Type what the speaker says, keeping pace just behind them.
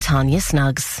Tanya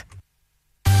Snuggs.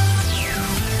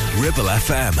 Ribble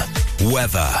FM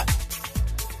weather.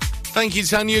 Thank you,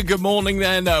 Tanya. Good morning,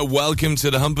 then. Welcome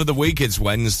to the hump of the week. It's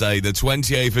Wednesday, the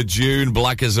 28th of June.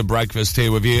 Black as a breakfast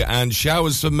here with you. And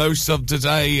showers for most of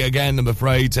today. Again, I'm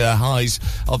afraid, highs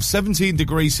of 17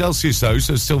 degrees Celsius, though,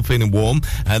 so still feeling warm.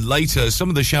 And later, some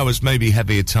of the showers may be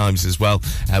heavy at times as well.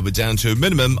 We're down to a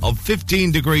minimum of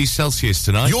 15 degrees Celsius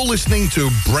tonight. You're listening to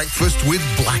Breakfast with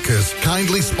Blackers,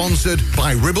 kindly sponsored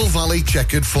by Ribble Valley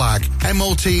Checkered Flag.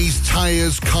 MOTs,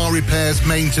 tyres, car repairs,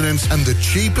 maintenance, and the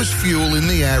cheapest fuel in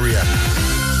the area. Wake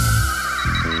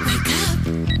up.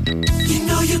 You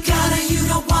know you gotta, you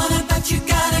don't wanna, but you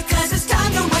gotta, 'cause it's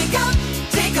time to wake up.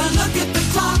 Take a look at the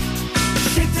clock.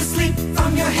 Shake the sleep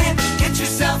from your head. Get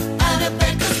yourself out of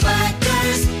bed, 'cause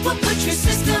Blackers will put your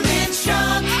system in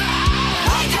shock.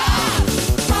 Wake up!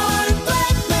 Ron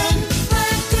Blackman,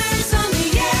 Blackers on the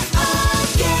air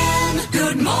again.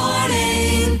 Good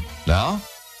morning. Now,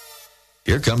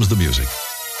 here comes the music.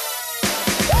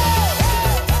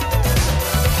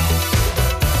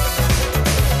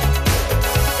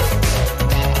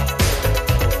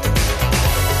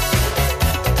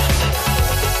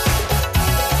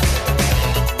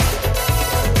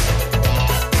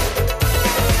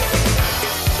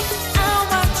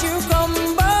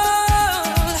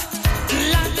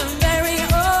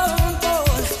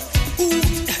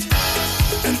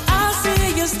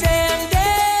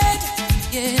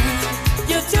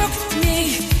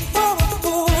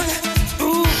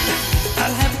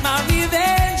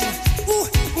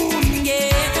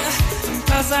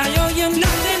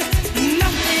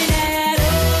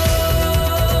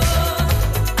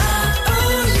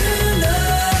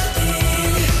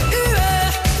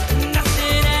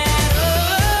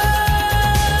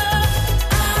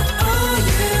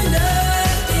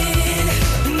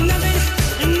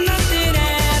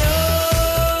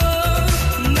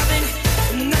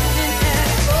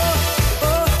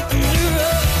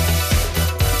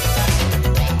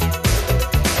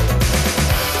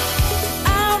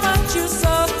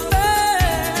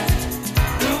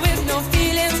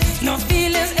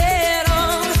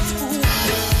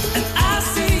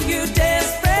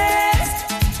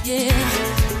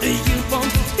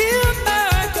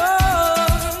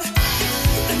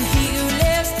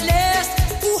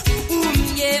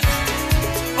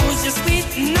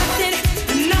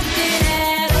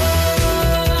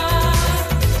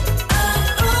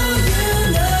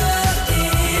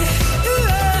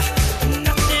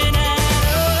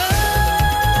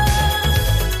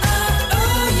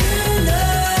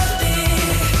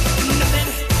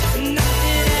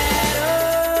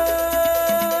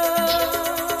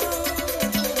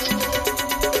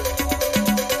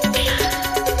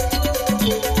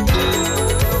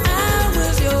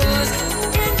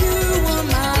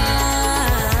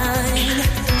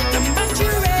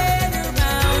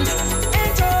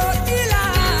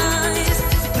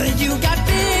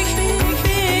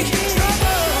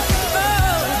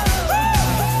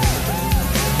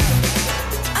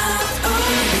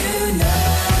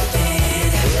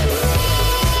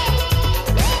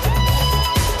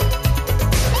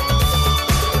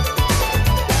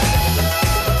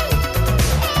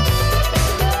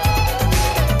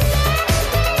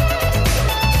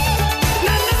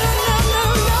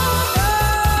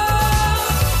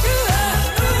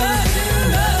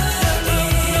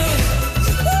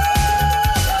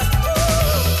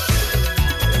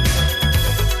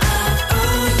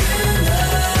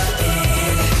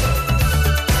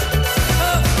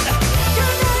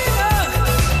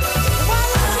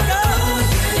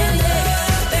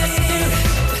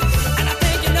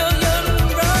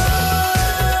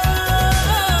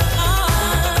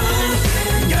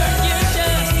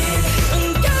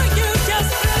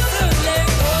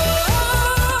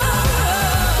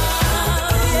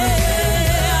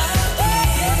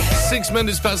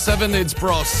 Minutes past 7, it's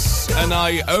Bros, and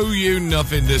I owe you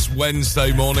nothing this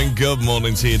Wednesday morning. Good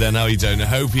morning to you then, how you doing? I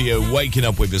hope you're waking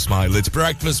up with a smile. It's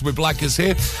Breakfast with Blackers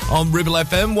here on Ribble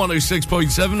FM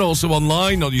 106.7, also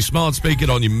online, on your smart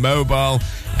speaker, on your mobile,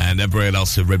 and everywhere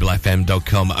else at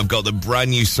ribblefm.com. I've got the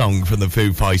brand new song from the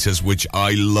Foo Fighters, which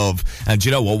I love. And do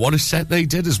you know what? What a set they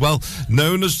did as well.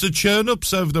 Known as the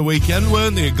Churn-Ups over the weekend,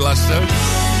 weren't they, at Glasgow?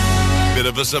 Bit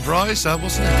of a surprise, that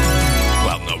wasn't it?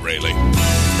 Well, not really.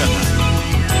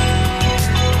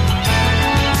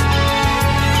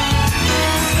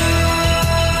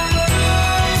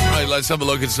 let's have a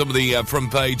look at some of the front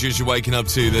pages you're waking up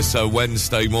to this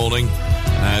Wednesday morning.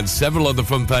 And several other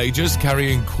front pages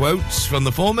carrying quotes from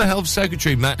the former Health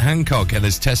Secretary Matt Hancock and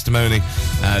his testimony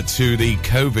to the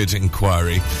COVID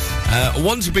inquiry. I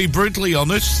want to be brutally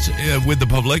honest with the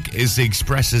public is the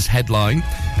Express's headline,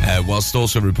 whilst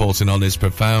also reporting on his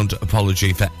profound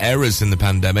apology for errors in the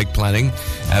pandemic planning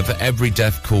for every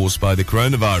death caused by the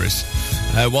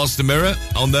coronavirus. Whilst the Mirror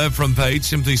on their front page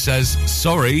simply says,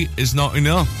 sorry is not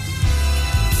enough.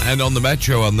 And on the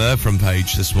Metro on their front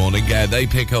page this morning, they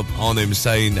pick up on him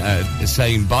saying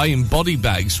buying body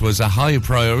bags was a higher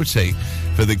priority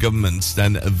for the government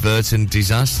than averting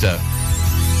disaster.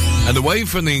 And away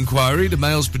from the inquiry, the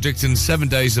Mail's predicting 7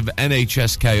 days of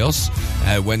NHS chaos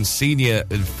when senior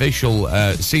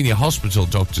hospital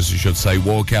doctors, I should say,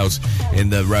 walk out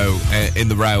in the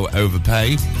row over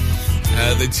pay.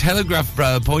 The Telegraph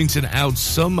pointed out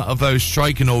some of those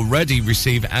striking already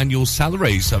receive annual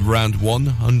salaries of around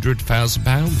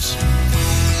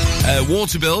 £100,000.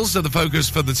 Water bills are the focus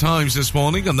for the Times this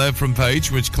morning on their front page,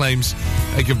 which claims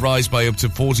they could rise by up to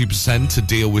 40% to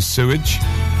deal with sewage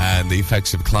and the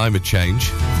effects of climate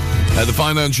change. The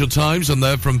Financial Times on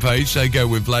their front page, they go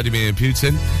with Vladimir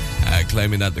Putin,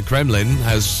 claiming that the Kremlin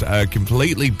has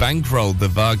completely bankrolled the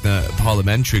Wagner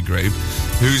parliamentary group,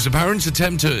 whose apparent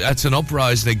attempt at an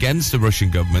uprising against the Russian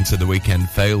government at the weekend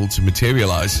failed to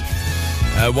materialise.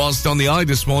 Whilst on the Eye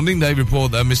this morning, they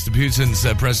report that Mr. Putin's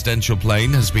presidential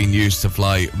plane has been used to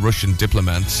fly Russian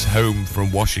diplomats home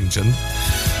from Washington.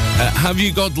 Have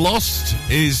you got lost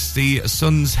is the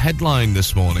Sun's headline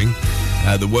this morning.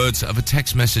 The words of a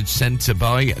text message sent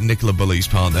by Nicola Bulley's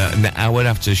partner an hour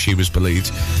after she was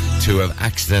believed to have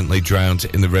accidentally drowned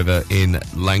in the river in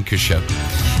Lancashire.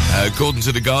 According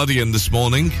to The Guardian this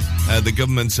morning, the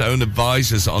government's own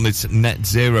advisors on its net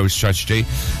zero strategy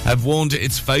have warned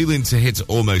it's failing to hit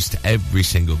almost every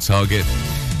single target.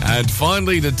 And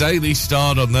finally, the Daily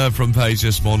Star on their front page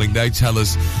this morning, they tell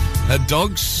us that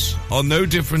dogs are no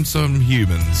different from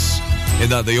humans, in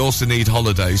that they also need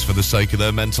holidays for the sake of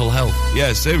their mental health.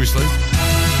 Yeah, seriously.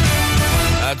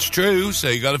 That's true, so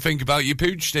you got to think about your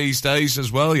pooch these days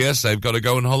as well. Yes, they've got to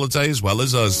go on holiday as well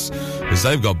as us, because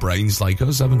they've got brains like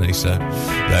us, haven't they, sir?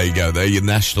 There you go, they're your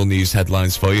national news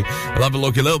headlines for you. We'll have a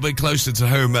look a little bit closer to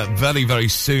home very, very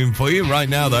soon for you. Right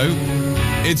now, though,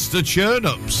 it's the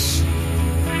Churn-Ups,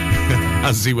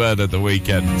 as he were at the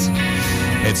weekend.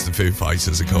 It's the Foo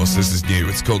Fighters, of course. This is new.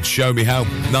 It's called Show Me How.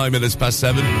 9 minutes past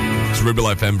 7. It's Ribble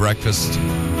FM Breakfast.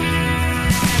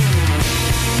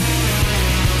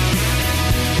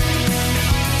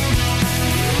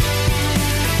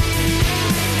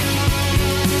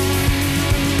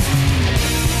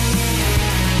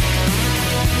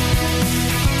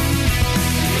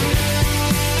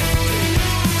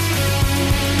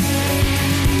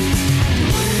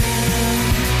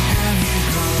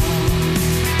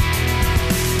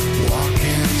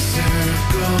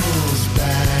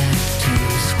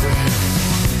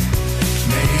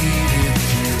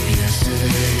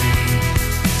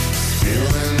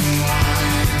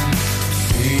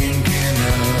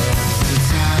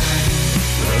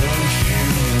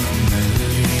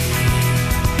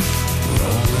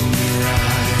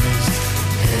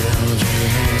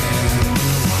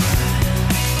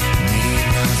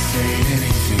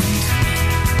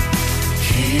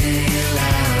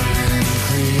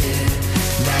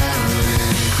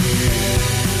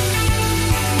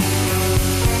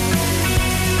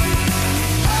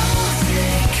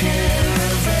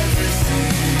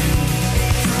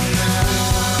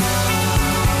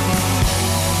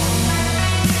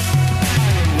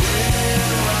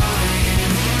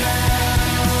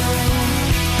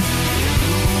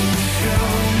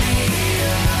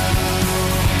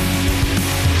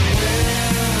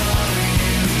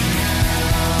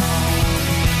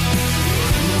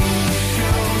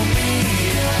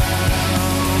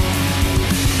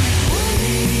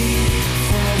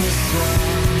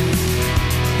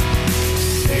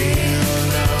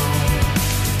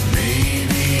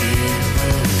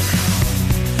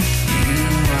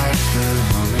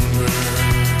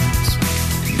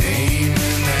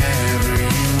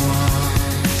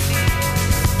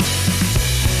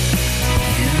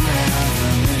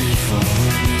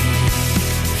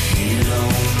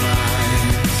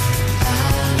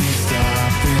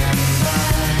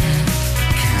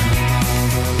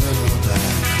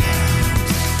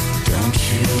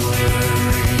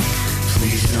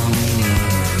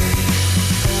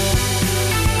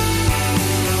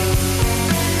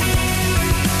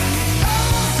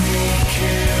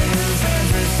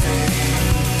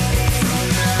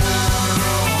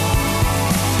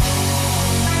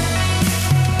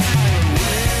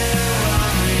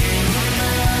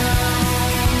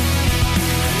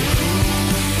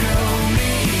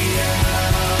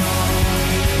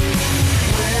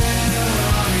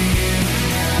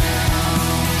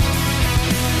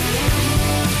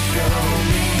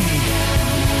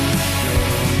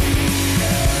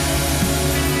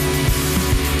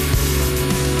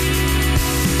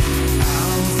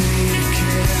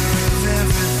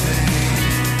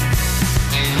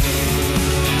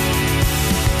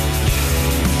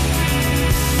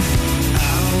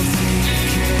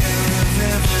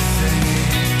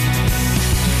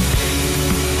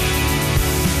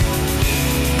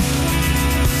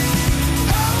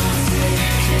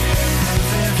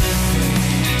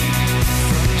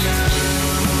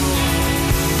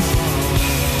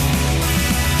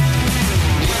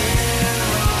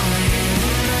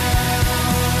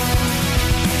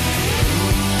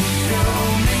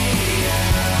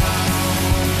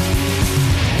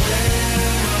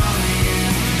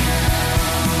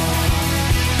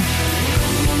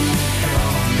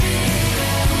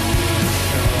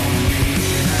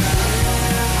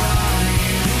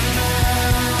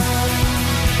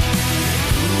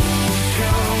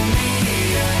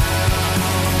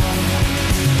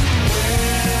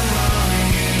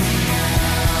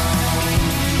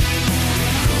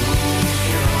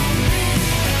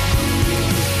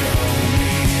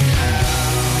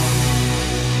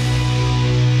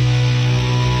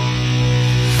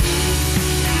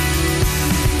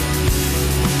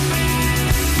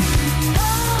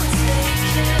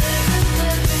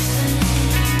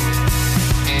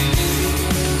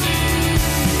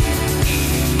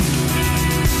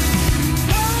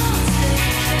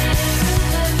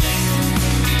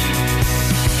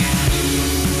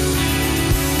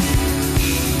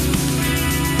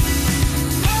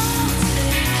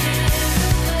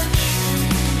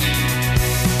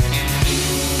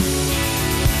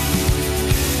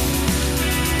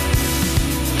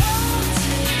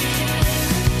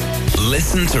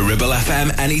 Listen to Ribble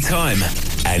FM anytime,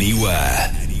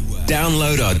 anywhere.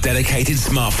 Download our dedicated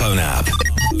smartphone app.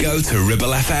 Go to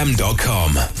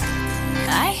ribblefm.com.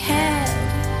 I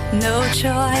had no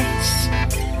choice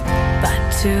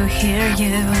but to hear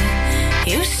you.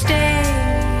 You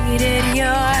stated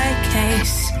your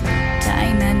case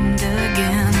time and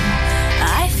again.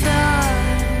 I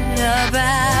thought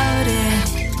about it.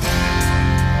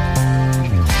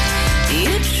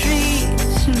 You treat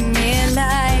me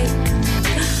like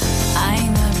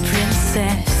I'm a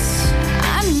princess.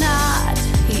 I'm not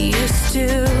used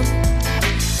to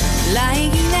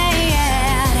like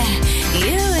that.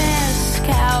 You ask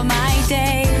how my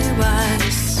day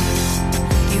was.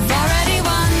 You've already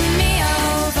won me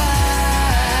over,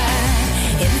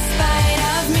 in spite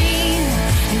of me.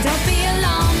 And don't be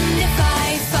alarmed if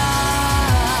I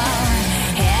fall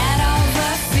head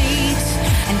over feet.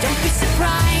 And don't be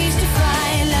surprised if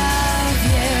I love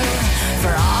you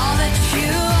for all that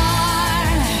you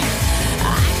are. I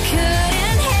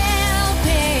couldn't help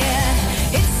it.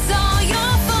 It's all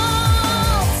your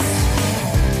fault.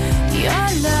 Your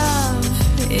love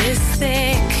is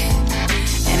thick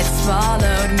and it's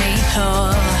swallowed me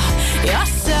whole. You're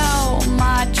so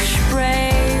much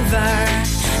braver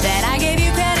than I gave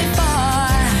you credit for.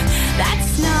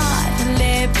 That's not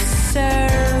lip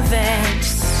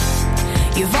service.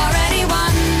 You've already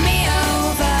won me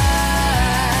over,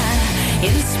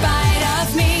 in spite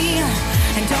of me.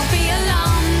 And don't be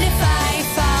alarmed if I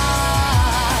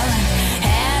fall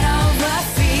head over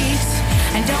feet.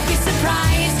 And don't be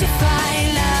surprised if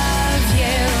I love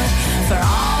you for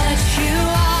all that you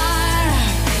are.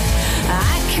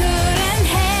 I couldn't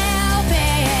help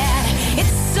it.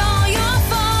 It's all your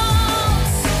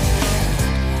fault.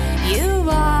 You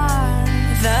are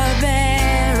the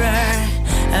bearer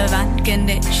of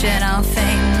unconditional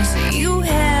things. You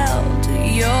held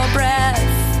your breath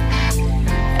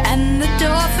and the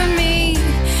door for me.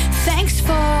 Thanks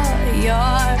for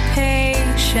your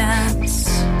patience.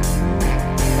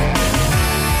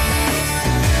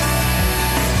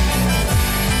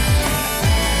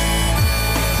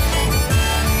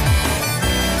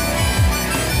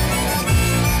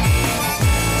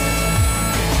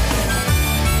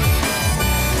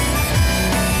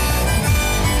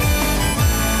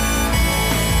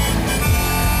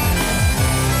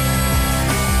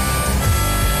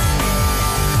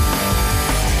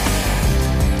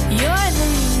 You're the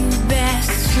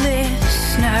best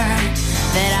listener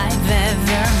that I've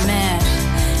ever met.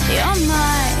 You're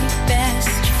my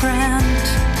best friend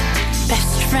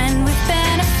with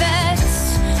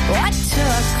benefits. What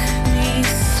took me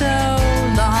so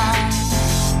long?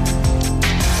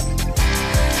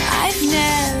 I've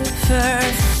never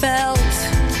felt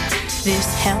this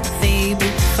healthy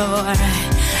before.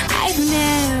 I've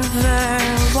never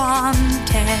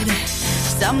wanted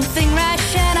something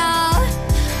rational.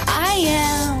 I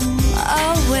am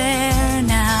aware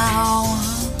now.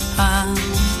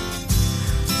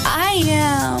 I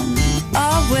am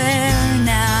aware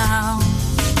now.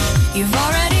 You've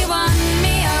already won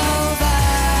me over,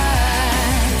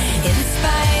 in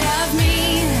spite of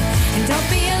me. And don't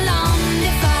be alarmed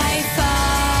if I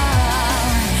fall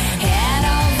head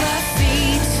over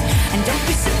feet. And don't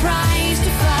be surprised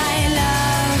if I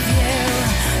love you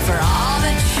for all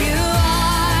that you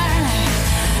are.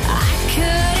 I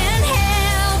couldn't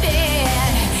help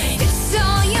it. It's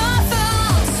all your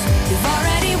fault. You've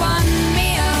already won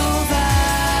me over,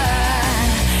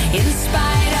 in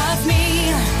spite of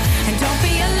me. And don't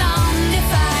be alarmed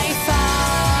if I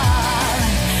fall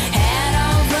head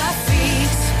over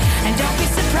feet. And don't be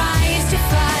surprised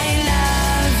if I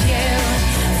love you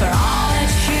for all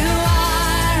that you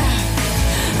are.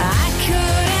 I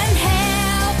couldn't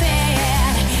help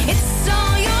it. It's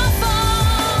all your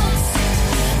fault.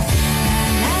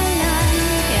 La, la,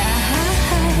 yeah.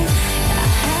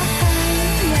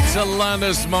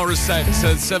 Alanis Morissette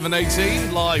at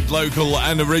 7:18, live, local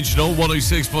and original,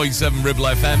 106.7 Ribble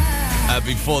FM.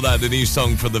 Before that, the new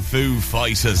song for the Foo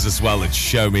Fighters as well. It's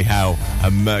Show Me How.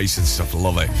 Amazing stuff.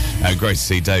 Love it. Great to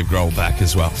see Dave Grohl back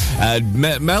as well.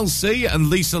 Mel C and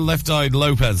Lisa Left-Eyed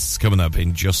Lopez coming up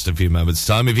in just a few moments'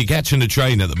 time. If you're catching a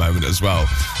train at the moment as well,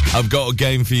 I've got a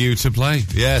game for you to play.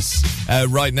 Yes.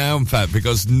 Right now, in fact,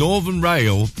 because Northern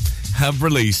Rail have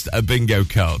released a bingo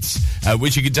cards,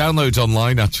 which you can download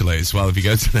online actually as well if you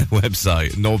go to their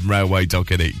website,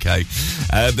 northernrailway.co.uk.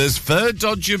 There's Third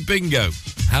Dodger Bingo.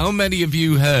 How many of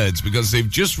you heard? Because they've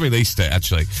just released it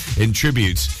actually in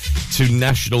tribute to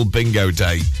National Bingo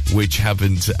Day, which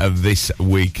happened this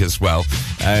week as well.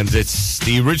 And it's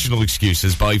the original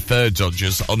excuses by Fur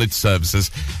Dodgers on its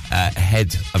services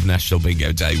ahead of National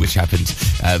Bingo Day, which happened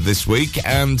this week.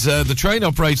 And the train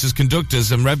operators,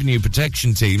 conductors and revenue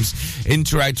protection teams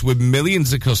interact with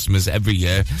millions of customers every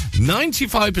year,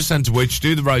 95% of which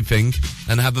do the right thing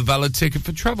and have a valid ticket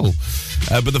for travel.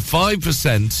 But the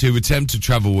 5% who attempt to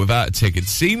travel without a ticket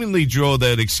seemingly draw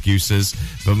their excuses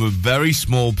from a very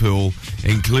small pool,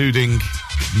 including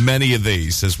many of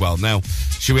these as well. Now,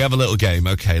 should we have a little game?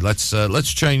 Okay, let's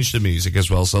change the music as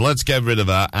well. So let's get rid of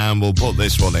that and we'll put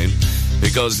this one in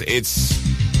because it's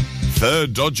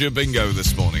Third Dodger Bingo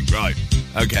this morning. Right.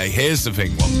 Okay, here's the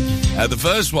thing one.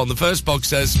 The first box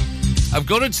says, I've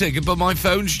got a ticket, but my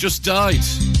phone's just died.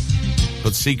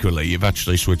 But secretly, you've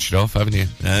actually switched it off, haven't you?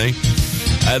 Eh?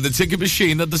 The ticket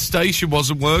machine at the station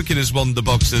wasn't working is one of the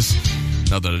boxes.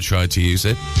 Not that I tried to use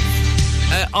it.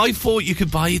 I thought you could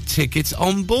buy a ticket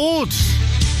on board.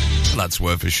 Well, that's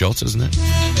worth a shot, isn't it?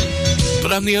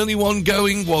 But I'm the only one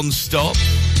going one stop.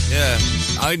 Yeah,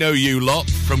 I know you lot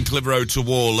from Clitheroe to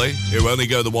Worley who only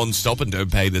go the one stop and don't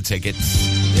pay the tickets.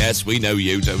 Yes, we know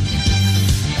you, don't we?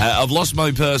 I've lost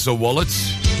my purse or wallet,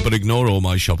 but ignore all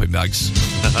my shopping bags.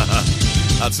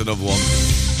 That's another one.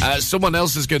 Someone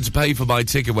else is going to pay for my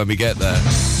ticket when we get there.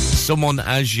 Someone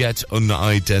as yet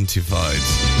unidentified.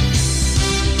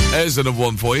 There's another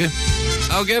one for you.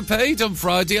 I'll get paid on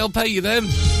Friday. I'll pay you then.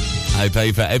 I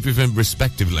pay for everything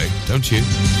respectively, don't you?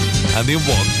 And the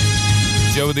other one,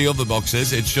 do you know what the other box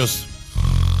is? It's just...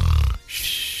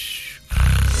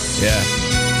 Yeah.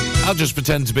 I'll just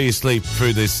pretend to be asleep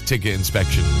through this ticket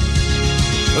inspection.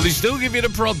 Well, they still give you the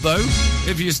prod, though,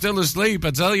 if you're still asleep,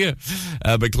 I tell you.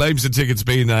 But claims the tickets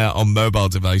being on mobile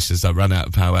devices that ran out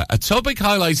of power. A topic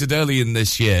highlighted early in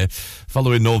this year,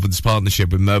 following Northern's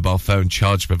partnership with mobile phone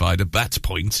charge provider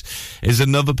BatPoint, is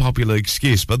another popular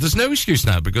excuse. But there's no excuse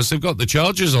now, because they've got the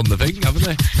chargers on the thing, haven't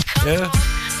they? Yeah.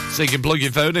 So you can plug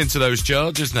your phone into those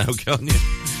chargers now, can't you?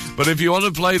 But if you want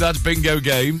to play that bingo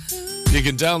game, you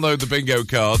can download the bingo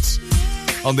cards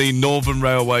on the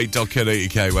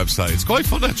northernrailway.co.uk website. It's quite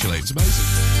fun, actually. It's amazing.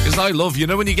 Because I love, you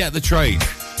know, when you get the train,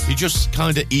 you just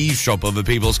kind of eavesdrop other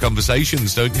people's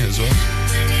conversations, don't you, as well?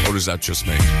 Or is that just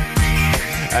me?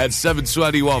 At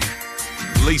 7:21,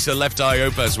 Lisa Left Eye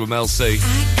Opez with Mel C.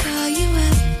 I call you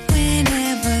up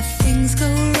whenever things go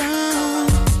wrong.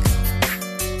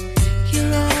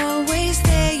 You're always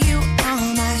there, you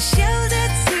on my shoulder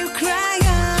to cry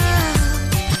on.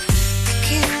 I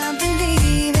can't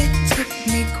believe it took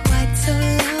me quite so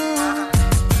long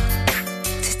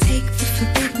to take the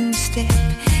forbidden step.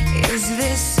 Is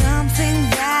this something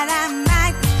that I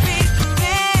might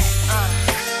regret?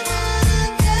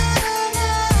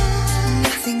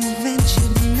 Nothing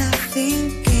ventured,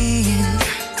 nothing gained.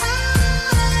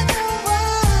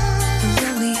 A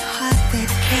lonely heart that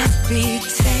can't be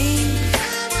tamed.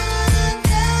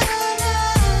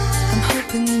 I'm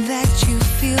hoping that you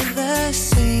feel the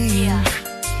same.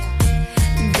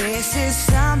 This is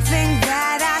something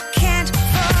that I can't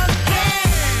forget.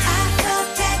 I thought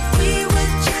that we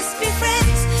would just be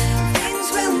friends. Things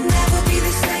will never be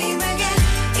the same again.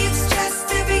 It's just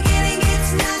the beginning,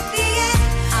 it's not the end.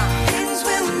 Things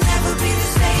will never be the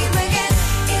same again.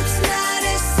 It's not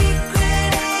a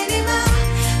secret anymore.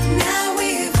 Now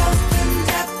we've opened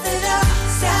up the door.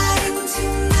 Starting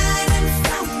tonight and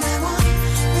from now on,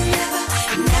 we'll never,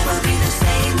 never be the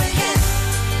same again.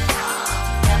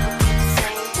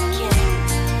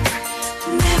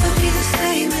 Never be the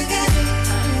same again.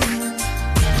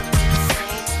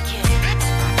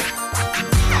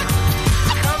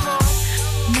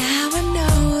 Now I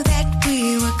know that we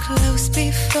were close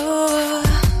before.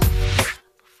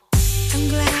 I'm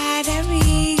glad I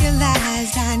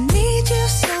realized I need you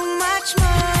so much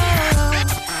more.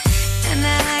 And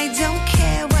I don't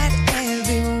care what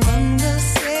everyone will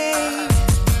say.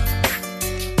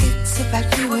 It's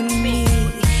about you and me,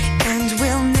 and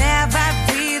we'll never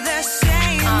be the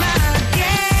same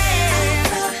again. I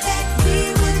thought that we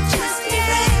would just be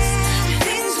friends.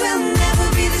 Things will never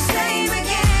be the same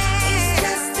again. It's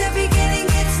just the beginning,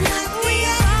 it's not the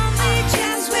end.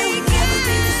 Chance will never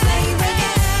be the same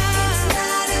again. It's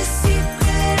not a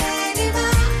secret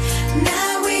anymore.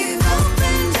 Now we've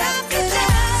opened up the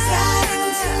door.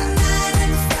 Starting tonight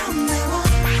and from now on,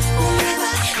 we'll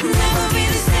never, never be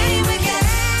the same again.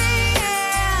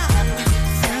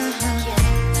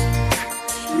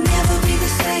 Never be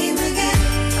the same again.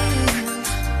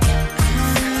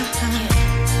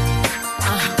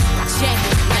 Check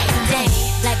it, night and day.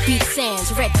 Black beach sands,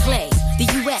 red clay. The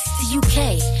US to UK,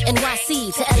 NYC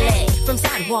to LA. From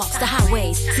side sidewalks, the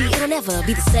highways. See, it'll never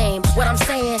be the same. What I'm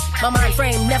saying, my mind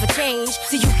frame never changed.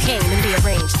 See, you came and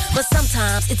rearranged. But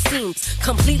sometimes it seems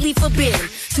completely forbidden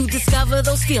to discover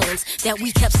those feelings that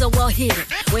we kept so well hidden.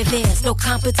 Where there's no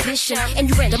competition, and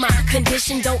you render my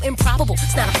condition, though improbable.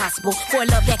 It's not impossible for a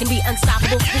love that can be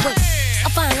unstoppable. But wait, I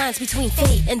find lines between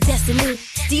fate and destiny.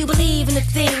 Do you believe in the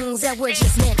things that we're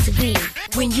just meant to be?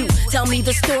 When you tell me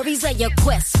the stories of your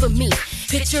quest for me,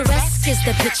 picturesque is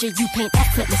the picture you paint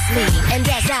effortlessly. And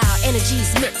as our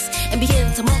energies mix and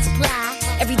begin to multiply,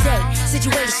 everyday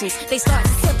situations, they start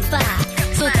to simplify.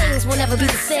 So things will never be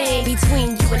the same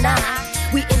between you and I.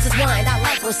 We intertwined our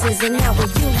life forces and now we're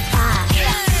unified.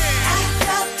 I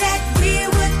thought that we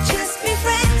would just be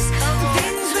friends.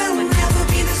 Things will never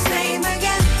be the same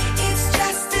again. It's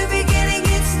just the beginning,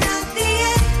 it's not the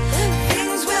end.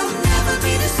 Things will never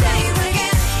be the same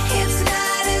again. It's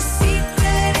not a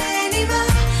secret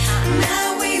anymore.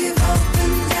 Now we've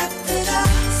opened up the door,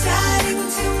 starting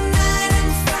tonight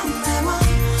and from now on,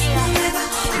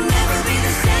 we'll never be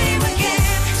the same again.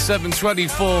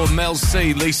 7:24, Mel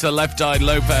C, Lisa Left Eye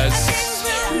Lopez. Things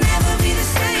will never be the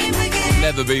same again.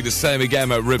 Never be the same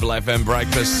again at Ribble FM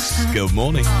Breakfast. Good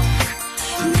morning.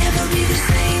 Never be the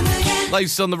same again.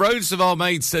 Latest on the roads of our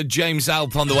mates James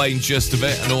Alp on the way in just a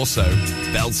bit, and also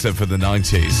Belter for the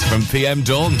 90s. From PM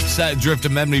Dawn, Set Drift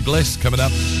and Memory Bliss coming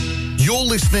up. You're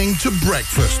listening to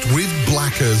Breakfast with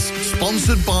Blackers,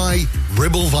 sponsored by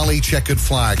Ribble Valley Checkered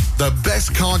Flag, the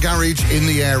best car garage in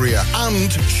the area,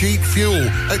 and cheap fuel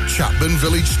at Chapman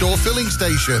Village Store Filling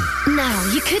Station. Now,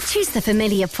 you could choose the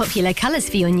familiar popular colours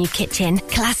for your new kitchen,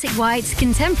 classic whites,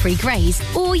 contemporary greys,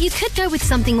 or you could go with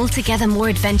something altogether more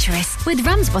adventurous with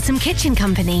Ramsbottom Kitchen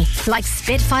Company, like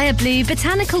Spitfire Blue,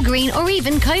 Botanical Green, or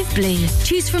even Cove Blue.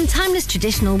 Choose from timeless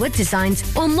traditional wood designs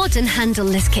or modern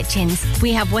handleless kitchens.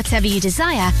 We have whatever you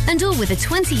desire, and all with a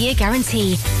 20-year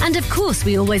guarantee. And of course,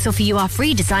 we always offer you our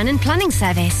free design and planning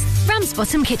service.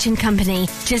 Ramsbottom Kitchen Company.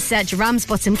 Just search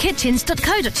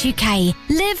ramsbottomkitchens.co.uk.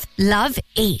 Live, love,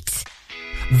 eat.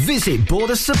 Visit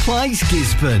Border Supplies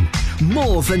Gisborne.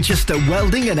 More than just a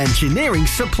welding and engineering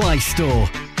supply store.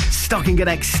 Stocking an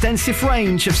extensive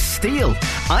range of steel,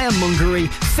 ironmongery,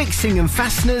 fixing and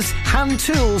fasteners, hand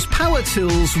tools, power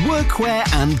tools, workwear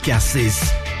and gases.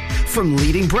 From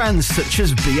leading brands such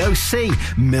as BOC,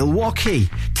 Milwaukee,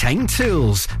 Tang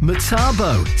Tools,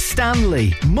 Metabo,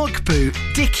 Stanley, Muck Boot,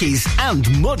 Dickies and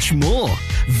much more.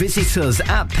 Visit us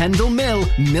at Pendle Mill,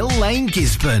 Mill Lane,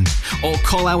 Gisborne, or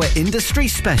call our industry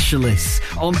specialists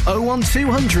on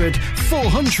 01200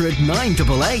 400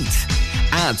 988.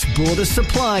 At Border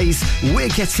Supplies, we're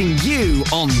getting you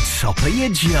on top of your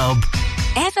job.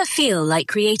 Ever feel like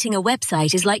creating a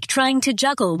website is like trying to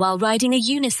juggle while riding a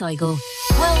unicycle?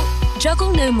 Well,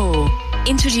 juggle no more.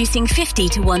 Introducing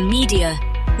 50-to-1 Media.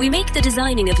 We make the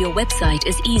designing of your website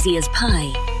as easy as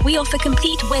pie. We offer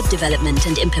complete web development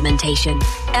and implementation.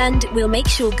 And we'll make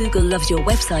sure Google loves your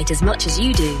website as much as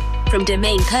you do. From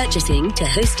domain purchasing to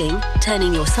hosting,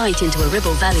 turning your site into a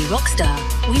Ribble Valley rockstar,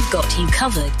 we've got you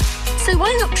covered. So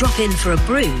why not drop in for a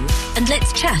brew and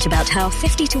let's chat about how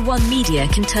 50-to-1 Media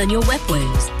can turn your web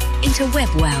woes into web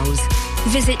wows.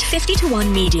 Visit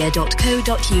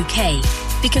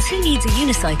 50to1media.co.uk, because who needs a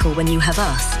unicycle when you have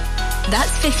us?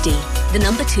 That's 50, the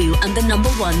number 2 and the number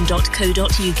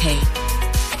 1.co.uk.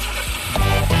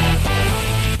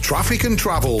 Traffic and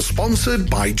Travel, sponsored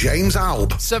by James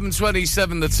Alb.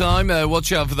 7:27 the time.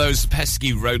 Watch out for those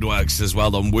pesky roadworks as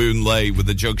well on Woon Lane with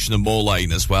the junction of Moor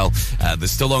Lane as well. They're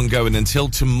still ongoing until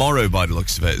tomorrow by the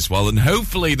looks of it as well. And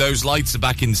hopefully those lights are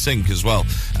back in sync as well,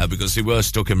 because they were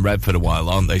stuck in red for a while,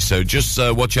 aren't they? So just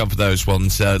watch out for those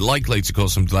ones. Likely to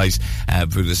cause some delays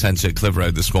through the centre of Clive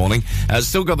Road this morning.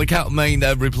 Still got the Cattle Main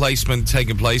replacement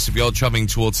taking place if you're travelling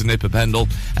towards the Nipper Pendle.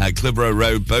 Clive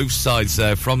Road, both sides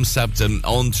from Sabden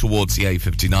on towards the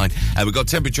A59. We've got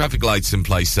temporary traffic lights in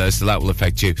place there, so that will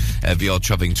affect you if you're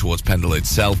travelling towards Pendle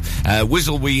itself.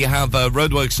 Whizzle, we have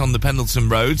roadworks on the Pendleton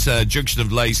Roads. Junction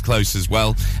of Leys close as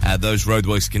well. Those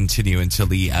roadworks continue until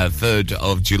the 3rd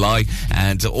of July,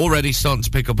 and already starting to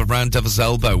pick up around Devil's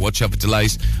Elbow. Watch out for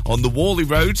delays on the Worley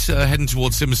Road, heading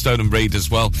towards Simmerstone and Reed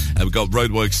as well. We've got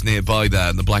roadworks nearby there,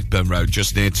 and the Blackburn Road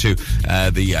just near to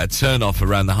the turn-off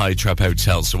around the High Trap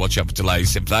Hotel, so watch out for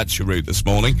delays if that's your route this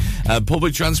morning.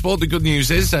 Public transport, the good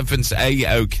news is everything's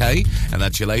A-OK, and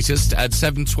that's your latest at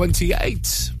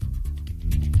 7:28.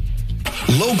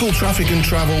 Local Traffic and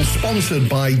Travel, sponsored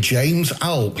by James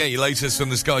Alb. Get your latest from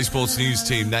the Sky Sports News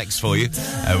team next for you,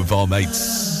 with our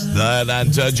mates there,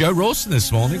 and Joe Rawson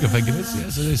this morning, I think it is.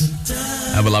 Yes, it is.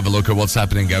 And we'll have a look at what's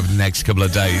happening over the next couple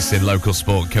of days in local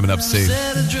sport coming up soon.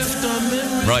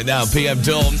 Right now, PM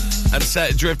Dawn and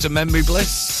Set Adrift and Memory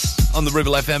Bliss. on the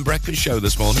Ribble FM Breakfast Show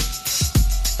this morning.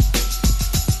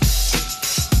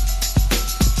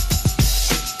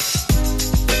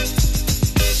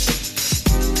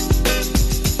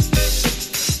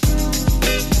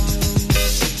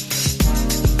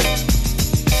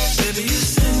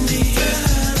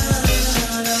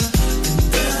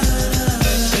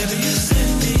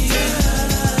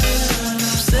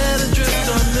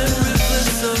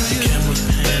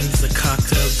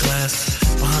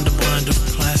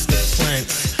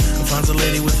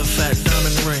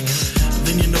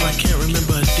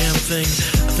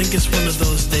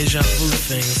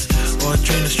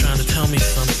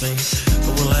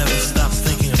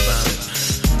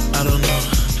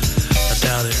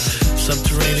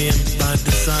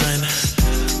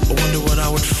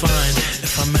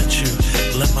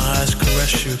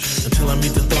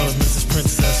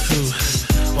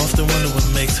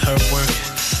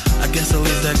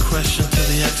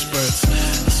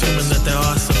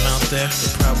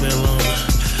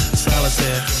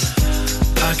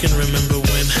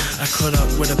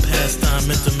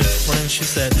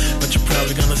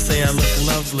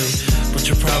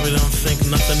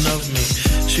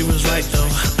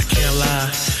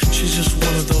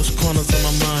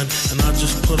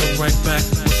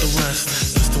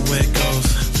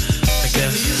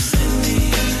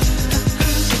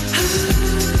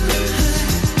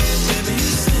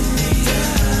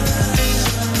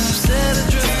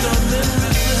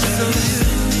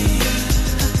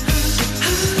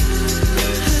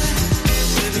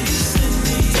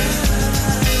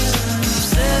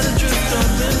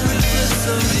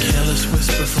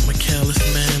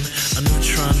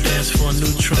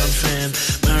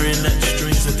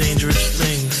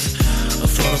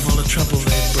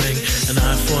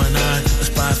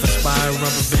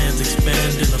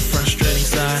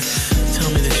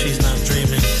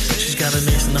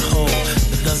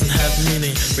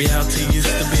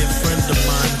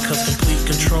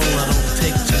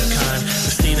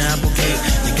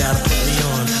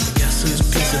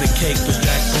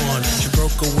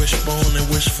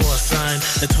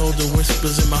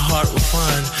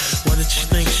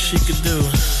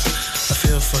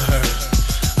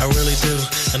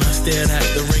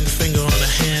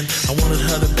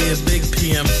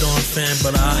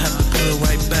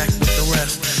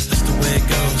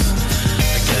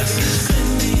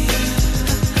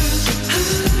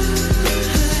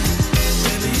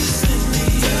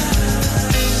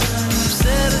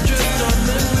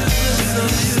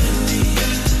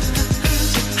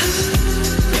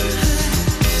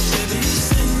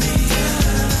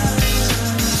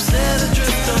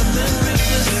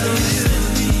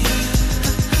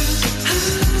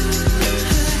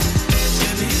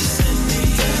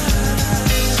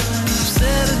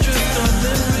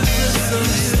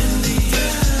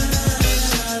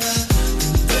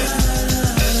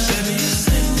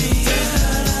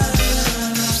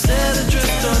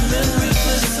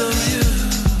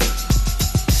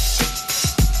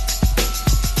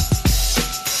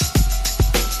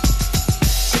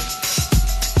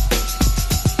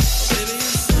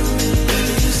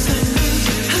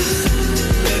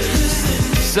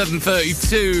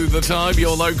 .32 the time,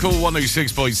 your local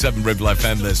 106.7 Ribble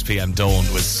FM this PM dawn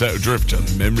with So Drift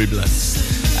on Memory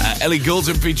Bless. Ellie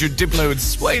Goulding featured Diplo and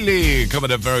Swaley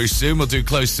coming up very soon. We'll do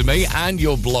Close to Me and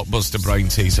your blockbuster brain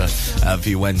teaser for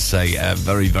your Wednesday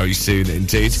very, very soon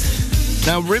indeed.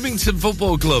 Now, Rymington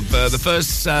Football Club, the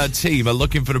first team, are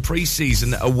looking for a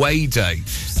pre-season away day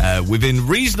within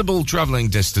reasonable travelling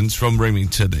distance from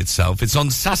Rymington itself. It's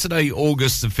on Saturday,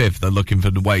 August the 5th. They're looking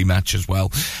for the away match as well.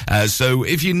 So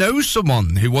if you know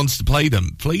someone who wants to play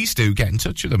them, please do get in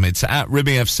touch with them. It's at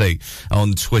Ribby FC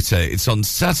on Twitter. It's on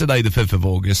Saturday, the 5th of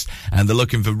August, and they're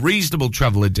looking for reasonable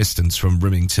travelling distance from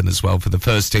Rymington as well for the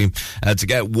first team to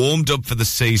get warmed up for the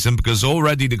season, because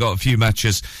already they've got a few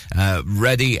matches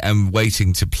ready and waiting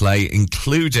to play,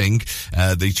 including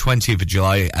the 20th of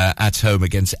July at home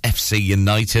against FC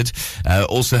United.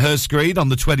 Also Hurst Green on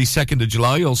the 22nd of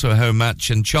July, also a home match,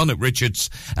 and Charnock Richards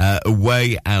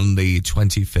away on the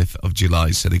 25th of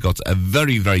July. So they got a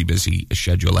very, very busy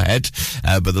schedule ahead,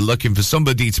 but they're looking for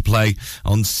somebody to play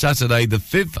on Saturday, the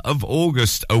 5th of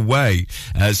August away.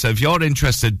 So if you're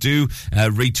interested, do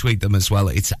retweet them as well.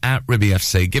 It's at Ribby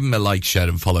FC. Give them a like, share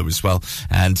and follow as well.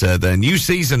 And the new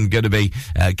season going to be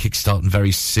kick-starting starting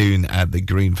very soon at the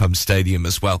Green Pump Stadium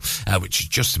as well, which is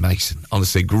just amazing.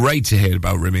 Honestly, great to hear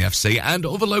about Remy FC and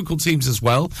other local teams as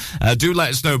well. Do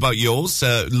let us know about yours.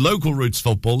 Local Roots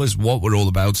football is what we're all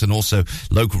about, and also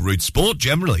local Roots sport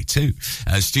generally too.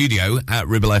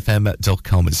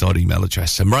 studio@ribblefm.com is our email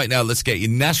address. And right now, let's get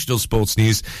your national sports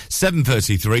news.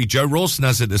 7:33. Joe Rawson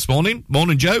has it this morning.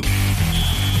 Morning, Joe.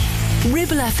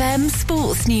 Ribble FM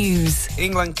Sports News.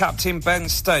 England captain Ben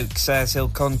Stokes says he'll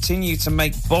continue to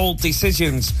make bold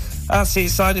decisions as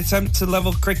his side attempt to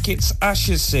level cricket's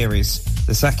Ashes series.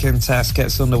 The second test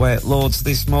gets underway at Lords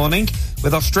this morning,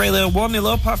 with Australia 1-0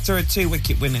 up after a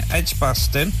 2-wicket win at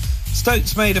Edgbaston.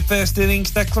 Stokes made a first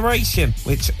innings declaration,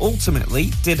 which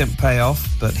ultimately didn't pay off,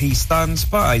 but he stands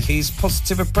by his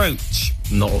positive approach.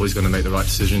 Not always going to make the right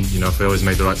decision. You know, if I always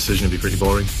made the right decision, it'd be pretty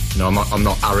boring. You know, I'm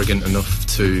not arrogant enough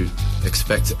to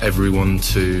expect everyone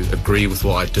to agree with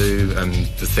what I do and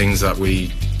the things that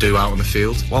we do out on the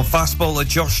field. While fast bowler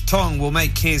Josh Tongue will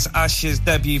make his Ashes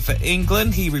debut for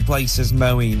England, he replaces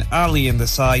Moeen Ali in the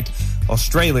side.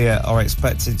 Australia are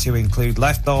expected to include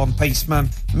left-arm paceman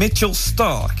Mitchell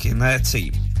Starc in their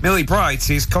team. Millie Bright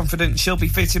is confident she'll be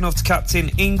fit enough to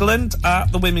captain England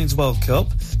at the Women's World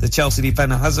Cup. The Chelsea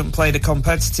defender hasn't played a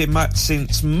competitive match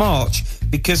since March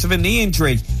because of a knee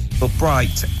injury, but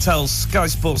Bright tells Sky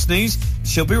Sports News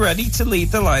she'll be ready to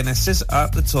lead the Lionesses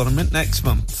at the tournament next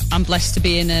month. I'm blessed to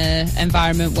be in an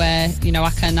environment where, you know,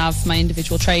 I can have my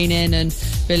individual training and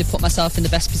really put myself in the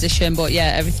best position, but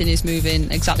yeah, everything is moving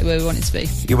exactly where we want it to be.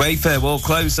 UEFA will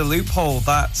close the loophole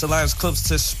that allows clubs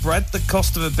to spread the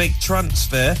cost of a big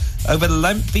transfer over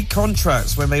lengthy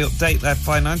contracts when they update their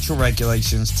financial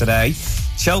regulations today.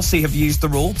 Chelsea have used the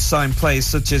rule to sign players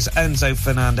such as Enzo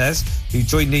Fernandez, who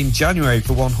joined in January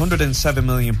for £107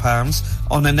 million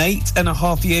on an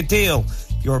 8.5-year deal.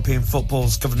 European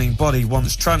football's governing body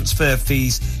wants transfer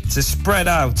fees to spread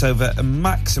out over a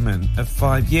maximum of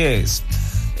 5 years.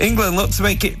 England look to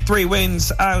make it 3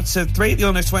 wins out of 3 at the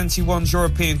Under-21s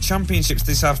European Championships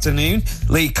this afternoon.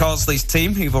 Lee Carsley's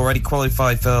team, who've already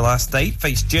qualified for the last 8,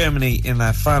 faced Germany in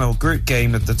their final group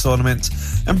game of the tournament.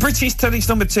 And British tennis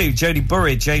number 2, Jodie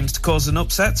Burridge, aims to cause an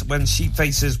upset when she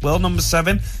faces world number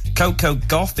 7, Coco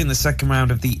Gauff, in the second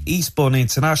round of the Eastbourne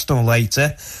International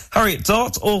later. Harriet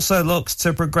Dart also looks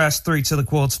to progress through to the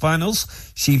quarterfinals.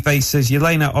 She faces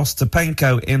Yelena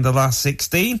Ostapenko in the last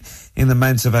 16. In the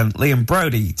men's event, Liam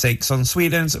Brody takes on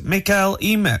Sweden's Mikael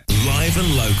Ymer. Live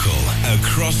and local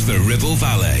across the Ribble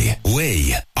Valley.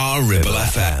 We are Ribble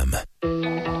FM.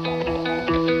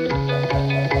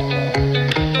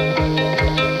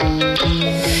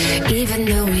 Even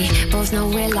though we both know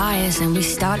we're liars and we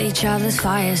start each other's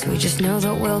fires, we just know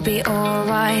that we'll be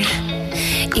alright.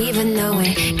 Even though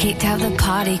we kicked out the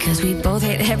party cause we both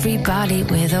hate everybody,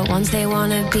 we're the ones they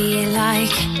wanna be like.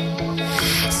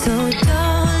 So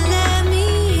don't let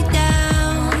me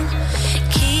down,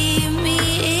 keep me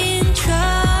in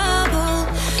trouble,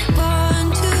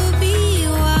 born to be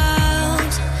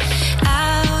wild,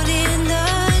 out in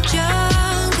the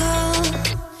jungle.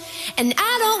 And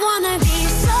I don't wanna be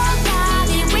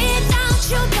somebody without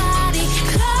your body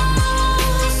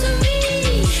close to me.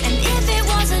 And if it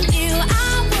wasn't you, I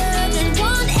wouldn't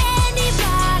want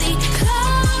anybody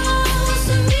close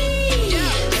to me.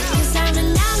 Cause I'm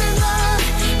an animal,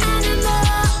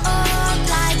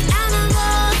 like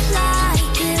animals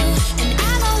like you. And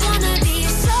I don't wanna be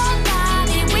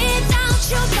somebody without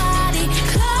your body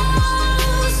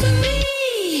close to me.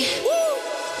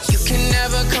 You can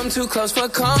never come too close for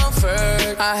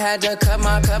comfort. I had to cut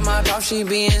my off, she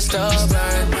being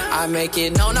stubborn. I make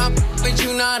it known I'm but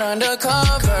you not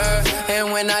undercover.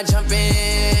 And when I jump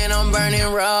in, I'm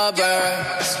burning rubber.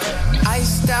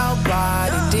 Iced out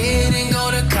body, didn't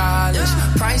go to college.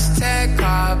 Price tag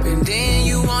popping, then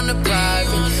you on the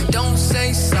private. Don't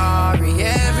say sorry,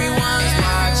 everyone's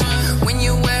watching. When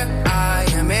you're where I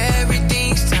am,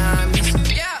 everything's timeless.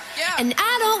 And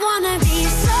I don't wanna be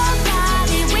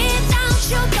somebody without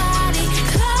your body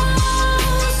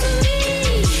close to me.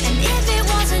 And if it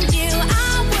wasn't you,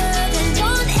 I wouldn't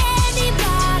want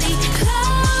anybody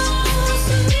close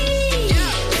to me.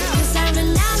 Cause I'm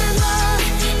an animal,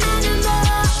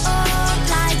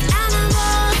 like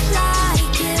animals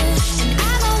like you. And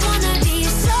I don't wanna be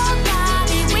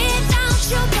somebody without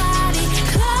your body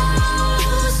close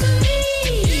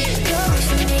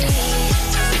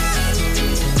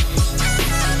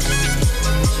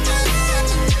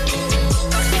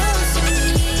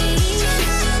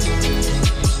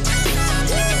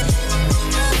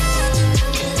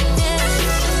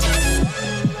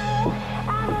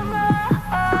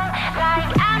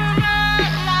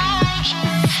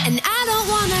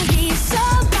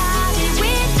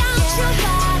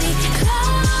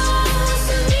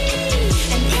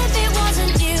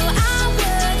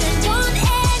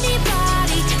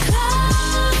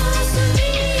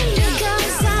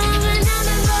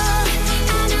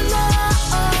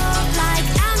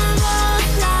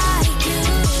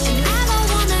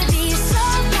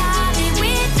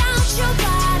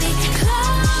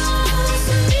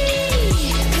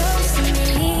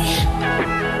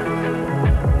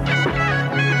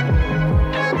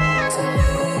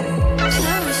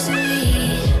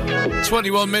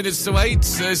 21 minutes to 8.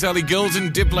 There's Ellie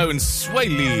Goulding, Diplo and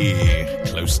Swaley.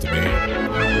 Close to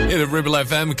me. In a Ribble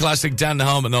FM, classic Dan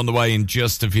Harmon on the way in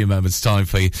just a few moments' time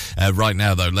for you. Right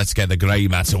now, though, let's get the grey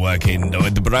matter working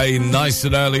with the brain nice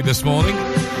and early this morning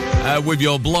with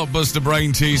your Blockbuster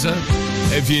Brain Teaser.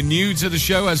 If you're new to the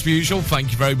show, as per usual,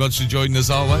 thank you very much for joining us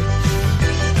our way.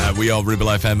 We are Ribble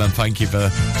FM, and thank you for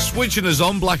switching us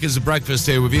on. Black as a breakfast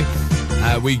here with you.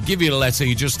 We give you a letter.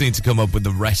 You just need to come up with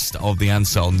the rest of the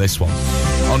answer on this one.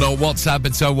 On our WhatsApp,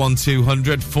 it's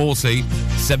 01200 40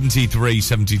 73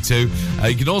 72.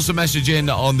 You can also message in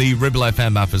on the Ribble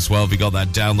FM app as well. If you got that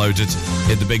downloaded,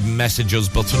 hit the big message us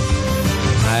button.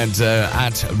 And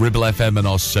at Ribble FM and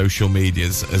our social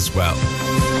medias as well.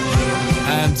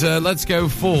 And let's go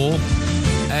for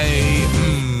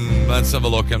let's have a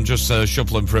look. I'm just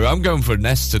shuffling through. I'm going for an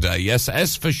S today. Yes,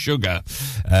 S for sugar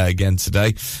again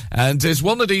today. And it's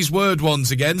one of these word ones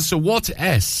again. So what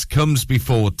S comes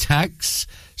before tax,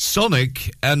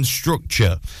 sonic and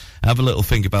structure? Have a little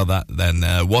think about that then.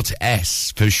 What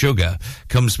S for sugar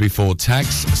comes before tax,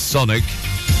 sonic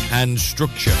and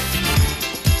structure?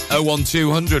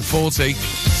 01200 40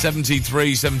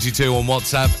 73 72 on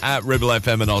WhatsApp, at Ribble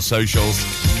FM and our socials.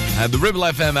 And the Ribble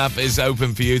FM app is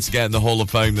open for you to get in the Hall of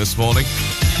Fame this morning.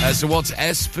 So what's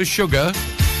S for sugar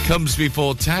comes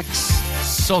before tax,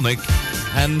 sonic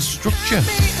and structure?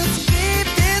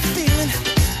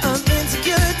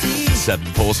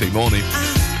 7:40 morning.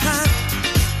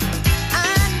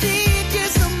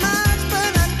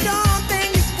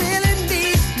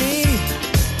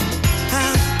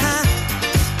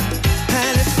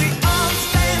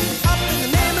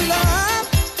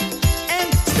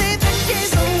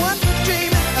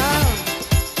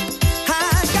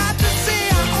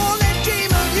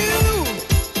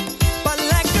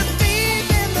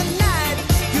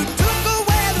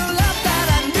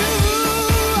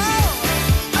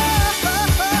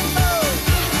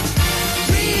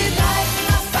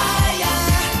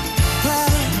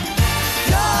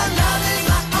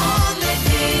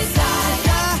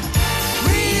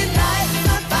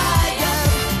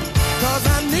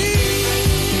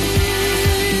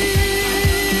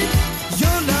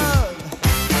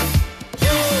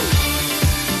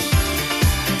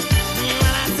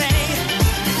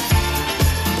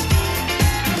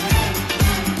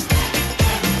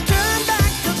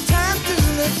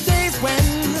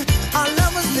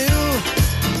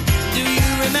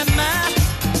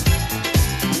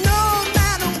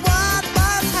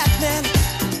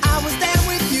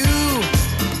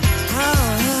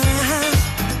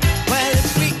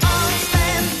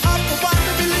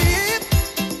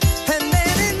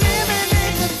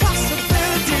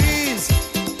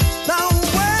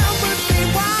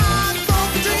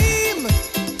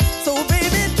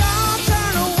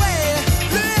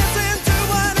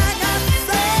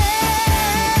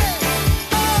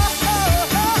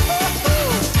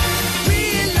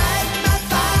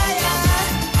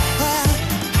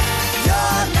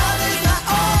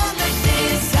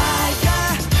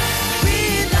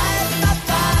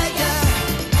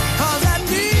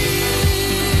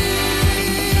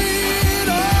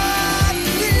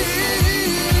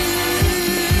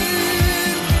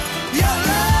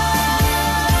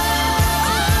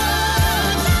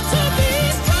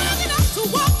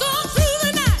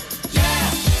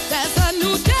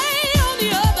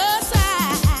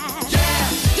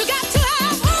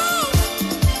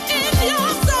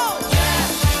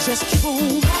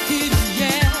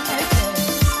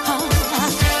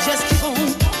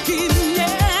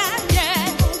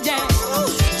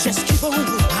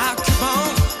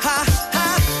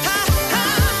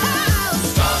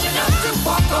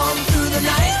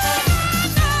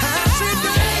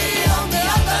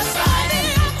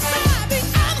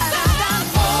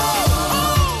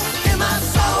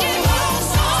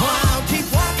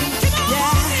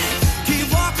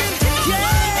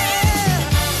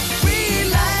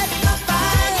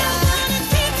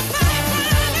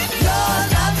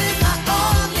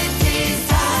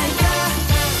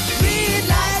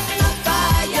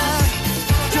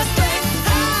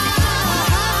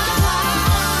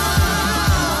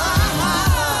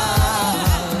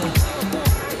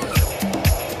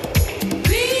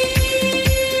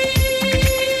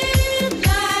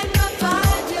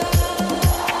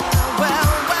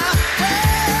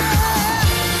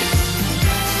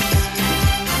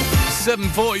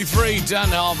 .43, Dan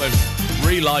Harmon,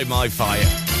 Relight My Fire.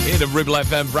 Here to Ribble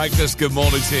FM Breakfast. Good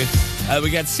morning to you. We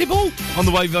get Sybil on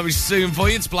the way very soon for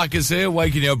you. It's Blackers here,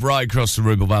 waking you up right across the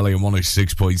Ribble Valley on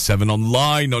 106.7,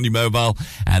 online, on your mobile,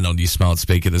 and on your smart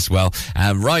speaker as well.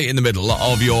 And right in the middle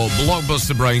of your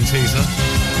Blockbuster Brain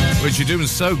Teaser. which you're doing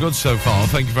so good so far.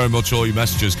 Thank you very much, all your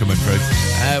messages coming through.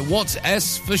 What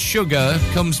S for sugar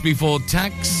comes before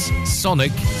tax,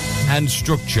 sonic and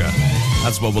structure?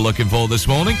 That's what we're looking for this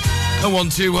morning.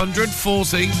 01200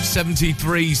 40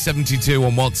 73 72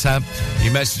 on WhatsApp.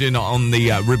 You're messaging on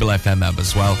the Ribble FM app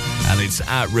as well, and it's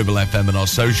at Ribble FM on our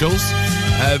socials.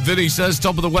 Vinny says,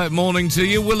 top of the wet morning to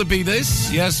you. Will it be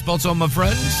this? Yes, spot on, my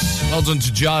friends. Well done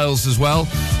to Giles as well.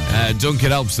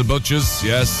 Duncan helps the butchers.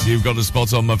 Yes, you've got a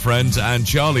spot on, my friend. And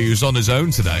Charlie, who's on his own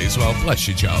today as well. Bless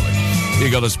you, Charlie.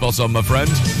 You got a spot on, my friend.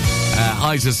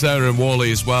 Hi to Sarah and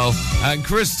Wally as well. And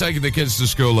Chris taking the kids to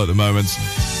school at the moment.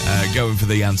 Going for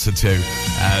the answer too.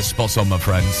 Spot on, my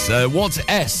friends. What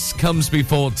S comes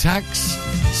before tax,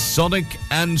 sonic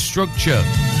and structure?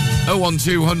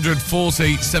 01200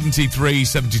 40 73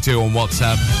 72 on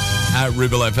WhatsApp, at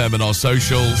Ribble FM and our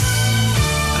socials.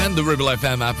 And the Ribble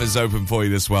FM app is open for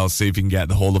you as well. See if you can get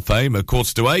the Hall of Fame at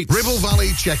 7:45. Ribble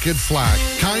Valley Checkered Flag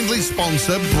kindly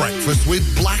sponsor Breakfast with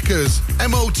Blackers.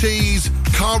 MOTs,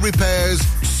 car repairs,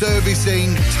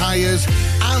 servicing, tyres,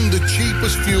 and the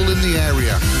cheapest fuel in the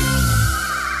area.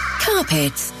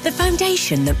 Carpets, the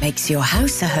foundation that makes your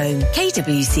house a home.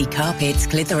 KWC Carpets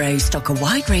Clitheroe stock a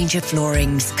wide range of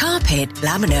floorings, carpet,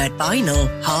 laminate,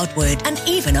 vinyl, hardwood, and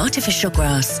even artificial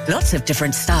grass. Lots of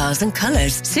different styles and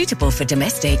colours, suitable for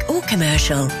domestic or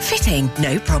commercial. Fitting,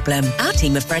 no problem. Our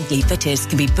team of friendly fitters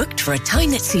can be booked for a time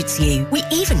that suits you. We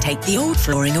even take the old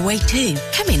flooring away too.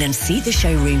 Come in and see the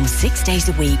showroom 6 days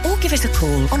a week, or give us a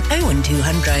call on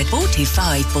 01200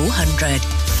 425 400.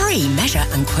 Free measure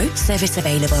and quote service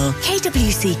available.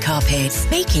 KWC Carpets,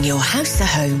 making your house a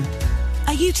home.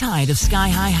 Are you tired of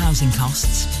sky-high housing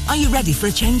costs? Are you ready for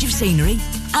a change of scenery?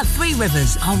 At Three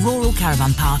Rivers, our rural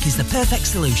caravan park is the perfect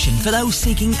solution for those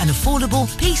seeking an affordable,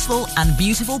 peaceful and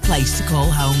beautiful place to call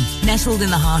home. Nestled in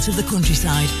the heart of the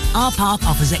countryside, our park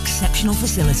offers exceptional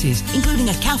facilities, including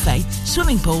a cafe,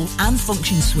 swimming pool and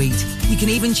function suite. You can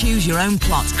even choose your own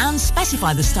plot and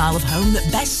specify the style of home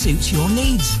that best suits your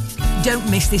needs. Don't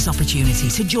miss this opportunity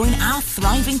to join our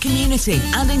thriving community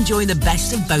and enjoy the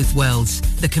best of both worlds.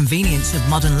 The convenience of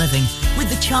modern living with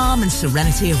the charm and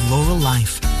serenity of rural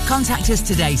life. Contact us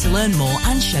today to learn more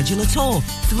and schedule a tour.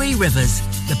 Three Rivers,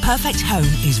 the perfect home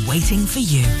is waiting for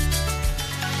you.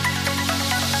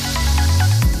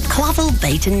 Clavel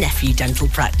Bait and Nephew Dental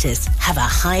Practice have a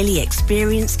highly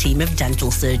experienced team of dental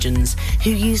surgeons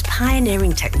who use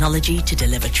pioneering technology to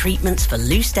deliver treatments for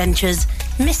loose dentures,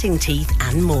 missing teeth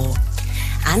and more.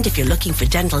 And if you're looking for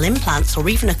dental implants or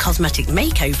even a cosmetic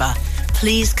makeover,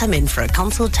 please come in for a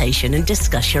consultation and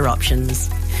discuss your options.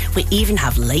 We even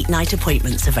have late night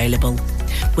appointments available.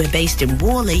 We're based in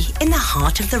Worley in the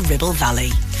heart of the Ribble Valley.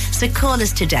 So call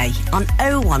us today on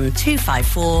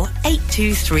 01254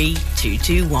 823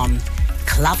 221.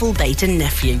 Clavel Bait and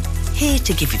Nephew, here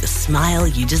to give you the smile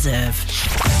you deserve.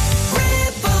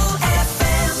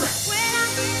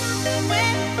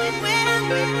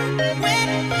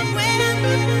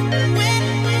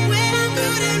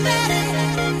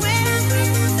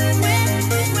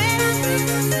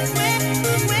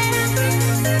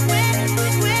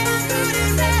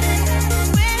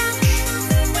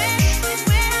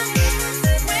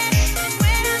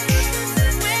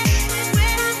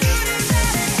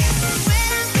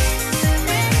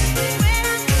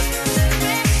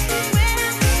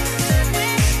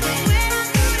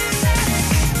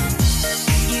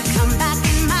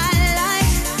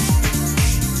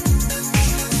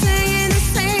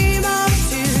 Same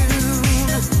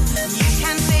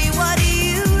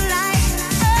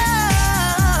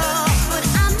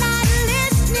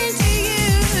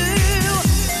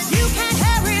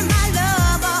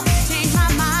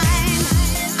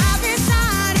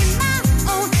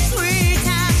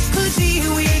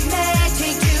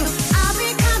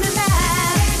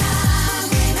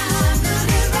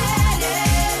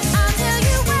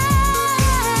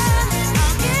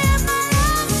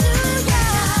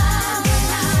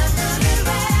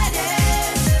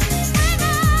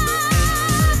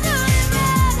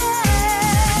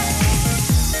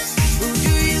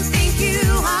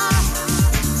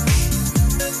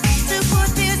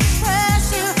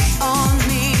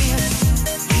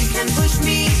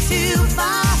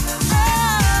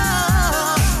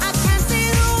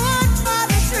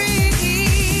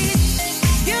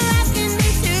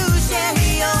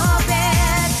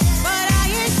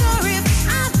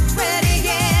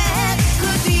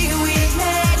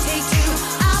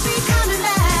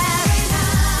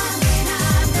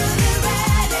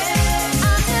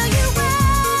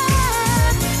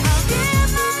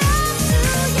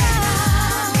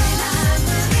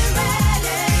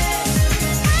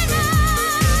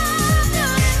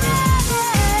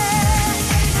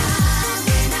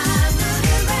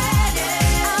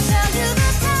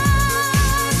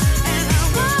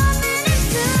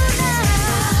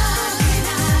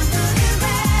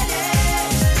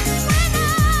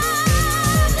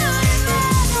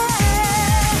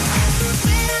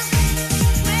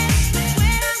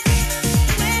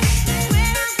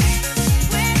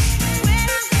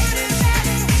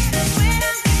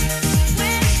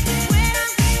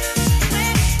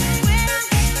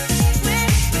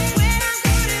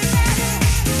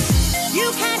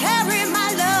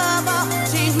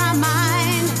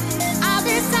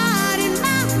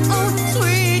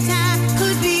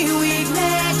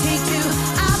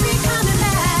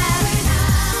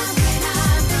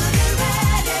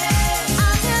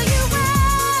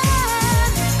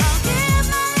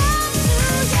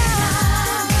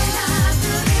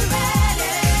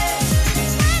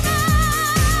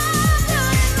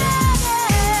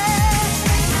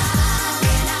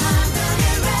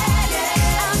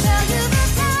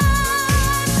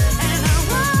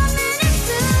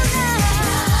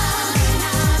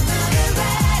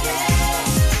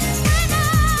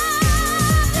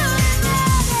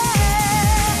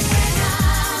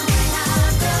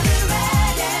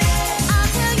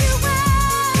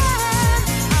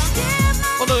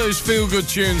feel-good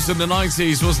tunes in the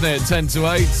 90s, wasn't it? 10 to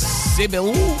 8.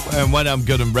 Sybil. And When I'm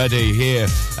Good and Ready here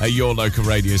at your local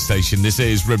radio station. This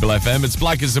is Ribble FM. It's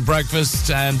Black as a Breakfast.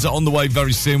 And on the way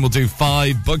very soon, we'll do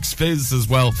 5 Bucks Fizz as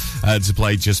well to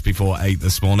play just before 8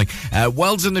 this morning.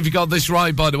 Well done if you got this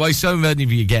right, by the way. So many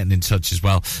of you getting in touch as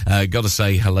well. Got to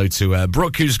say hello to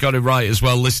Brooke, who's got it right as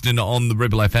well, listening on the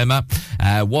Ribble FM app.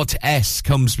 What S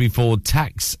comes before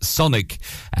tax, sonic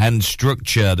and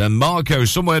structured? And Marco,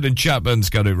 somewhere in Chapman's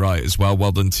got it right as well.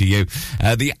 Well done to you.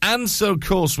 The answer, of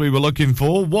course, we were looking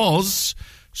for was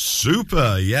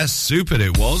super. Yes, super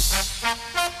it was.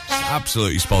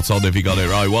 Absolutely spot on if you got it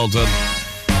right. Well done.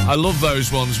 I love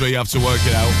those ones where you have to work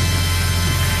it out.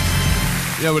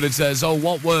 You know, when it says, oh,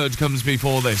 what word comes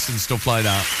before this and stuff like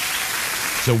that.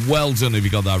 So well done if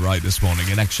you got that right this morning.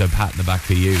 An extra pat in the back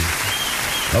for you.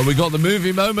 We got the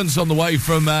movie moments on the way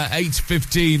from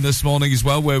 8:15 this morning as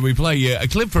well, where we play a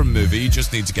clip from a movie. You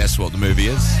just need to guess what the movie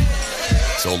is.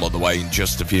 It's all on the way in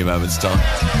just a few moments' time.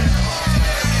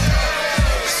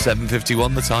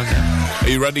 7:51 the time now. Are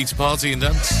you ready to party and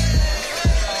dance?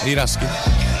 Are you asking?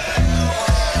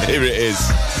 Here it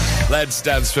is. Let's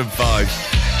dance from 5.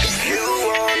 If you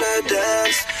wanna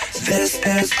dance, this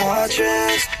is our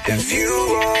chance. If you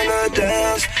wanna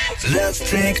dance, let's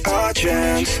take our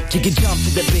chance. You can jump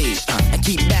to the beat and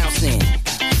keep bouncing.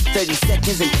 30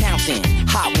 seconds and counting.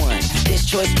 Hot one, this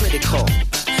choice critical.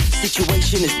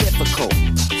 Situation is difficult.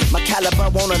 My caliber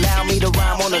won't allow me to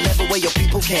rhyme on a level where your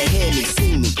people can't hear me,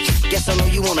 see me. Guess I know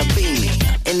you wanna be me.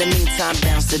 In the meantime,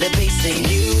 bounce to the beat, sing.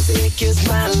 Music is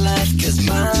my life, 'cause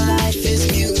my life is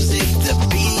music. The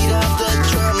beat of the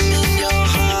drum in your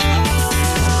heart.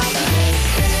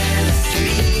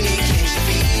 Mean it, can't you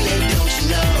feel it, don't you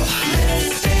know?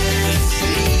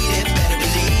 Need it, better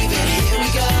believe it, here we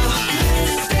go.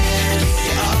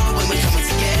 Oh, when we're coming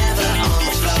together on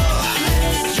the floor.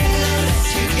 You know that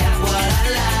you got what I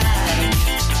like.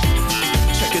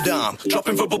 Check it out,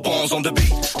 dropping verbal bombs on the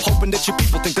beat. Hoping that your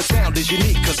people think the sound is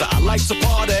unique. 'Cause I like to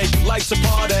party, you like to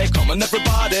party. Come on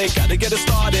everybody, gotta get it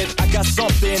started. I got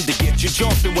something to get you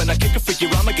jumping. When I kick a figure,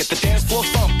 I'ma get the dance floor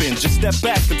thumping. Just step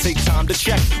back and take time to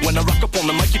check. When I rock up on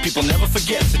the mic, you people never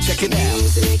forget to check it out.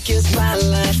 Music is my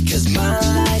life, 'cause my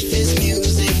life is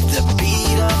music. The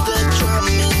beat of the drum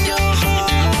in your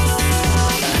heart.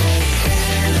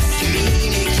 You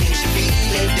mean it, can't you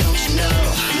feel it, don't you know?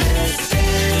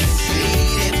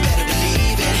 Need it, better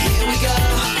believe it, here we go.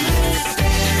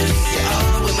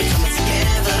 Oh, when we're coming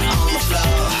together on the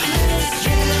floor.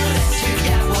 You know that you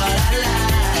got what I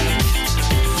like.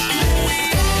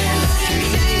 You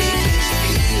mean it, can't you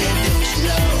feel it, don't you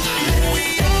know?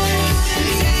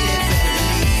 Need it, better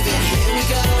believe it, here we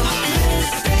go.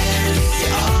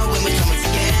 Oh, when we're coming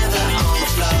together on the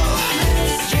floor.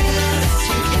 You know that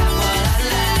you got what I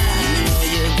like.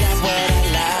 You know you got what I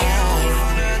like.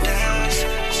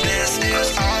 This is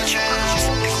our chance.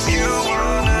 If you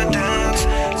wanna dance,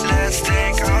 let's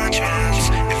take our chance.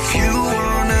 If you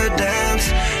wanna dance,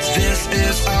 this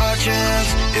is our chance.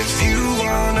 If you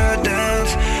wanna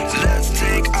dance, let's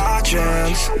take our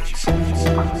chance.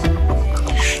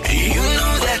 You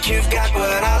know that you've got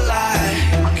what I like.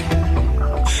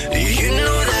 You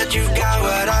know that you've got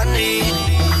what I need.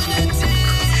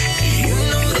 You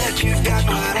know that you've got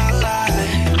what I like.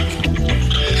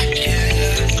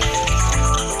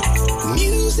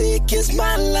 Music is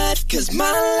my life, 'cause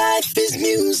my life is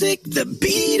music. The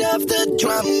beat of the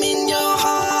drum in your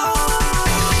heart.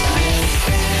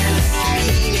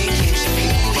 Mean it, can't you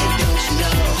feel it, don't you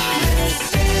know?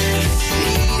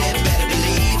 Need it, better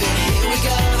believe it, here we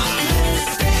go.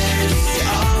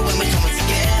 Oh, when we're coming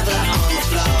together on the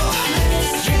floor.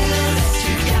 You know that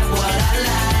you got what I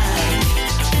like.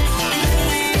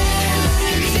 Mean it,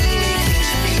 can't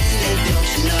you feel it, don't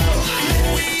you know?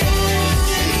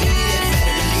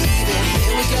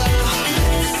 Here we go.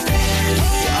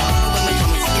 Oh, when we're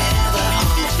coming together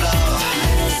on the floor.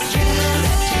 You know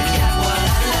that you got what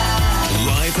I like.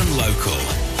 Live and local,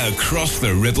 across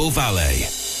the Ribble Valley.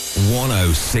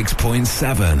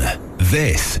 106.7.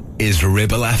 This is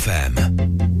Ribble FM.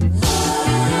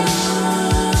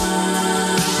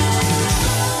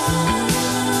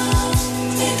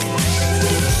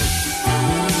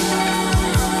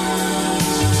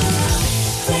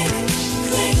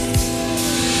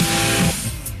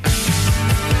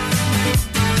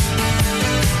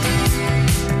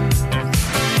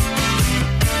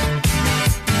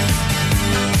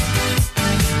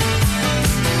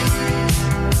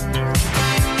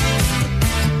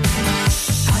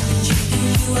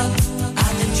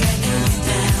 I've been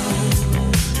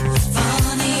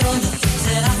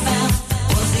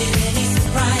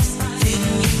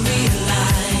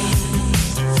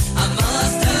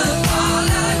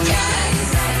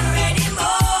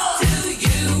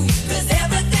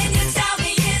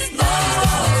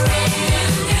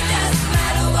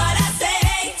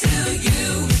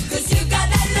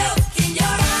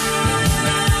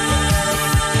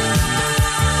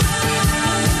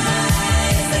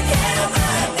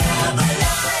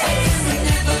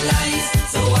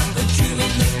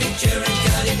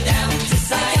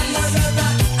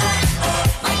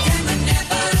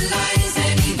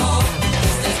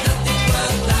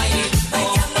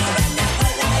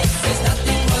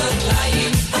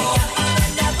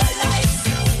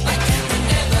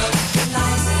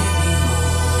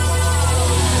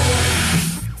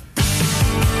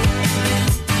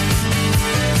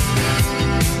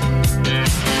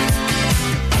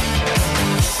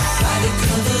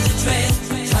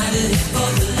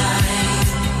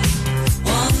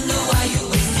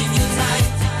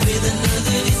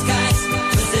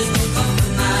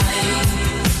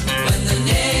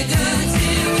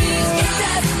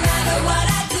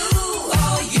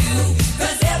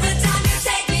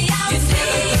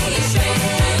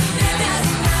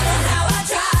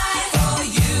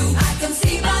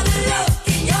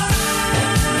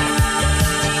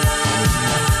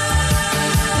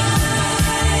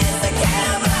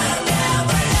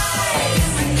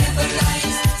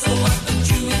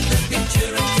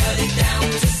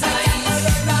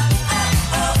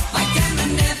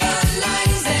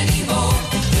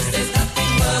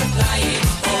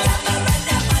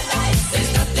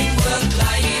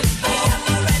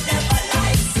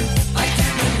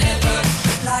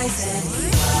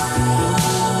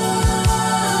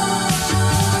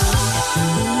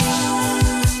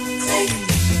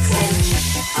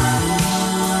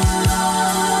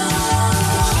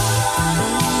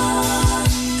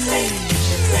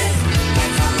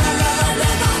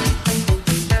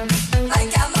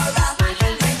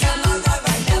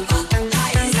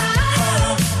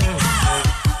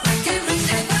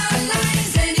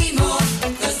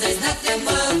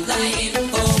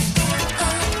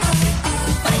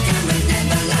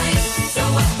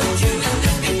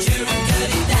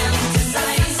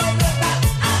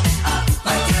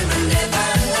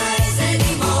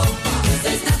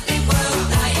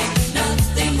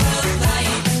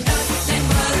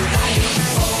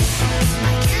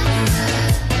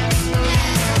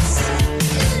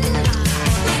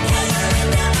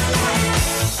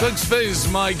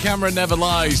Fizz, My Camera Never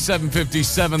Lies,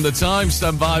 7:57 the time.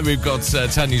 Stand by, we've got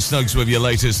Tanya Snuggs with your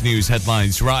latest news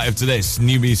headlines. Right after this,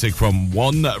 new music from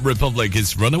One Republic.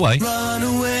 It's Runaway. Run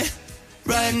away,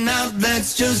 right now,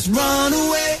 let's just run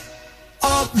away.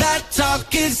 All that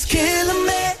talk is killing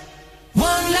me.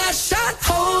 One last shot,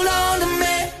 hold on to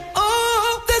me.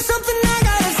 Oh, there's something I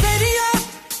gotta say to you.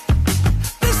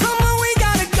 There's somewhere we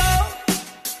gotta go.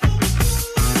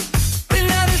 Been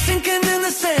out of sinking in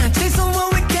the sand, chasing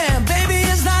what we can, baby,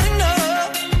 it's not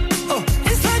enough. Oh,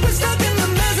 it's like we're stuck in the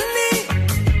mezzanine,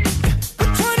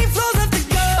 with 20 floors left to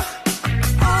go.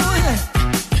 Oh yeah,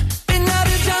 been out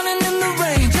of drowning in the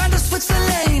rain, trying to switch the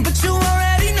lane, but you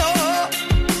already know.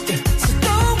 Yeah. So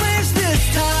don't waste this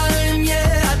time,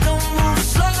 yeah, I don't move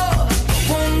slow.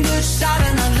 One good shot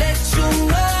and I'll let you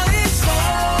know it's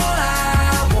all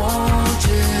I want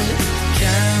you.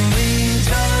 Can we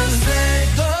just let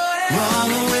go?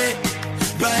 Run away,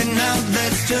 right now,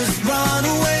 let's just run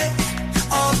away.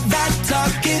 All that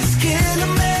talk is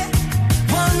killing me.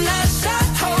 One last shot,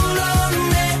 hold on to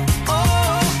me.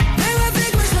 Oh, maybe I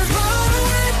think we should run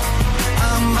away.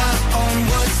 I'm out on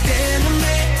what's scaring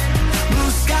me.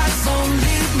 Blue skies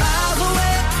only miles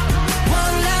away.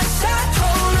 One last shot,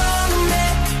 hold on to me.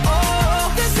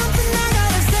 Oh, there's something I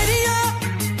gotta say to you.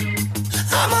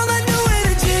 I'm on that new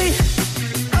energy.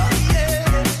 Oh yeah,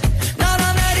 not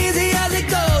on that easy as it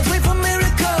goes. Wait for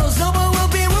miracles. No, but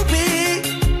we'll be.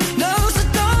 No, so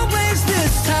don't waste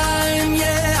this time.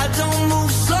 Yeah, I don't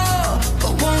move slow,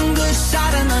 but one good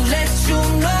shot and I'll let you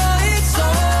know it's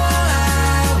all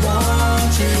I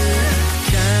want you.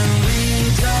 Can we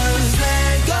just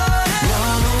let go?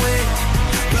 Run away,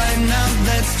 right now,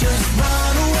 let's just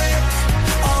run away.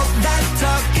 All that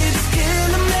talk is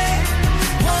killing me.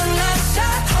 One last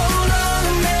shot, hold on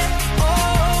to me.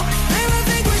 Oh, maybe I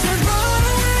think we should run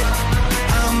away.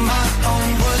 I'm out on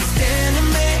what's scaring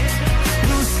me.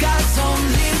 Blue skies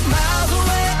only miles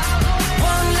away.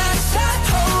 One last shot,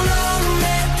 hold on to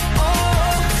me.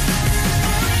 Oh,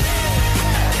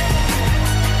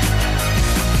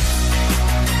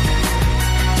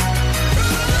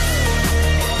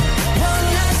 one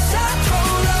last shot,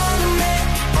 hold on to me.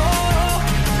 Oh,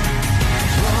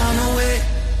 run away,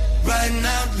 right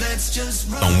now, let's just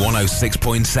run. On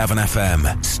 106.7 FM,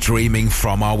 streaming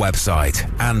from our website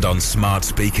and on smart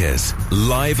speakers,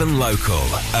 live and local,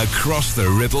 across the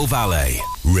Ribble Valley.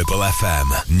 Ribble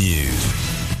FM News.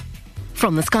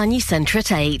 From the Sky News Centre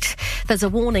at 8. There's a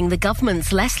warning the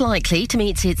government's less likely to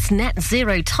meet its net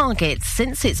zero targets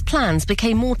since its plans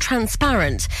became more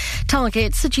transparent.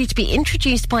 Targets are due to be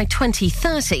introduced by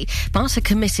 2030, but a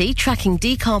committee tracking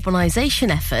decarbonisation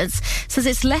efforts says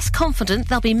it's less confident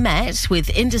they'll be met,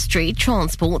 with industry,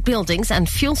 transport, buildings and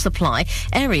fuel supply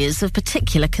areas of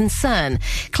particular concern.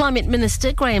 Climate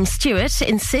Minister Graham Stewart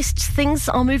insists things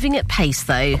are moving at pace,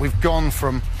 though. We've gone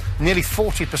from nearly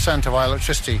 40% of our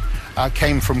electricity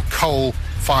came from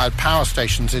coal-fired power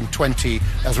stations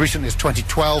as recently as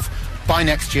 2012. By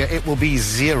next year, it will be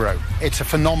zero. It's a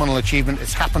phenomenal achievement.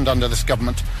 It's happened under this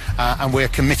government, and we're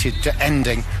committed to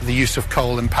ending the use of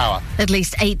coal in power. At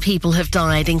least 8 people have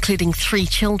died, including 3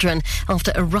 children,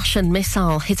 after a Russian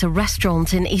missile hit a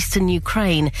restaurant in eastern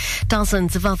Ukraine.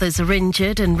 Dozens of others are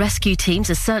injured, and rescue teams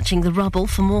are searching the rubble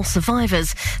for more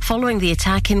survivors following the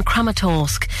attack in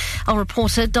Kramatorsk. Our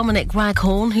reporter Dominic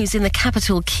Waghorn, who's in the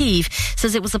capital Kyiv,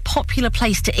 says it was a popular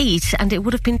place to eat and it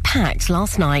would have been packed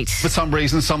last night. For some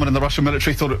reason, someone in the Russian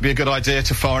military thought it would be a good idea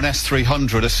to fire an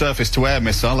S-300, a surface-to-air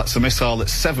missile. That's a missile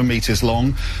that's 7 metres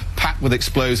long, packed with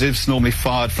explosives, normally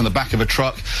fired from the back of a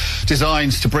truck,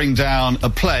 designed to bring down a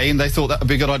plane. They thought that would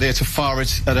be a good idea to fire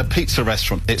it at a pizza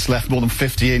restaurant. It's left more than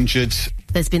 50 injured.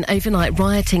 There's been overnight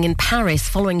rioting in Paris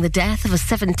following the death of a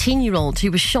 17-year-old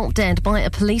who was shot dead by a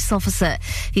police officer.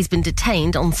 He's been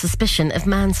detained on suspicion of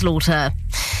manslaughter.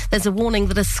 There's a warning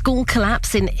that a school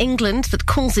collapse in England that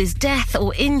causes death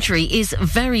or injury is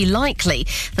very likely.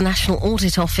 The National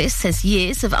Audit Office says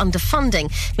years of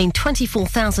underfunding mean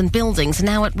 24,000 buildings are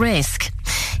now at risk.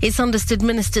 Its understood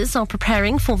ministers are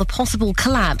preparing for the possible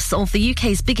collapse of the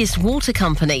UK's biggest water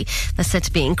company. They're said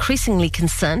to be increasingly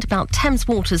concerned about Thames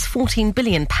Water's £14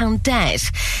 billion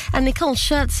debt. And Nicole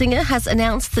Scherzinger has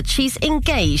announced that she's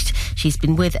engaged. She's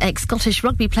been with ex-Scottish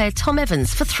rugby player Tom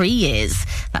Evans for 3 years.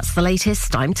 That's the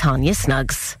latest. I'm Tanya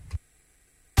Snuggs.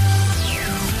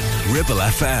 Ribble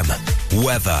FM.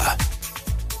 Weather.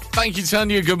 Thank you,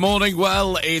 Tanya. Good morning.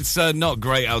 Well, it's not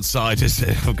great outside, is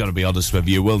it? I've got to be honest with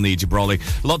you. We'll need your brolly.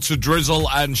 Lots of drizzle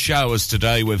and showers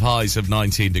today with highs of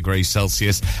 19 degrees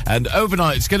Celsius. And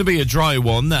overnight, it's going to be a dry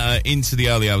one into the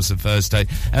early hours of Thursday.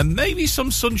 And maybe some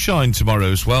sunshine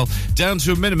tomorrow as well. Down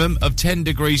to a minimum of 10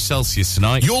 degrees Celsius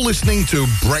tonight. You're listening to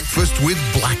Breakfast with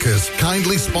Blackers,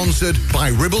 kindly sponsored by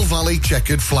Ribble Valley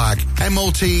Checkered Flag.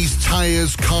 MOTs,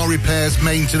 tyres, car repairs,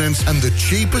 maintenance, and the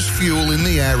cheapest fuel in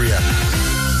the area.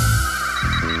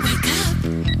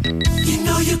 You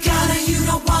know you gotta, you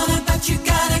don't wanna, but you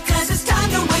gotta, 'cause it's time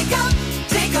to wake up.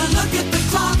 Take a look at the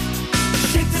clock.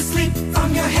 Shake the sleep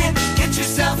from your head. Get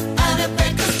yourself out of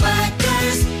bed, 'cause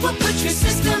Blackers will put your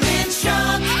system in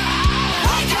shock.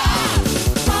 Wake up!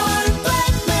 Born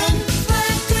black men,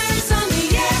 Blackers on the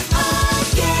air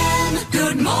again.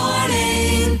 Good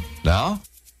morning. Now,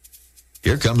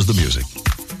 here comes the music.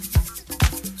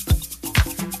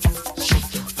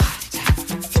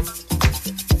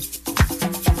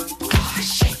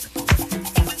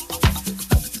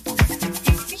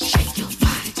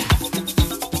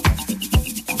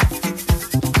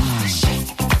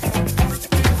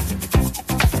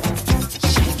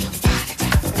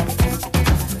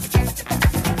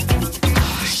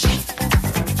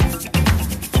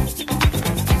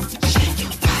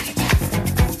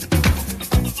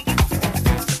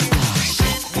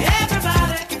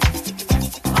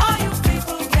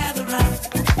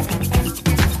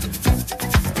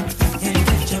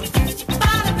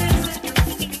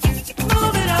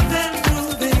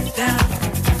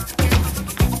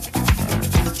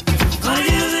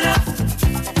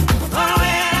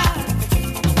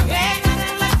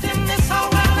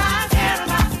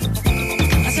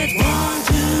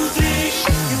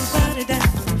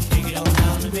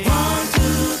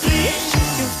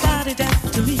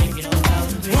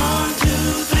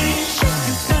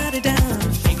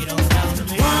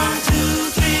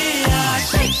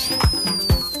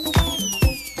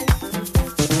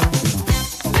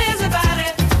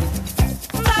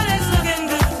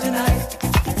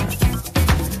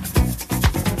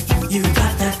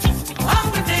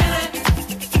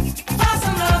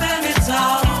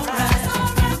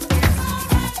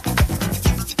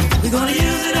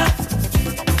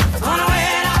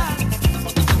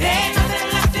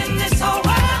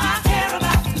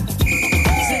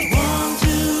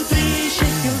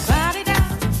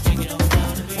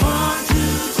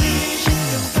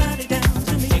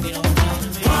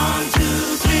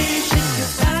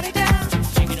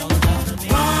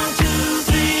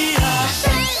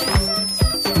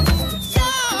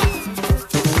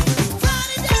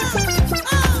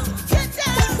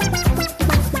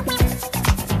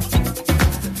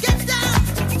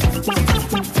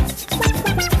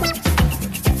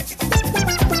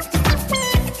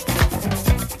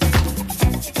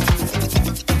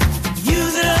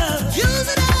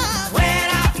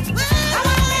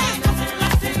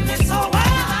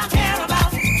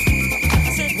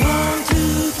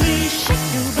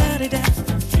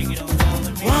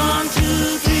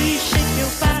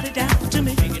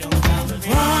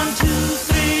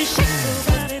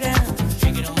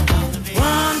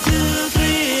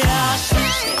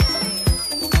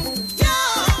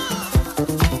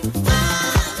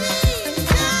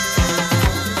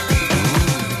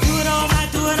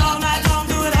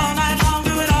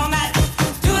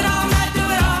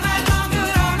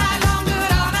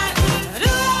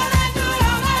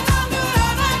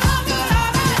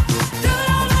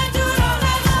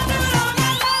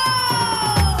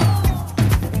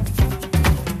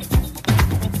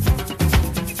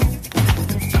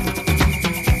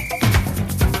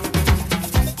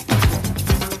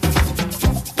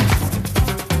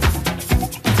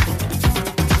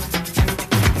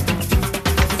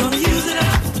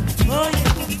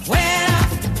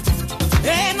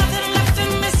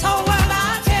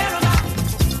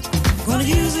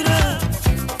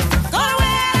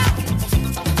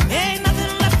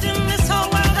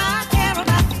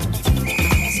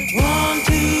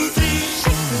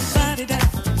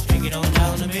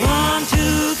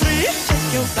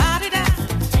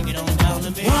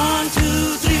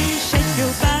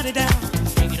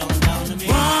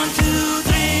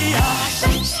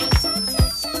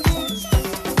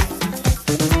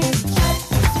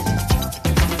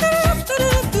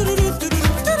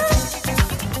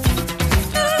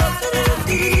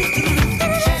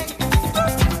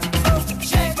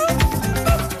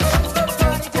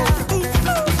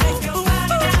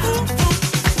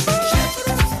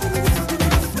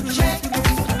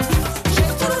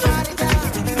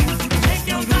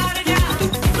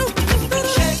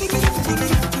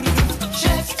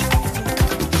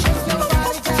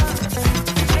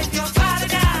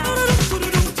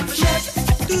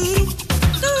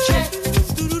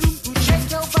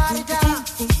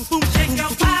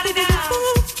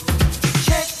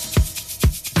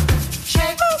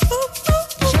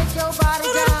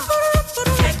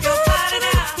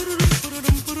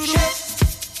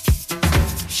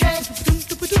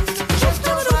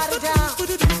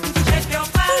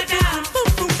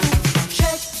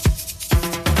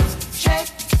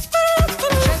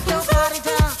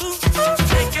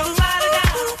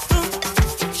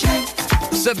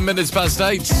 7 minutes past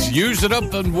 8. Use it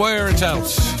up and wear it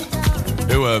out.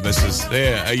 Who are misses?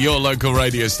 Here at your local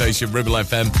radio station, Ribble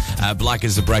FM. Black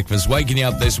as the breakfast. Waking you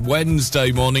up this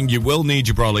Wednesday morning. You will need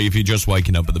your brolly if you're just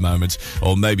waking up at the moment.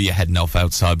 Or maybe you're heading off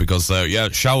outside because,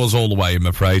 showers all the way, I'm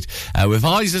afraid. With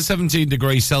highs at 17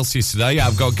 degrees Celsius today.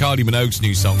 I've got Cardi Minogue's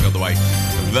new song on the way.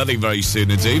 Very, very soon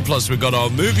indeed. Plus, we've got our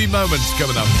movie moments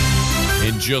coming up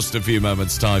in just a few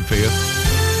moments' time for you.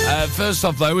 First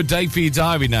off, though, a date for your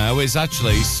diary now is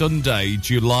actually Sunday,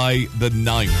 July the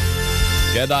 9th.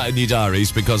 Get that in your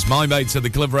diaries because my mates at the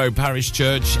Clitheroe Parish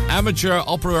Church Amateur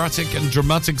Operatic and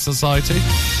Dramatic Society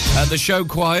and the show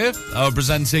choir are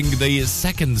presenting the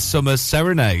second summer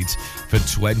serenade for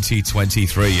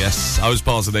 2023. Yes, I was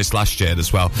part of this last year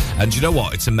as well. And you know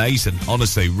what? It's amazing.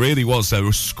 Honestly, really was. There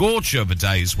was a scorcher of a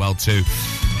day as well too.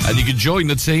 And you can join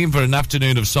the team for an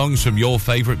afternoon of songs from your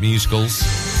favourite musicals.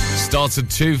 Starts at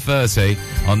 2:30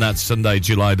 on that Sunday,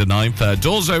 July the 9th.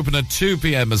 Doors open at 2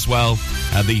 p.m. as well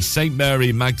at the St.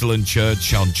 Mary Magdalene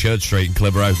Church on Church Street in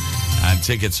Clitheroe. And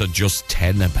tickets are just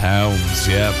 £10,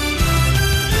 yeah.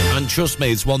 And trust me,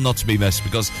 it's one not to be missed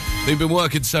because they've been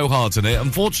working so hard on it.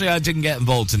 Unfortunately, I didn't get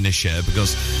involved in this year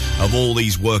because of all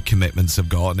these work commitments I've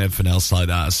got and everything else like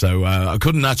that. So I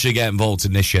couldn't actually get involved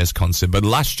in this year's concert. But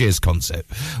last year's concert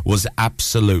was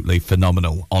absolutely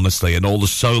phenomenal, honestly. And all the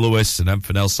soloists and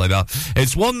everything else like that.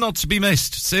 It's one not to be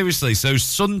missed, seriously. So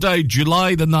Sunday,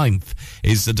 July the 9th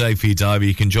is the day for your diary.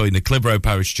 You can join the Clitheroe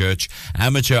Parish Church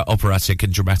Amateur Operatic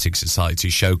and Dramatic Society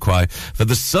show choir for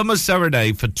the Summer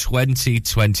Serenade for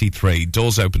 2023.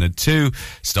 Doors open at 2,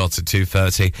 starts at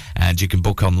 2:30, and you can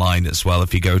book online as well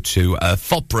if you go to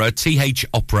FOPRA,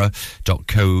 thopera.co.uk.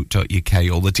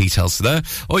 All the details are there.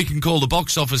 Or you can call the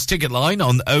box office ticket line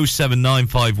on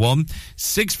 07951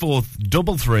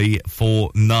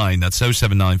 643349. That's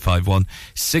 07951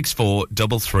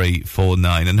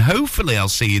 643349. And hopefully I'll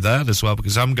see you there as well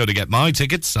because I'm going to get my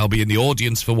tickets. I'll be in the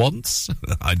audience for once.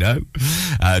 I know.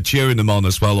 Cheering them on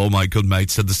as well, all my good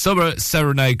mates. So the Summer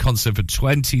Serenade concert for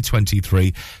 2023,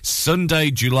 Sunday,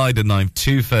 July the 9th,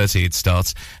 2:30 it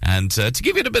starts. And to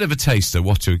give you a bit of a taste of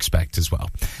what to expect as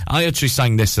well, I actually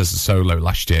sang this as a solo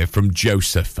last year from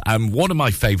Joseph, and one of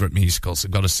my favourite musicals, I've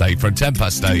got to say, from 10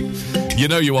 past 8. You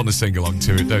know you want to sing along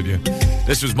to it, don't you?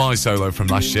 This was my solo from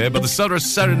last year, but the Summer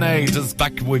Serenade is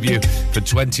back with you for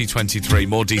 2023.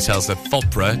 More details at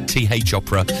FOPRA,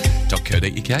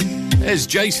 thopera.co.uk. Here's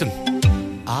Jason.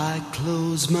 I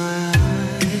close my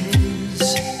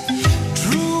eyes,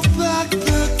 drew back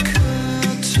the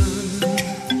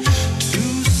curtain to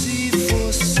see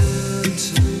for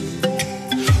certain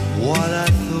what I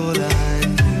thought I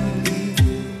knew.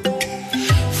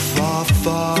 Far,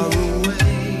 far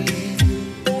away,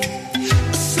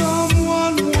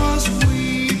 someone was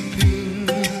weeping,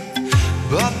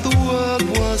 but the world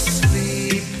was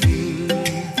sleeping.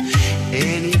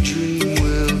 Any dream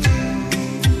will do.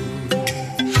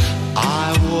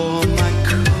 I wore my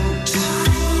coat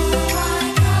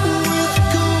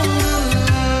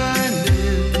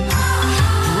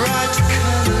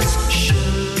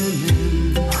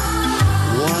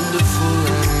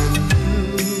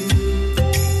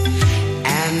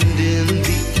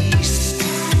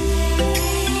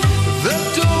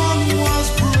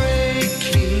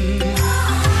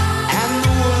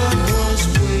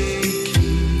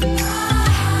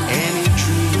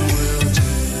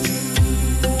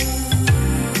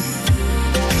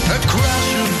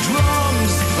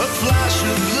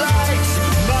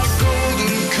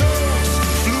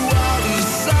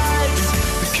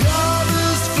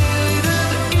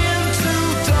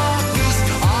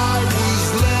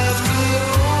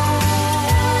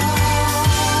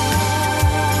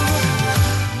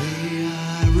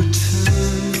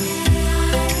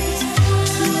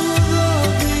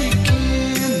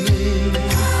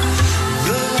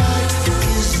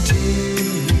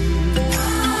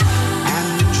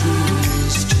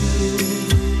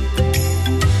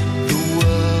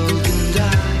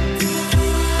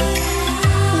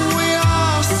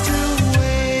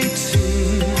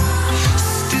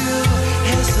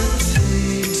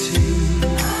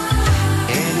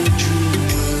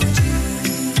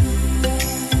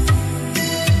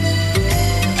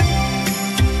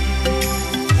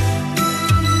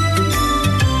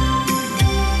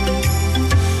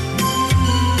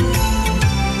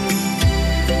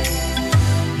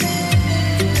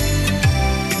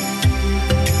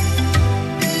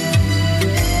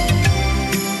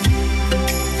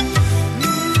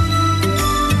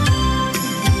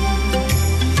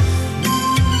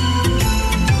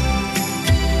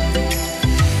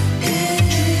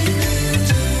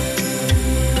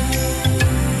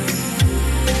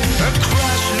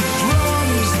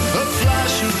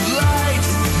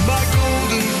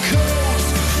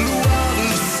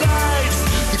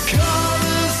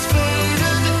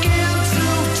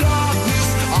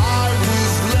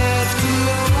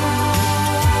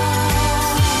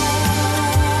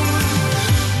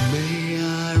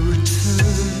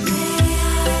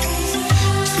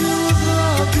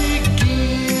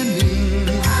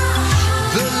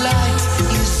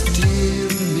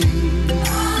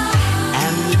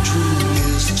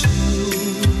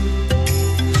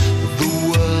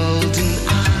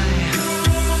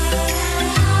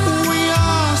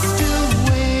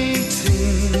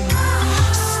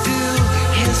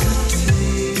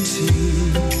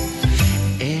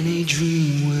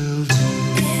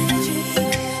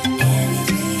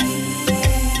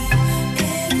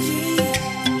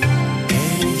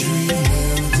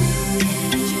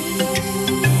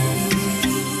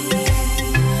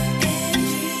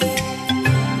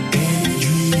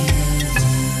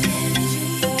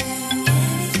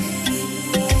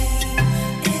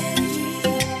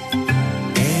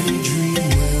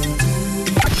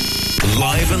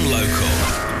Live and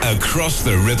local. Across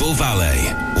the Ribble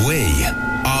Valley. We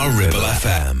are Ribble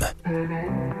FM.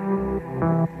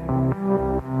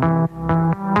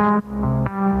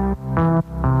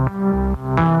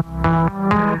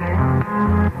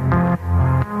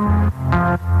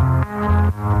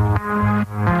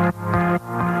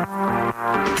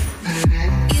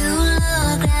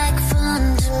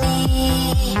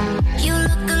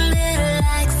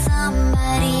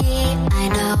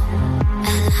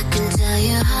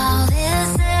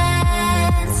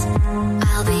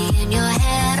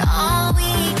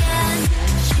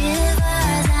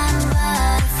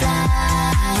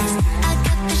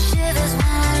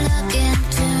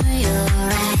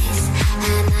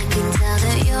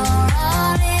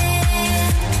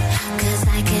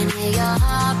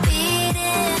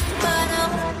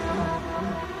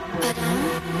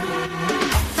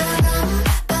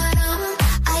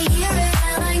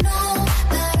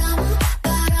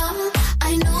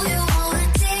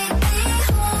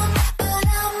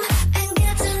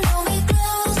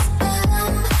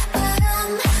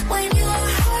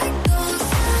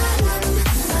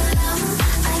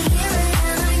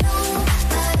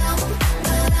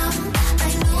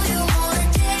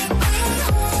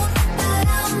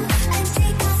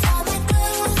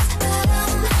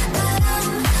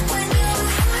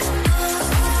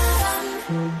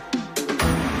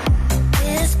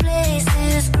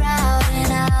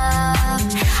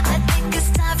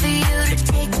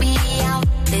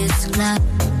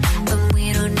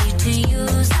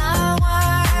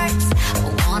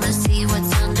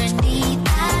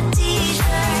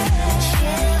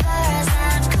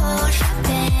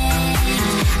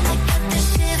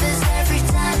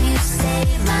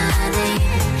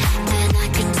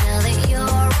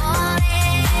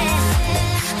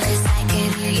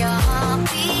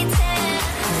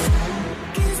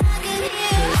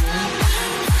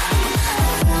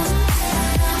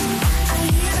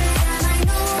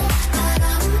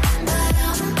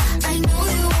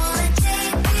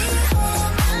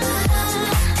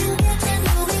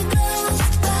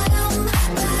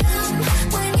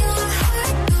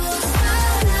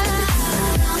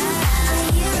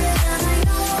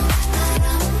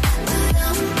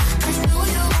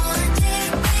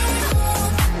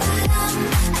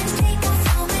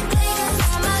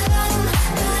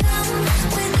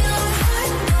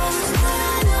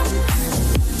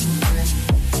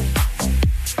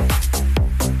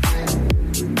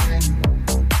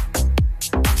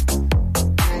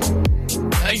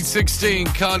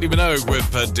 Kylie Minogue with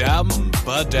Badam.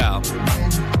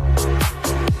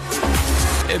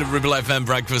 In a Ribble FM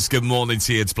breakfast, good morning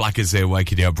to you. It's Blackers here,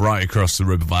 waking you up right across the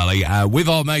Ribble Valley. With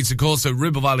our mates, of course, at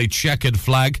Ribble Valley Checkered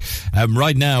Flag.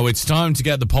 Right now, it's time to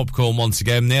get the popcorn once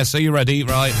again. Yes, are you ready?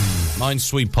 Right. Mine's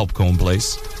sweet popcorn,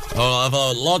 please. I'll have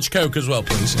a large Coke as well,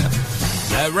 please.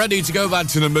 Yeah. Ready to go back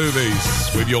to the movies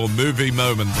with your movie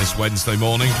moment this Wednesday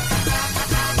morning.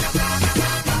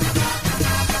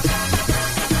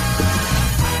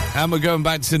 And we're going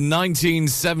back to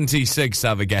 1976 to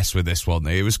have a guess with this one.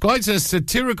 It was quite a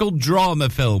satirical drama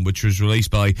film, which was released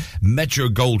by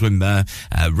Metro-Goldwyn there,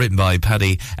 written by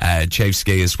Paddy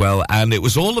Chayefsky as well. And it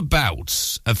was all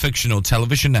about a fictional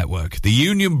television network, the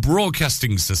Union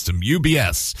Broadcasting System,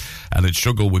 UBS. And it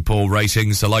struggled with poor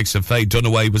ratings. The likes of Faye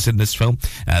Dunaway was in this film.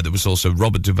 There was also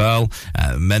Robert Duvall,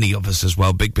 many others as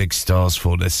well, big stars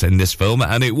for this in this film.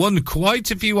 And it won quite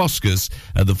a few Oscars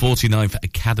at the 49th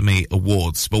Academy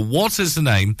Awards. But what is the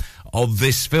name of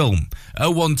this film?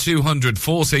 01200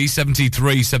 40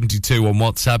 73 72 on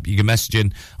WhatsApp. You can message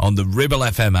in on the Ribble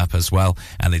FM app as well,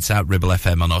 and it's at Ribble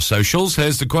FM on our socials.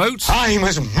 Here's the quote. I'm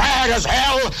as mad as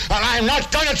hell, and I'm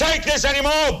not going to take this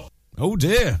anymore. Oh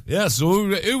dear. Yes, who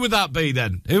would that be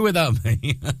then? Who would that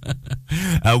be?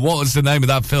 What was the name of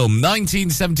that film?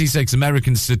 1976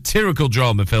 American satirical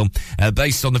drama film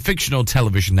based on the fictional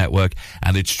television network,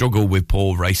 and it struggled with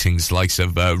poor ratings. Likes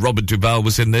of Robert Duvall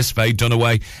was in this, Faye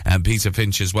Dunaway and Peter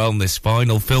Finch as well in this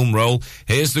final film role.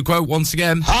 Here's the quote once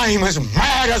again. I'm as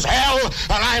mad as hell, and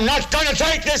I'm not going to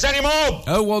take this anymore.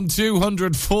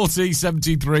 01200 40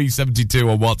 73 72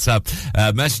 on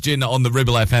WhatsApp. Message in on the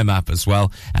Ribble FM app as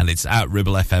well, and it's at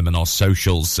Ribble FM and our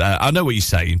socials. I know what you're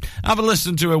saying. Have a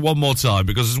listen to it one more time,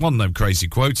 because it's one of them crazy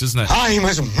quotes, isn't it? I'm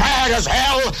as mad as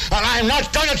hell, and I'm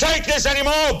not going to take this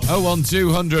anymore.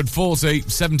 01200 40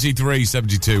 73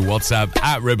 72 WhatsApp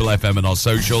at Ribble FM and our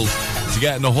socials to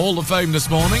get in the Hall of Fame this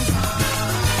morning.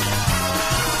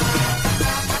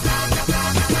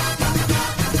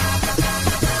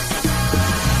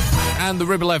 And the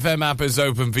Ribble FM app is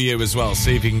open for you as well.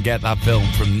 See if you can get that film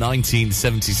from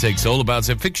 1976. All about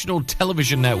a fictional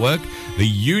television network, the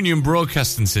Union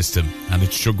Broadcasting System, and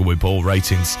its struggle with poor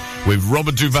ratings, with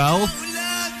Robert Duvall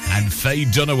and Faye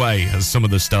Dunaway as some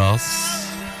of the stars.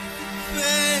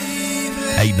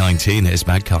 8:19, here's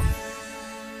Madcon.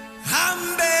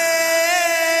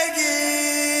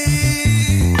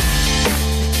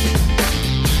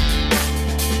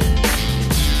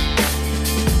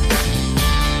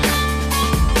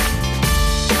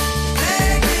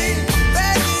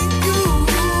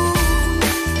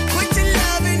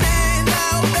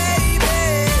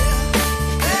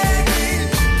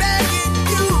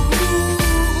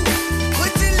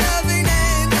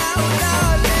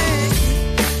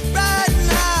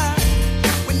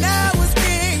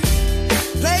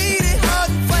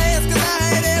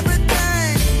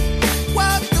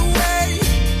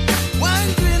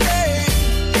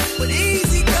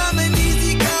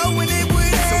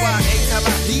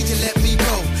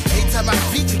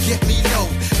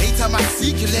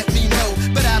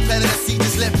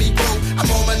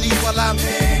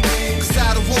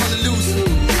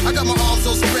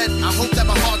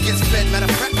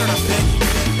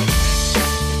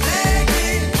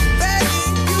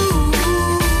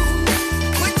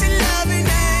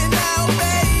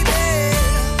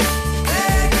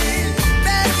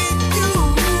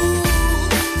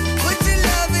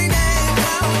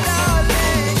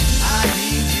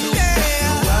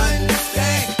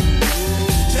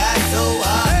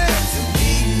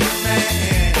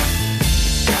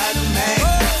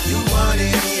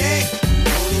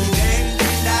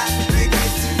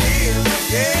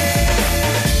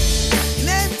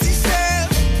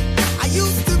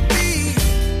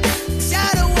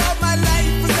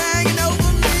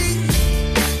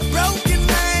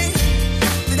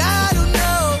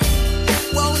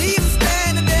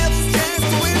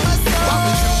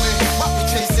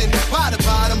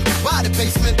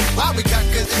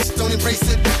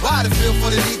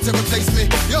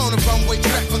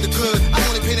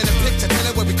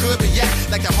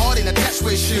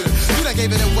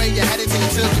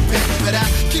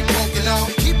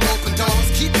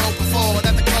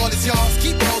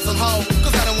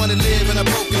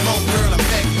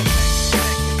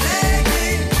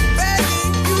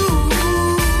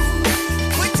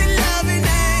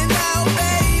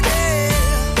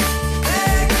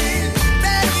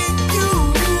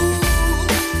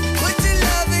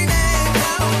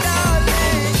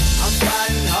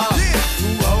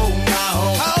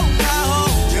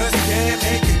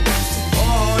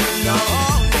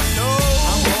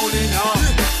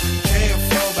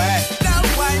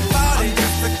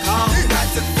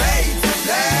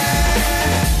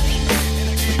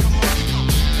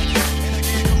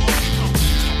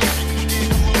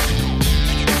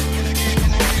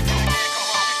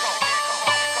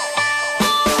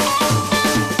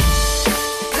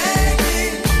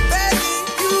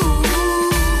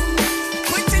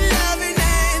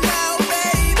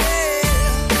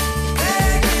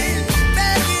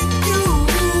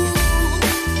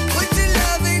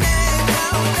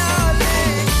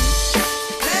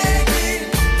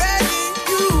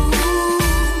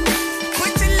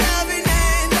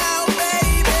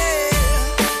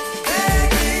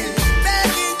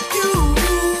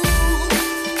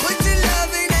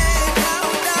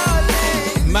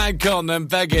 And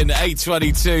begging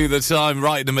 8:22, the time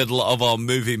right in the middle of our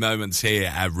movie moments here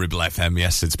at Ribble FM.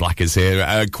 Yes, it's Blackers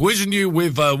here, quizzing you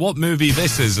with what movie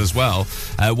this is as well.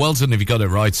 Well done if you got it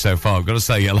right so far. I've got to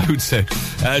say hello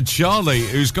to Charlie,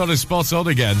 who's got a spot on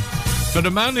again. For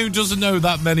the man who doesn't know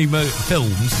that many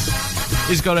films,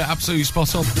 he's got it absolutely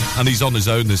spot on, and he's on his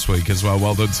own this week as well.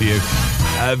 Well done to you.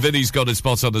 Vinny's got it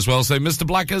spot on as well. So, Mr.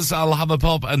 Blackers, I'll have a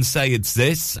pop and say it's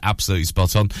this. Absolutely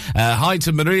spot on. Hi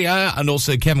to Maria, and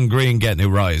also Kevin Green getting it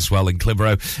right as well in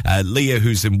Clitheroe. Leah,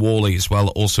 who's in Worley as well,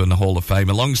 also in the Hall of Fame,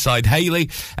 alongside Hayley,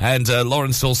 and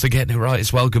Lawrence also getting it right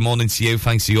as well. Good morning to you.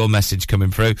 Thanks for your message coming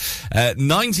through.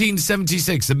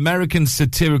 1976, American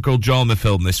satirical drama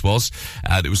film this was.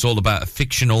 It was all about a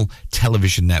fictional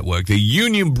television network, the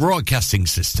Union Broadcasting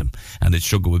System, and it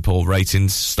struggled with poor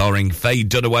ratings, starring Faye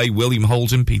Dunaway, William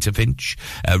Holden, Peter Finch,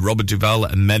 Robert Duvall,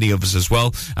 and many others as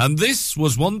well. And this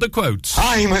was one of the quotes.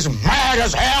 I'm as mad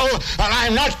as hell, and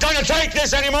I'm not going to take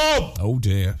this anymore. Oh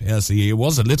dear. Yes, he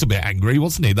was a little bit angry,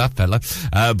 wasn't he, that fella?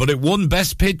 But it won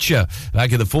Best Picture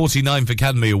back in the 49th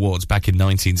Academy Awards back in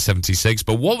 1976.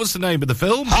 But what was the name of the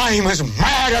film? I'm as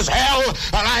mad as hell,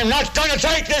 and I'm not going to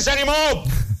take this anymore.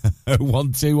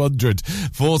 1200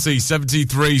 40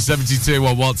 73 72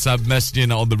 on WhatsApp,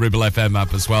 messaging on the Ribble FM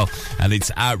app as well, and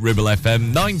it's at Ribble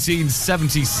FM.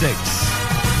 1976.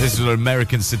 This is an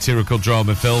American satirical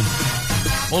drama film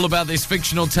all about this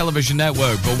fictional television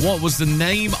network. But what was the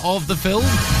name of the film?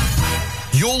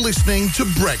 You're listening to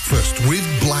Breakfast with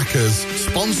Blackers,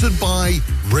 sponsored by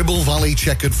Ribble Valley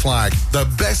Checkered Flag, the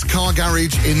best car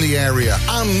garage in the area,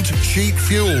 and cheap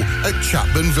fuel at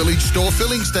Chapman Village Store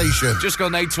Filling Station. Just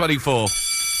gone 8:24.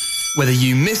 Whether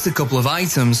you missed a couple of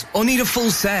items or need a full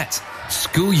set,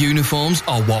 school uniforms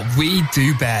are what we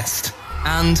do best.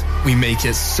 And we make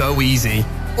it so easy.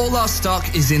 All our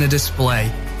stock is in a display,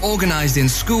 organised in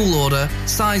school order,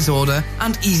 size order,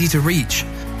 and easy to reach.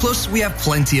 Plus, we have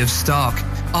plenty of stock.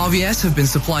 RVS have been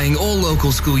supplying all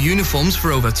local school uniforms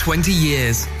for over 20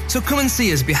 years. So come and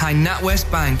see us behind NatWest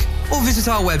Bank or visit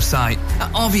our website at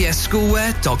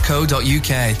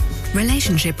rvsschoolwear.co.uk.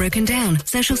 Relationship broken down,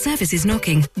 social services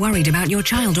knocking, worried about your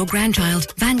child or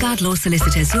grandchild. Vanguard Law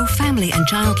Solicitors, your family and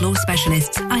child law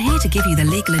specialists, are here to give you the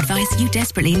legal advice you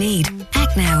desperately need.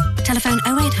 Act now. Telephone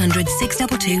 0800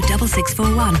 622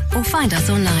 6641 or find us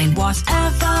online.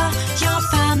 Whatever your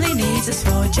family needs us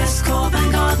for, just call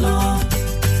Vanguard Law.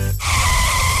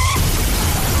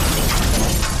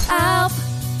 Help!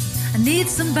 I need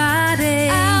somebody.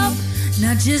 Help!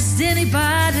 Not just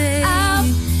anybody. Help!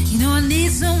 You know I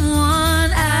need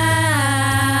someone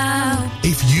out.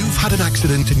 If you've had an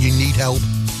accident and you need help,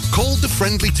 call the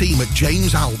friendly team at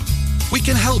James Alp. We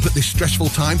can help at this stressful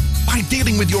time by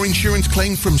dealing with your insurance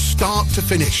claim from start to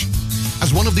finish.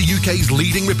 As one of the UK's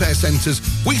leading repair centres,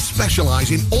 we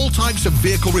specialise in all types of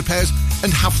vehicle repairs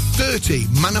and have 30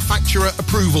 manufacturer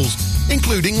approvals,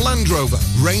 including Land Rover,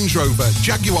 Range Rover,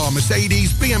 Jaguar,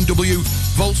 Mercedes, BMW,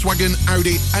 Volkswagen,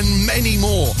 Audi, and many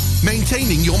more,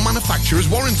 maintaining your manufacturer's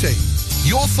warranty.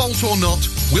 Your fault or not,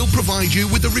 we'll provide you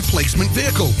with a replacement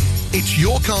vehicle. It's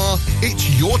your car, it's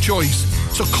your choice.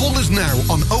 So call us now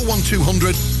on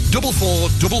 01200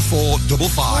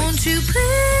 444455. Won't you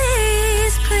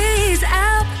please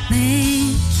help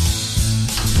me?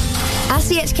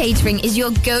 RCH Catering is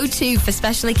your go-to for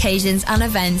special occasions and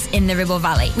events in the Ribble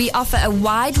Valley. We offer a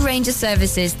wide range of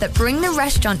services that bring the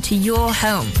restaurant to your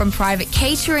home, from private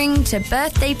catering to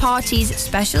birthday parties,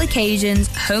 special occasions,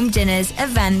 home dinners,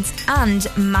 events, and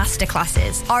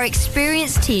masterclasses. Our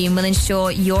experienced team will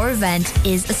ensure your event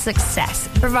is a success,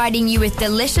 providing you with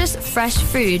delicious, fresh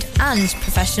food and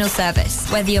professional service.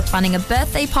 Whether you're planning a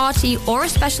birthday party or a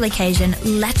special occasion,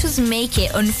 let us make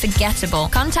it unforgettable.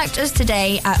 Contact us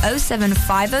today at 07506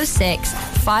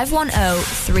 510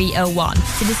 301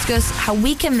 to discuss how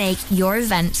we can make your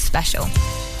event special.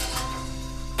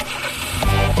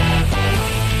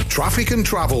 Traffic and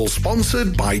Travel,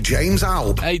 sponsored by James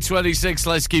Alp. 8:26,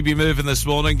 let's keep you moving this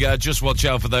morning. Just watch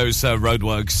out for those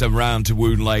roadworks around to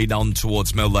Woon Lane, on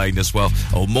towards Mill Lane as well,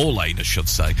 or Moor Lane, I should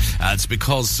say. It's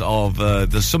because of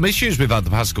there's some issues we've had the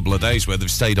past couple of days where they've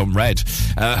stayed on red.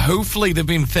 Hopefully they've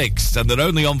been fixed, and they're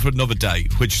only on for another day,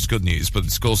 which is good news, but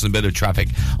it's causing a bit of traffic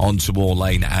onto Moor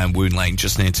Lane and Woon Lane,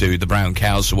 just near to the Brown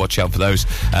Cows, so watch out for those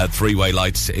three-way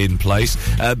lights in place.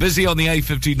 Busy on the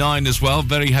A59 as well,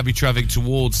 very heavy traffic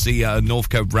towards the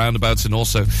Northcote roundabouts, and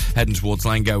also heading towards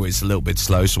Lango is a little bit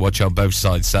slow, so watch out both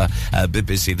sides, a bit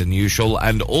busier than usual,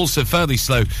 and also fairly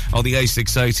slow on the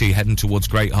A680 heading towards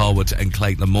Great Harwood and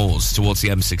Clayton Moors, towards the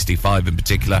M65 in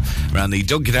particular, around the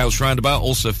Duncan House roundabout,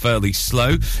 also fairly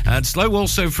slow, and slow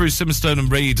also through Simmerstone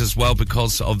and Reed as well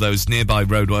because of those nearby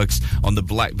roadworks on the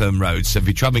Blackburn Road. So if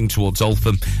you're travelling towards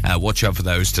Altham, watch out for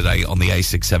those today on the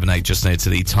A678 just near to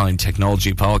the Tyne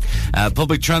Technology Park.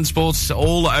 Public transport's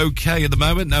all okay at the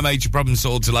moment, no major problems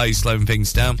or delays slowing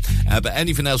things down, but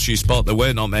anything else you spot that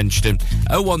we're not mentioning,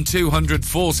 01200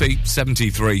 40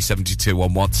 73 72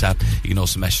 on WhatsApp. You can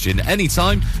also message in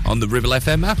anytime on the Ribble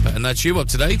FM app, and that's you up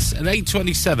to date at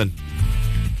 8:27.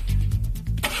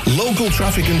 Local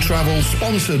Traffic and Travel,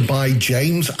 sponsored by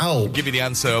James Alp. I'll give you the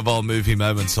answer of our movie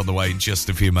moments on the way in just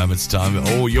a few moments' time.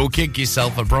 Oh, you'll kick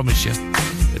yourself, I promise you.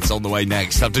 It's on the way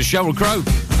next after Sheryl Crow,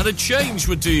 and a change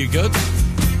would do you good.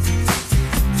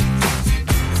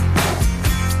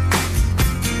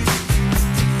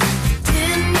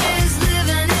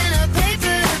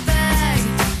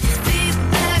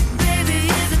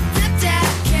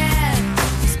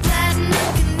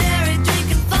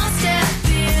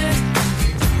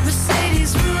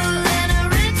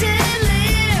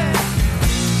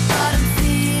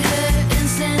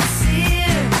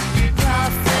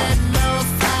 Prophet,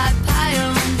 lo-fi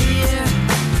pioneer.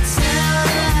 Tell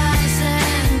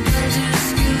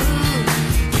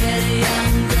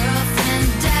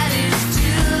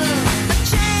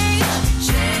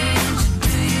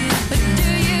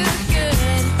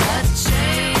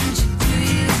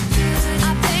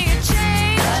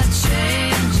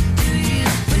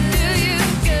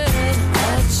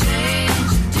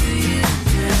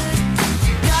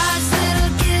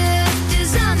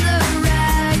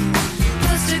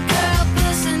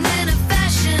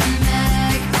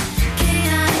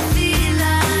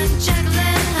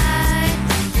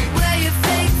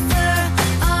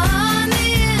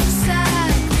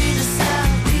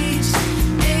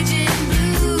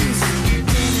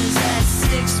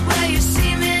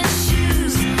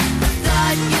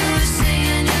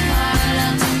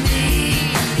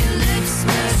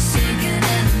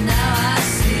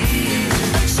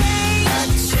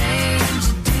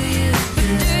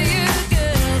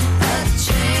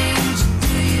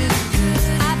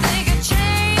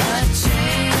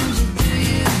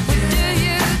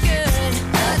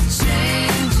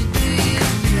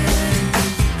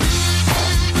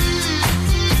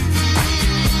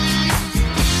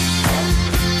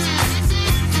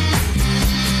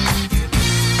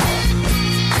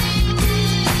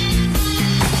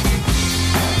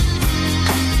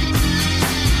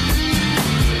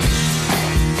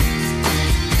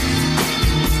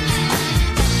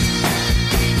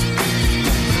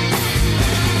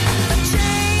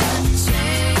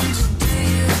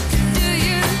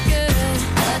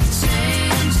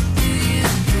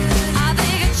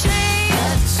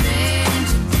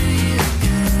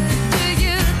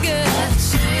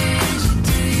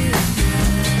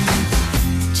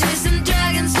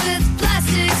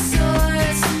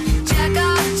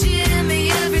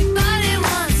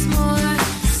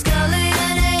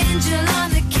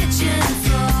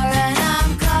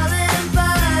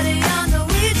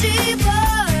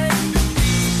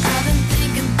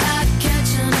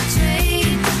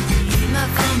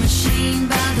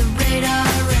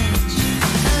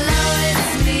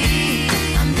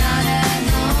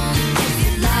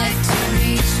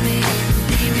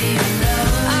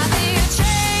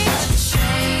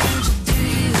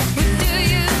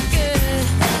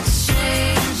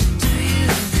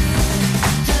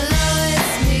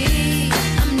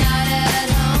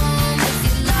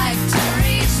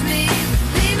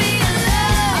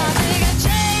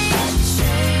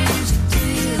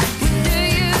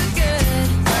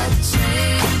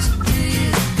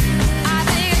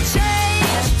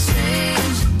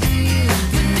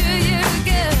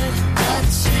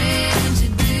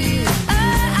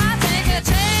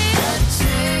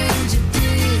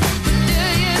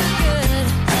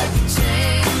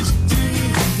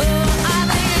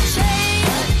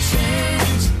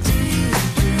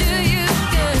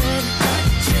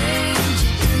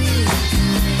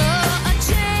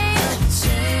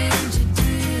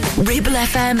Ribble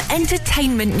FM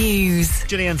Entertainment News.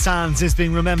 Julian Sands is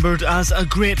being remembered as a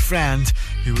great friend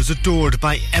who was adored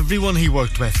by everyone he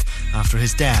worked with after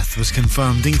his death was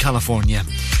confirmed in California.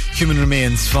 Human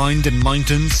remains found in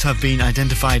mountains have been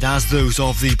identified as those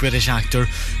of the British actor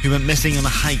who went missing on a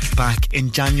hike back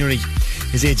in January.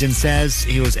 His agent says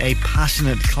he was a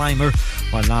passionate climber,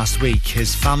 while last week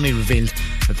his family revealed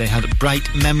that they had bright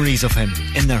memories of him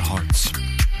in their hearts.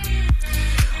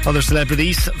 Other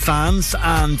celebrities, fans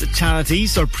and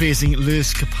charities are praising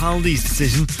Lewis Capaldi's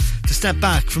decision to step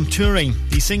back from touring.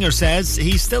 The singer says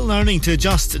he's still learning to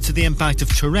adjust to the impact of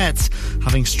Tourette's,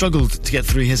 having struggled to get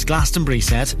through his Glastonbury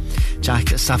set. Jack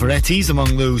Savaretti's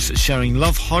among those sharing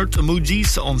love heart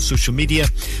emojis on social media,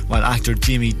 while actor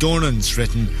Jamie Dornan's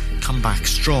written "Come back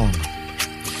strong."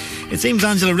 It seems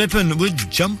Angela Rippon would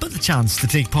jump at the chance to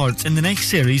take part in the next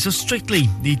series of Strictly.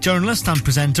 The journalist and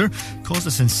presenter caused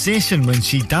a sensation when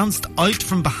she danced out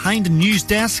from behind a news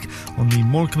desk on the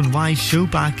Morecambe and Wise show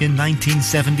back in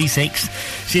 1976.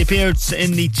 She appeared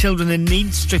in the Children in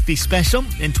Need Strictly special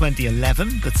in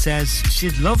 2011, but says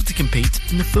she'd love to compete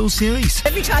in the full series.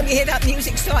 Every time you hear that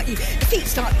music start, your feet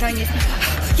start going.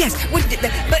 Yes,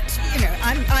 but you know,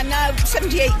 I'm now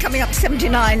 78, coming up to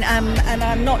 79, and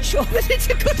I'm not sure that it's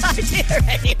a good idea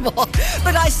anymore,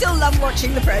 but I still love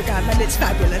watching the programme and it's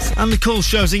fabulous. And Nicole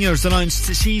Scherzingers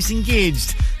announced she's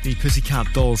engaged. The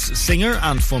Pussycat Dolls singer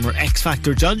and former X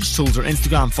Factor judge told her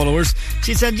Instagram followers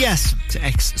she said yes to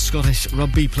ex-Scottish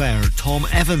rugby player Tom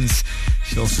Evans.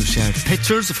 She also shared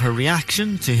pictures of her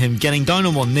reaction to him getting down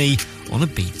on one knee on a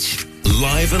beach.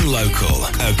 Live and local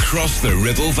across the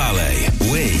Ribble Valley,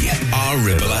 we are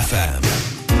Ribble FM.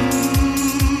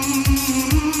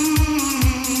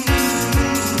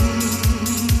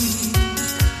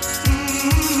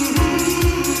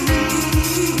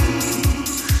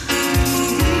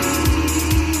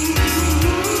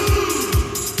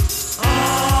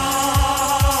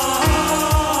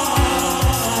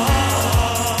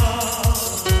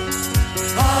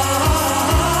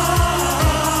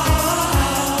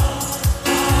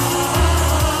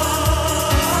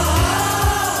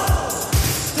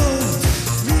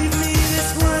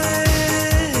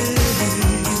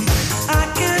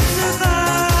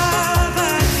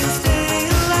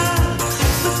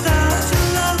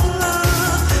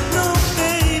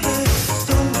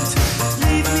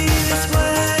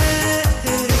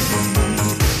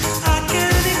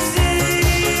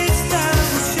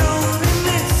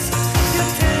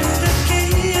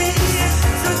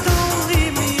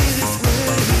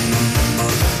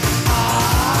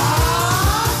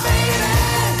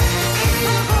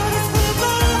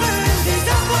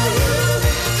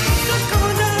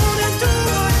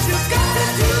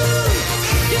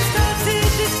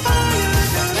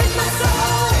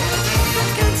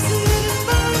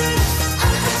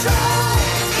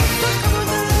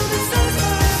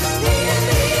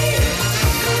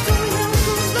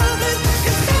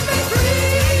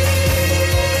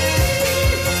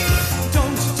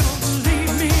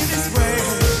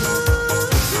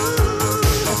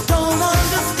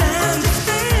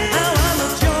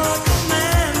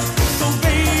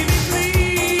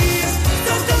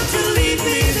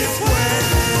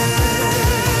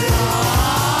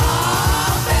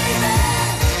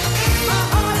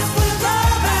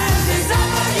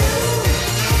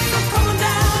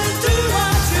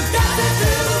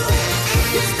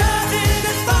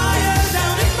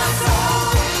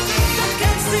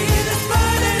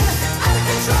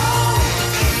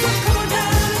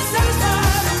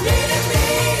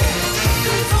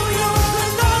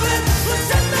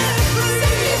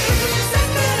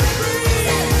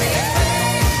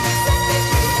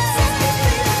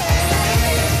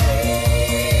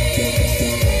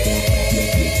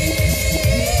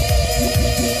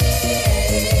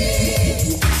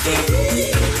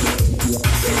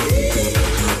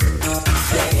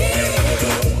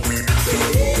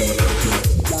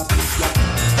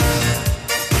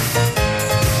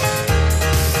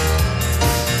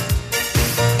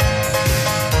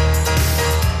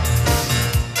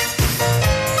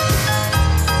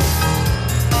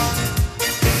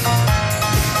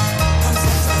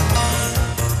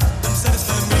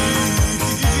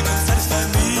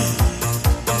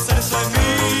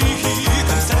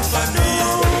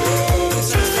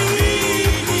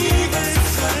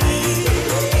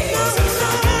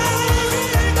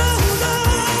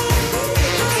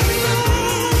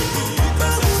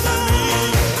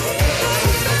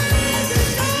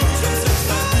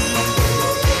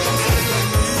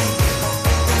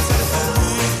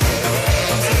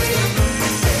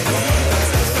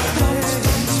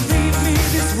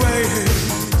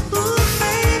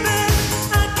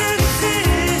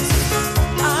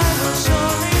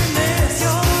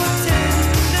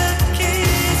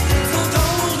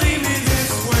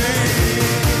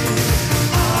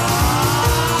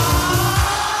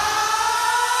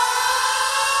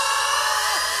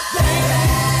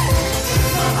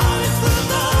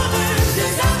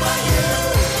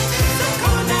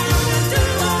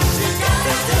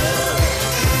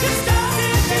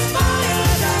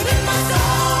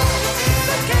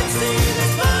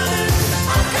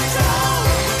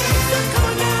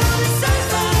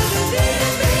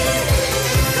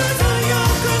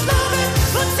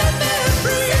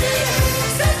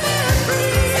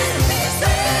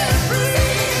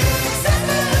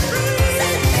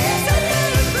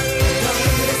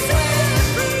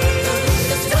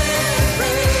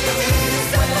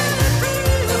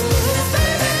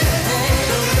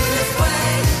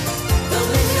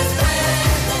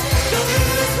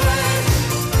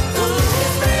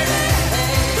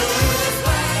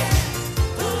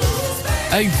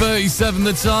 8:37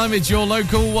 the time. It's your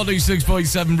local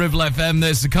 106.7 Ribble FM.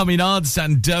 There's the coming odds,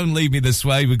 and don't leave me this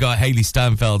way. We've got Hayley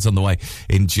Steinfeld on the way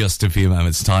in just a few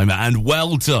moments' time. And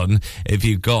well done if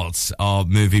you got our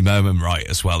movie moment right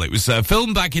as well. It was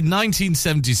filmed back in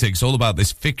 1976, all about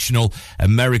this fictional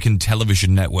American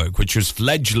television network, which was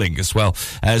fledgling as well,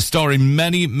 starring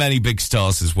many, many big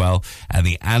stars as well. And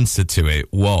the answer to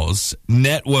it was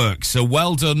network. So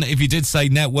well done if you did say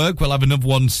network. We'll have another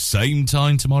one same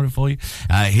time tomorrow for you.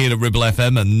 Here at Ribble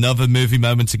FM, another movie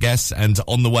moment to guess, and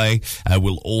on the way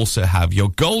we'll also have your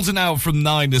golden hour from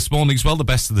 9 this morning as well, the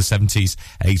best of the 70s,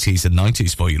 80s and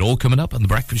 90s for you. It all coming up on The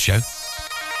Breakfast Show.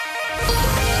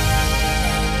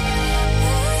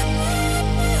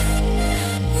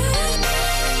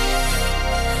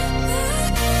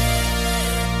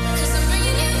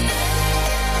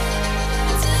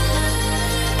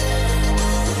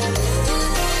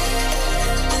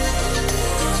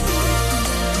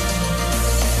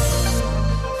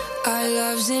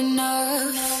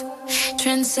 Enough,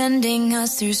 transcending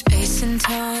us through space and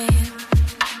time.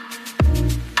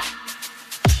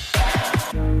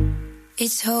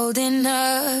 It's holding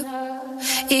up,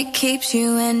 it keeps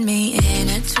you and me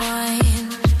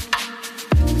intertwined.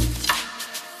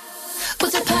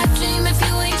 What's a pipe dream if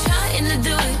you ain't trying to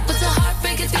do it? What's a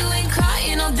heartbreak if you ain't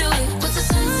crying? I'll do it. What's a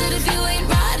sunset if you ain't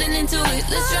riding into it?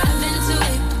 Let's drive into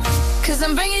it, 'cause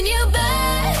I'm bringing you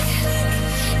back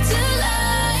to life.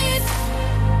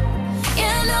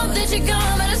 Yeah, I know that you're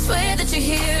gone, but I swear that you're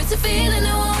here. It's a feeling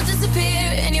that won't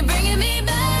disappear, and you're bringing me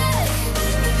back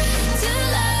to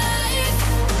life.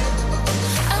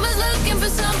 I was looking for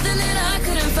something that I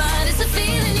couldn't find. It's a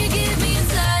feeling you give me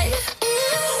inside.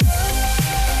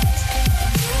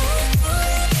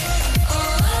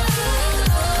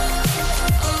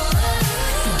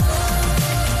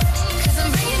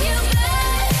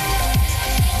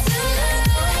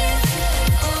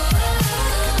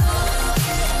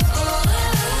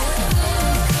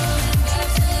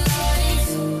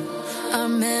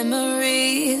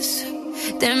 Memories,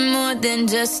 they're more than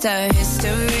just our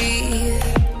history.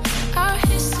 Our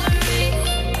history.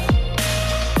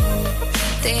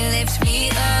 They lift me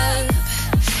up,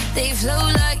 they flow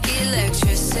like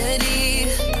electricity.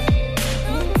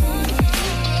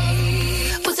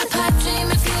 What's a pipe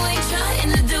dream if you ain't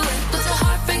trying to do it? What's a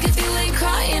heartbreak if you ain't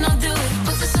crying? I'll do it.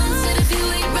 What's a sunset if you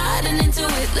ain't riding into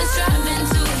it? Let's drive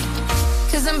into it,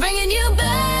 'cause I'm bringing you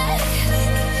back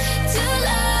to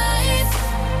life.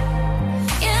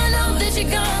 You're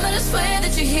gone, but I swear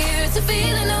that you're here. It's a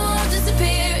feeling that won't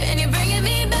disappear, and you're bringing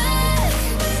me back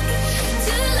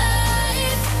to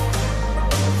life.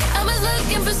 I was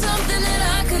looking for something that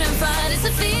I couldn't find. It's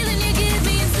a feeling you give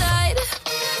me inside.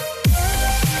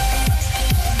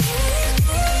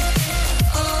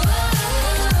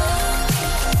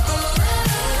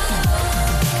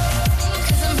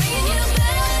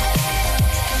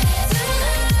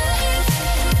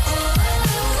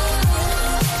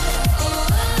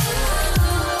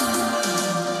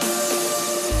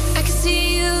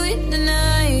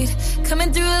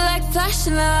 Coming through like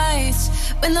flashing lights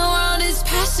when the world is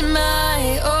passing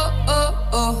by. Oh, oh,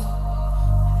 oh.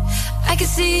 I can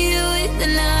see you in the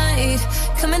night.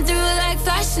 Coming through like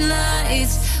flashing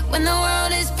lights when the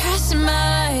world is passing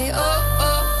by. Oh,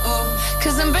 oh, oh.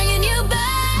 'Cause I'm bringing you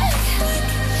back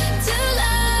to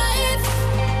life.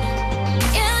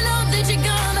 Yeah, I know that you're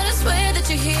gone, but I swear that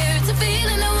you're here. It's a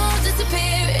feeling that won't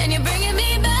disappear, and you're bringing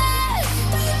me back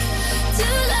to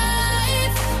life.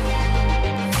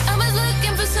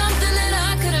 Something that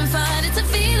I couldn't find. It's a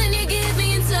feeling you give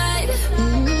me inside.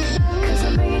 'Cause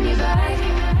I'm bringing you back.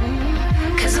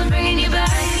 'Cause I'm bringing you back.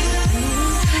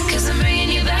 'Cause I'm bringing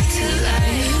you back to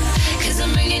life. 'Cause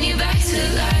I'm bringing you back to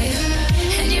life.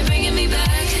 And you're bringing me back.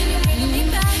 And you're bringing me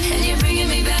back. And you're bringing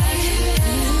me back.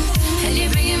 And you're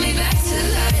bringing me back to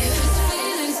life. This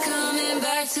feeling's coming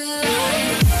back to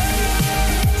life.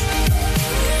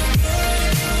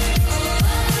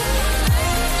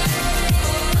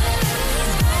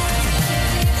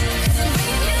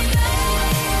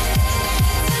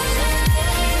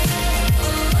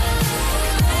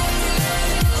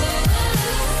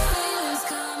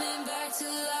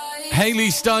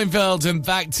 Hayley Steinfeld and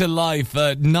Back to Life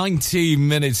at 19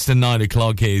 minutes to 9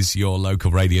 o'clock is your local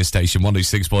radio station,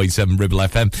 106.7 Ribble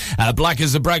FM. Black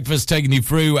as a Breakfast taking you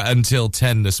through until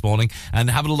 10 this morning, and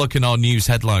having a look at our news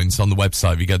headlines on the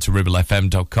website. If you go to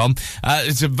ribblefm.com.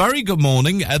 It's a very good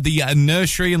morning at the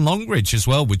nursery in Longridge as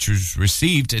well, which has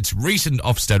received its recent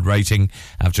Ofsted rating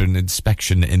after an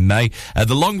inspection in May.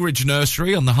 The Longridge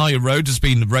Nursery on the Higher Road has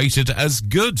been rated as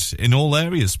good in all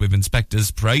areas, with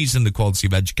inspectors praising the quality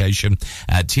of education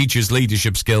teachers'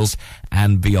 leadership skills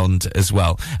and beyond as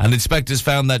well. And inspectors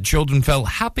found that children felt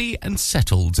happy and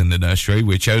settled in the nursery,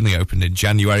 which only opened in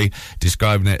January,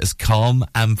 describing it as calm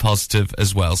and positive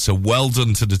as well. So well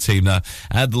done to the team there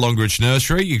at the Longridge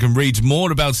Nursery. You can read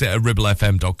more about it at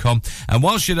ribblefm.com. And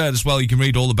whilst you're there as well, you can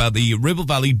read all about the Ribble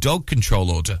Valley Dog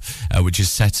Control Order, which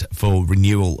is set for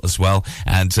renewal as well.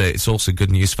 And it's also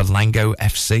good news for Lango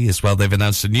FC as well. They've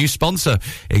announced a new sponsor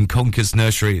in Conker's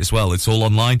Nursery as well. It's all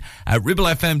online at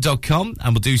ribblefm.com,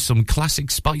 and we'll do some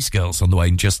classic Spice Girls on the way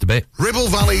in just a bit. Ribble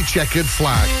Valley Checkered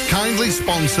Flag kindly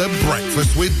sponsor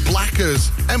Breakfast with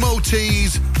Blackers.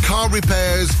 MOTs, car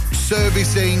repairs,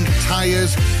 servicing,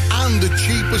 tyres, and the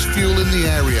cheapest fuel in the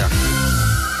area.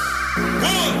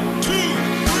 1, 2, 3,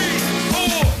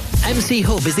 4. MC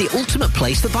Hub is the ultimate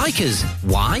place for bikers.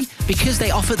 Why? Because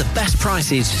they offer the best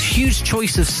prices, huge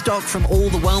choice of stock from all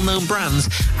the well-known brands,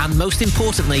 and most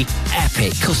importantly,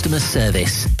 epic customer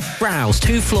service. Browse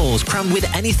 2 floors crammed with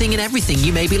anything and everything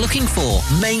you may be looking for.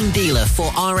 Main dealer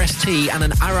for RST and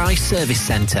an RI service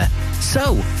centre.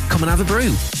 So, come and have a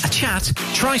brew, a chat,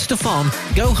 try stuff on,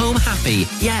 go home happy.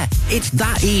 Yeah, it's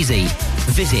that easy.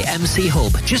 Visit MC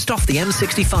Hub just off the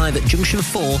M65 at Junction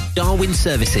 4, Darwin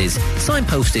Services.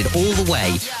 Signposted all the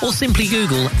way, or simply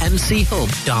Google MC Hub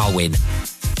Darwin.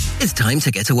 It's time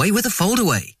to get away with a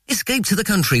foldaway. Escape to the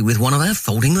country with one of our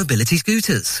folding mobility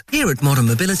scooters. Here at Modern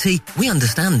Mobility, we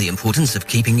understand the importance of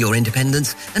keeping your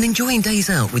independence and enjoying days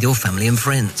out with your family and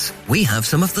friends. We have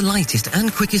some of the lightest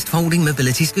and quickest folding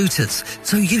mobility scooters,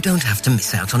 so you don't have to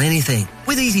miss out on anything.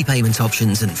 With easy payment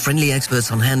options and friendly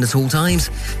experts on hand at all times,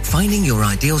 finding your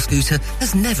ideal scooter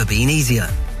has never been easier.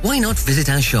 Why not visit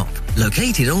our shop,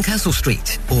 located on Castle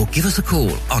Street, or give us a call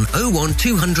on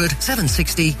 01200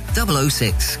 760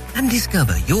 006 and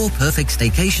discover your perfect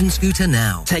staycation scooter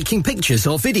now. Taking pictures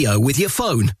or video with your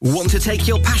phone? Want to take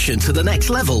your passion to the next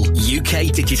level?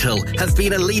 UK Digital have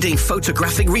been a leading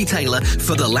photographic retailer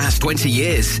for the last 20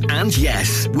 years. And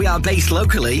yes, we are based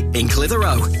locally in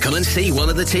Clitheroe. Come and see one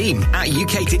of the team at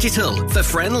UK Digital for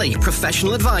friendly,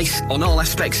 professional advice on all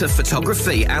aspects of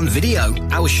photography and video.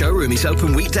 Our showroom is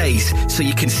open weekdays, so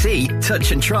you can see,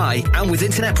 touch and try. And with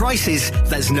internet prices,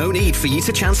 there's no need for you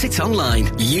to chance it online.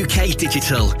 UK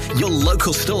Digital, your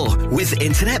local store with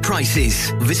internet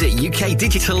prices. Visit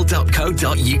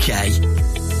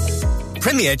ukdigital.co.uk.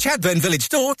 Premier Chatburn Village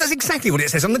Store does exactly what it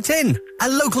says on the tin. A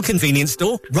local convenience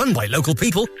store run by local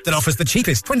people that offers the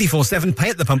cheapest 24/7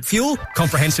 pay-at-the-pump fuel,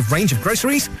 comprehensive range of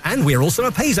groceries, and we're also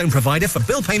a pay zone provider for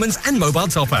bill payments and mobile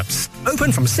top-ups.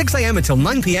 Open from 6 a.m. until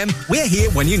 9 p.m. We're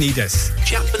here when you need us.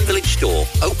 Chatburn Village Store,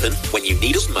 open when you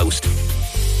need us most.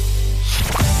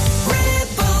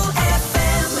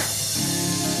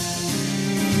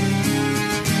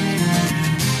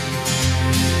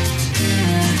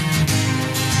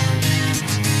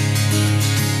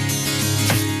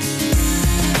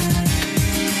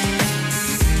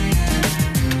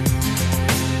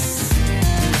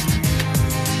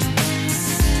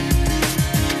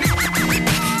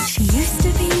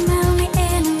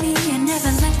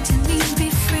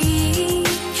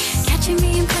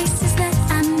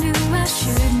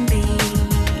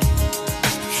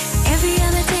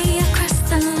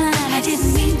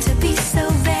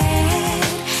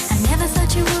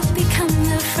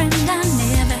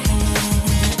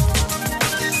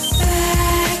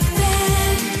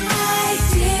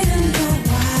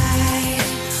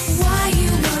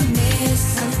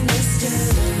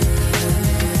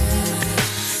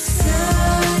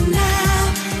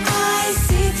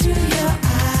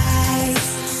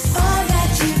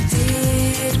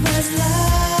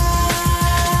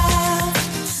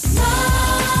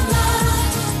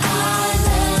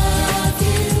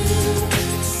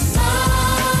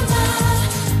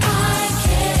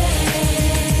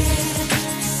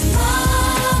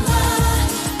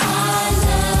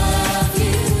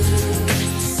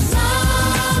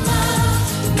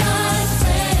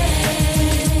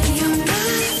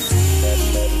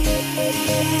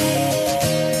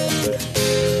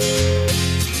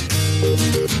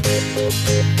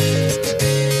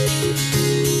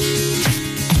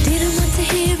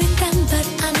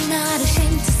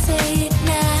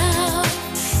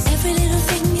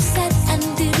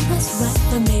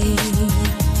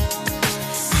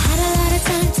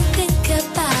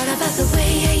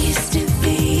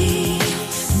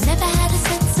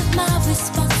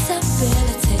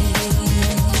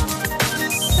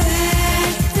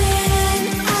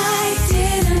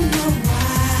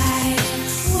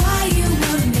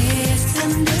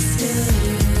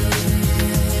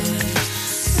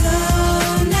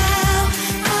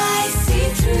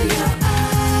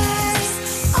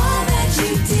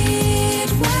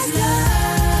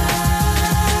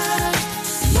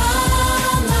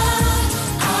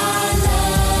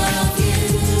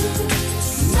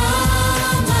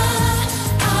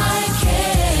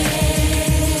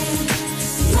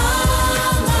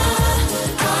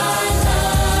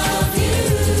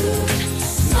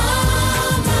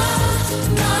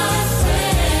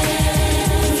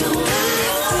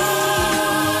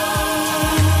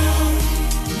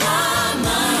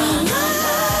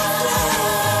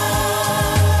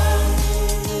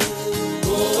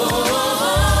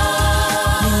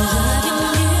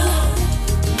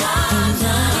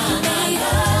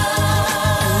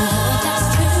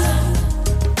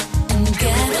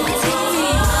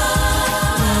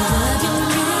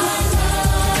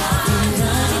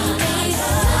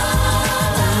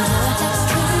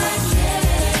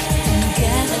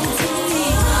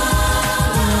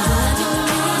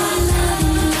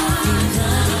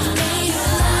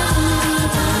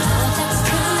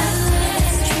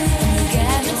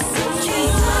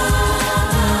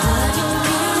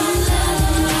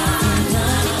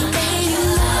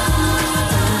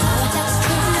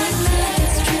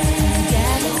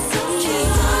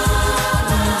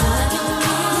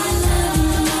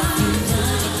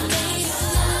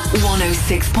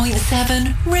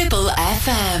 106.7 Ribble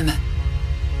FM.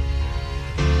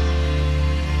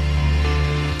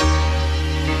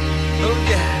 Oh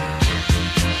yeah.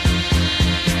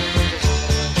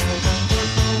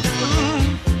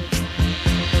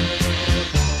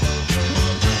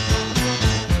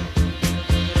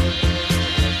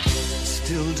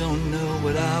 Still don't know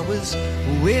what I was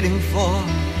waiting for,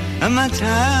 and my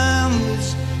time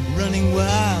was running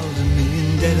wild, a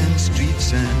million dead-end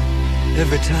streets, and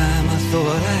every time I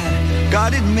thought I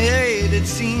got it made, it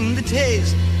seemed the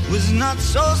taste was not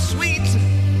so sweet.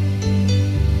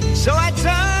 So I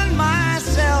turned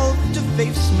myself to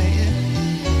face me,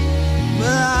 but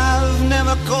I've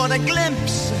never caught a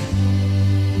glimpse of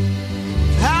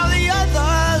how the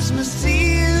others must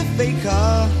see the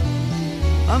faker.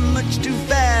 I'm much too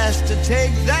fast to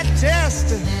take that test.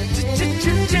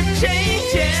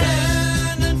 Changes.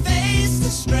 Turn and face the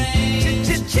strain.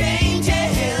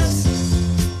 Changes.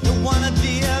 Don't wanna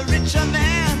be a richer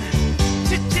man.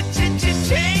 Changes.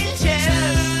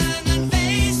 Turn and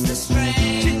face the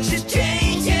strain.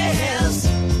 Changes.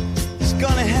 It's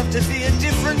gonna have to be a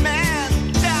different man.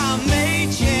 Time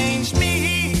may change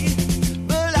me,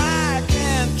 but I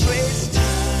can't trace time.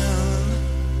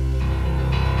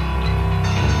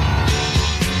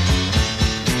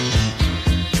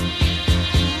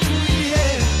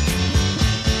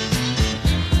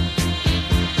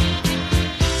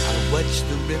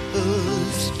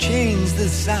 Ripples change the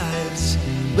sides,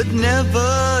 but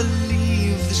never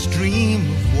leave the stream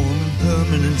of warm and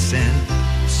permanent sand.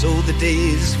 So the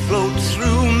days float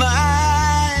through my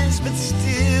eyes, but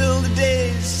still the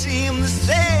days seem the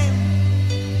same.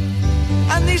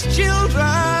 And these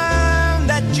children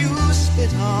that you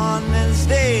spit on as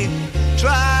they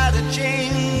try to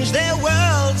change their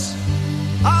worlds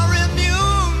are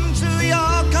immune to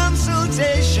your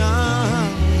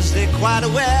consultations. They're quite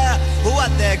aware of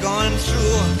what they're going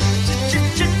through.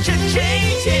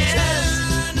 Changes.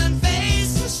 Turn and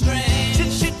face the strain.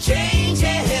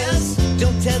 Changes.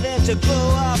 Don't tell them to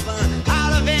grow up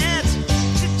out of it.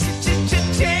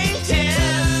 Changes.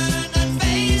 Turn and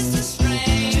face the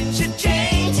strain.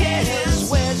 Changes.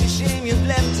 Where's your shame? You've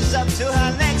left us up to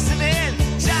our next event.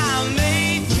 Time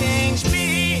may change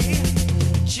me,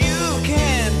 but you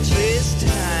can't twist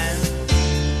time.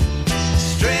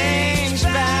 Strange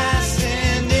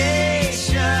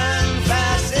fascination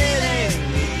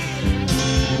fascinating me.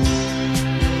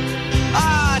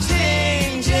 Our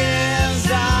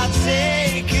changes are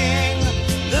taking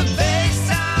the pace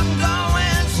I'm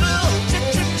going through.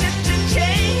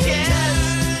 Changes.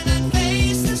 Turn and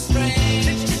face the strain.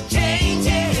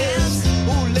 Changes.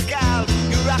 Oh, look out,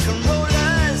 you rock and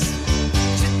rollers.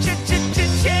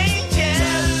 Changes.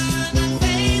 Turn and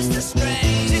face the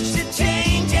strain.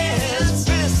 Changes.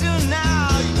 Pretty soon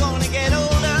now you're gonna get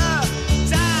older.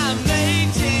 Time may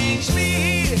change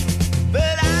me,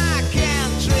 but I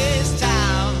can't trace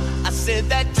time. I said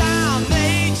that time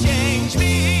may change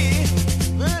me,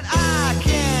 but I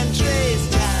can't trace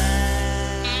time.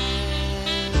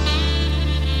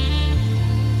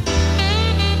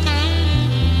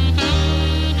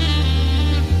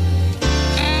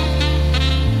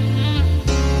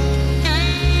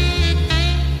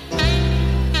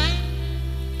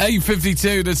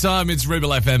 8:52 the time. It's Ribble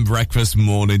FM Breakfast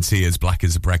Morning Tea. It's Black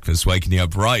as a Breakfast, waking you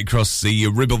up right across the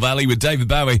Ribble Valley with David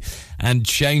Bowie and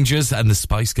Changes and the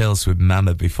Spice Girls with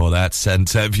Mama before that. And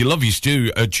if you love your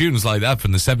tunes like that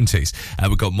from the 70s,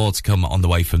 we've got more to come on the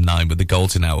way from 9 with the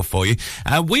Golden Hour for you.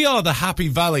 We are the Happy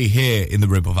Valley here in the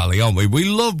Ribble Valley, aren't we? We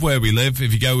love where we live.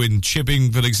 If you go in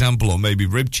Chipping, for example, or maybe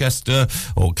Ribchester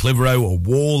or Clitheroe or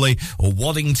Worley or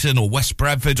Waddington or West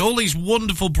Bradford, all these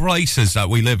wonderful places that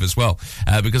we live as well.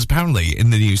 Because apparently in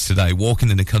the news today, walking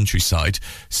in the countryside,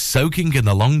 soaking in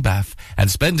a long bath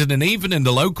and spending an evening in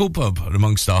the local pub are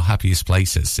amongst our happiest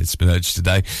places. It's been urged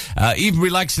today. Even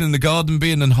relaxing in the garden,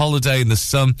 being on holiday in the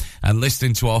sun and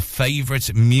listening to our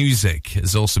favourite music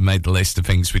has also made the list of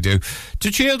things we do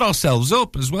to cheer ourselves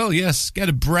up as well. Yes, get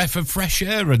a breath of fresh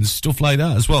air and stuff like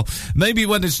that as well. Maybe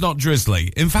when it's not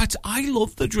drizzly. In fact, I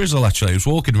love the drizzle actually. I was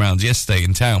walking around yesterday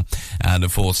in town and I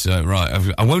thought,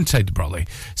 right, I won't take the brolly.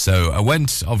 So I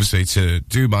went obviously to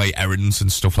do my errands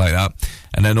and stuff like that,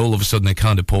 and then all of a sudden it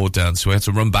kind of poured down, so I had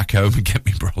to run back home and get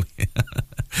me brolly.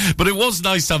 But it was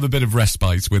nice to have a bit of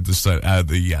respite with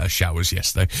the showers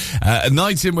yesterday. A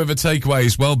night in with a takeaway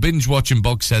as well, binge watching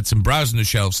box sets and browsing the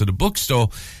shelves at a bookstore,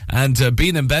 and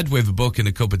being in bed with a book and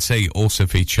a cup of tea also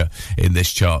feature in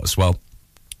this chart as well.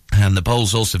 And the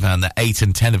polls also found that 8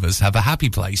 and 10 of us have a happy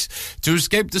place to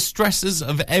escape the stresses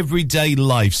of everyday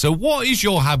life. So what is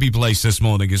your happy place this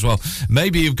morning as well?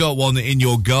 Maybe you've got one in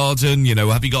your garden, you know,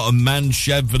 have you got a man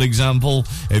shed, for example,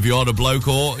 if you're on a bloke,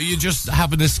 or you just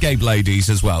have an escape, ladies,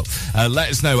 as well. Let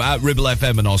us know at Ribble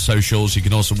FM and our socials. You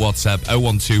can also WhatsApp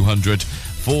 01200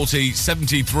 40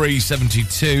 73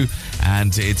 72,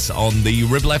 and it's on the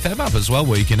Ribble FM app as well,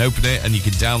 where you can open it and you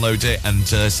can download it and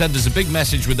send us a big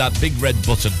message with that big red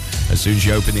button as soon as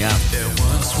you open the app. There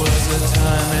once was a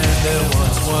time and there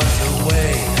once was a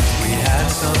way. We had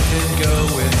something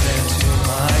going, and to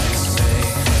my dismay,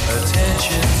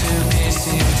 attention to me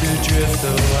seemed to drift,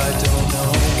 though I don't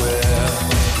know where.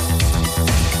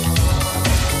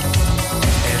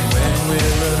 And when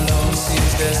we're alone,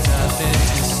 seems there's nothing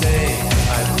to say.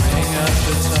 I bring up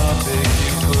the topic,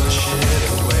 you push it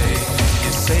away.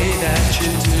 You say that you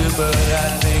do, but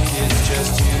I think it's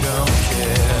just you don't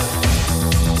care.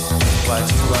 Why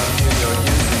do I feel you're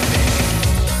using me?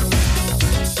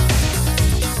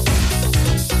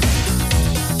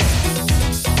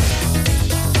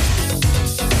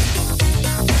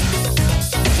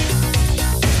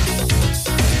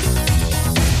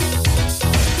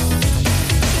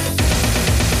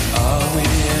 Are we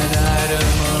an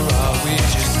item or are we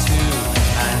just two?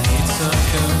 I need some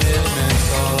commitments,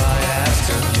 all I ask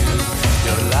of you.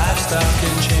 Your lifestyle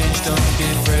can change, don't be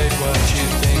afraid what you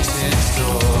think's in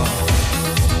store.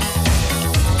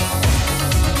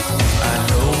 I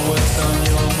know what's on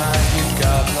your mind, you've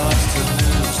got lots to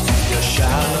lose. Your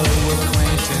shallow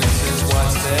acquaintance is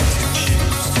what's there to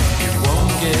choose. You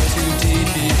won't get too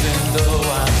deep even though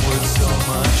I'm worth so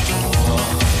much more.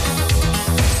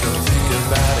 So think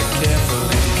about it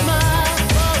carefully.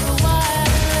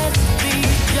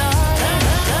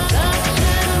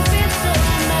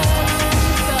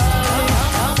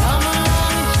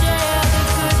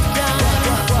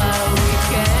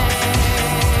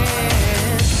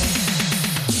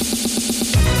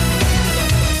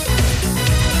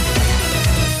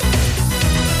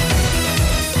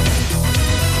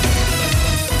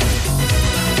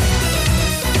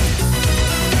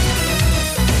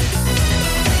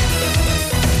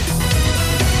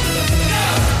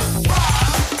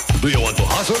 Do you want to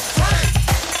hustle?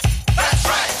 That's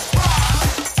right.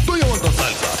 Do you want to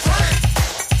salsa?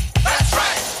 That's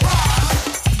right.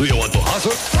 Do you want to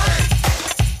hustle?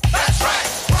 That's right.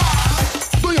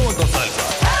 Do you want to salsa?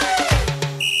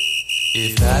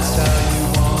 If that's how you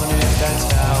want it, that's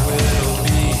how it'll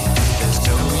be. There's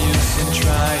no use in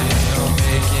trying or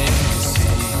making you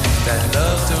see that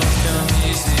love don't come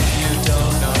easy. You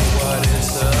don't know what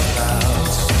it's about.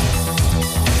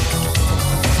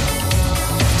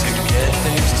 Get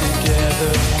things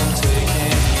together, won't take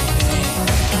any pain.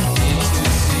 Need to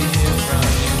see it from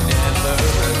you never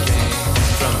again.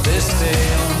 From this day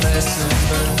on, lesson,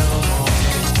 but no more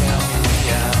games, count me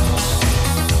out.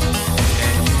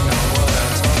 And you know what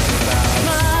I'm talking about.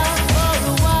 Smile for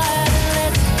a while,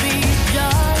 let's be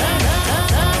jolly.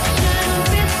 Love shouldn't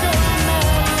be so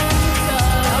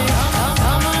melancholy.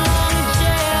 Come along and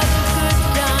share the good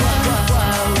times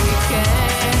while we can.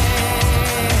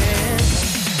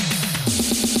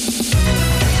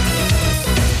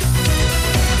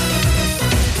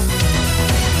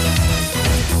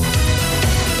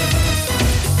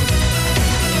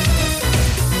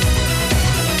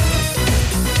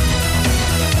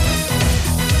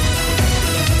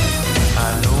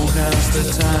 Now's the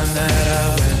time that I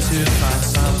went to find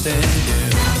something new.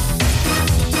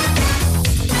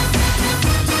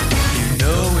 You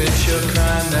know it's your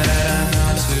crime that I'm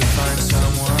not to find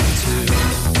someone to.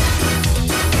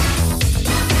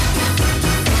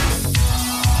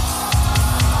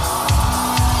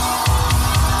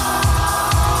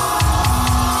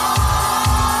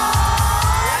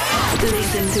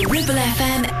 Listen to Ribble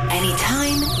FM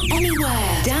anytime,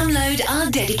 anywhere. Download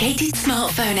our dedicated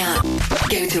smartphone app.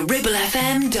 Go to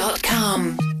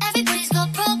ribblefm.com. Everybody's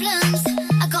got problems.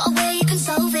 I got a way you can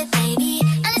solve it, baby.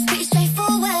 And it's pretty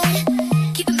straightforward.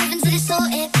 Keep it moving till it's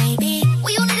sorted, baby.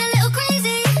 We all need a little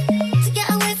crazy to get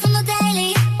away from the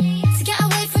daily. To get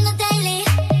away from the daily.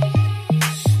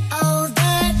 Oh,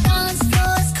 the dance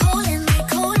floor's calling me,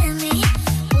 calling me.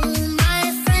 All my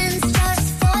friends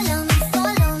just follow me,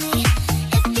 follow me.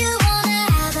 If you wanna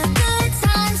have a good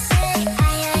time, say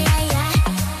aye, aye, aye, aye.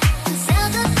 And tell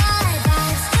the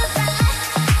vibes goodbye.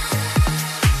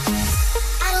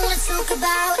 I don't wanna talk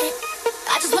about it.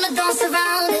 I just wanna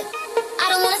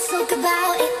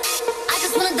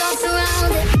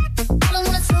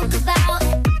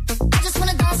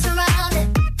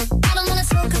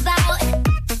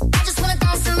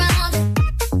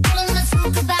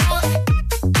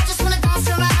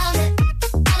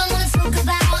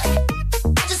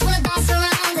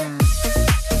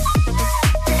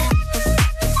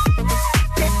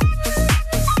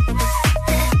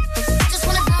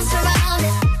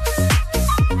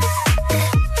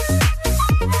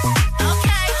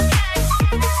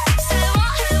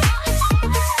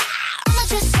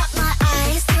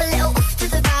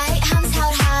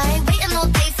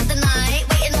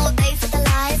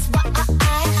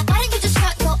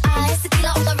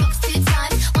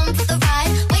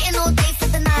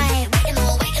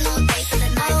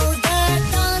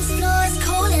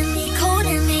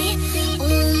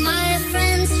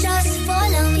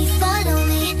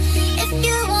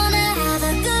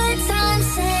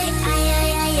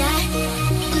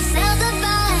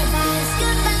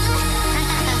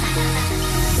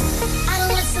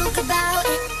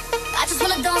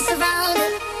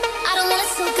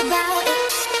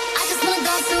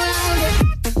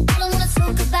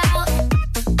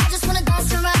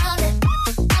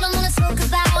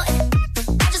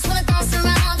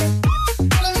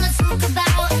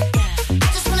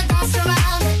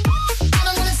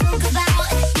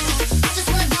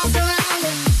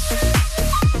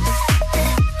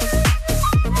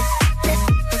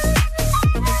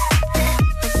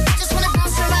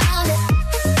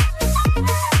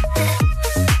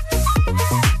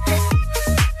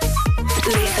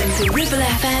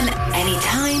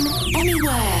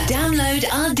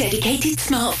our dedicated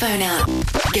smartphone app.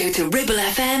 Go to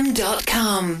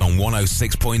ribblefm.com. On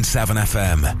 106.7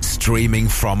 FM, streaming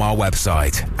from our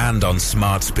website and on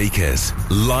smart speakers.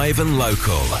 Live and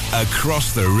local,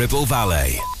 across the Ribble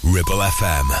Valley. Ribble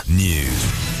FM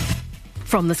News.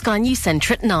 From the Sky News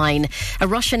Centre at 9. A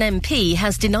Russian MP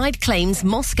has denied claims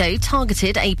Moscow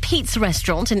targeted a pizza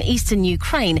restaurant in eastern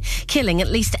Ukraine, killing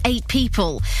at least 8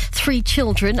 people. 3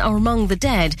 children are among the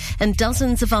dead and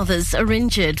dozens of others are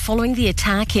injured following the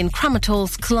attack in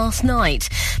Kramatorsk last night.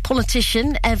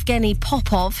 Politician Evgeny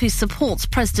Popov, who supports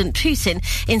President Putin,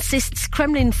 insists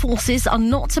Kremlin forces are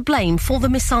not to blame for the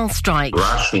missile strike.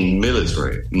 Russian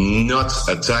military not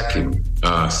attacking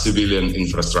civilian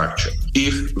infrastructure.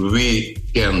 If we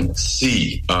can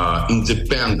see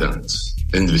independent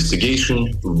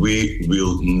investigation, we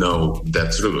will know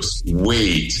the truth.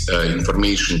 Wait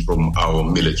information from our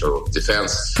military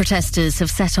defense. Protesters have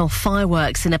set off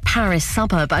fireworks in a Paris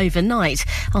suburb overnight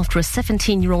after a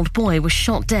 17-year-old boy was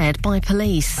shot dead by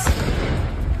police.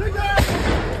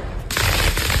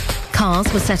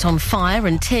 Cars were set on fire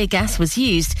and tear gas was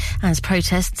used as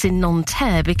protests in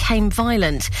Nanterre became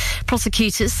violent.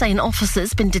 Prosecutors say an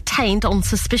officer's been detained on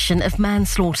suspicion of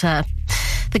manslaughter.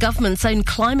 The government's own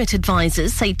climate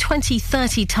advisors say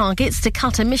 2030 targets to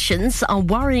cut emissions are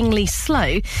worryingly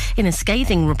slow. In a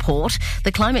scathing report,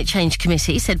 the Climate Change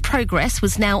Committee said progress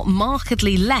was now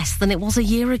markedly less than it was a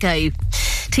year ago.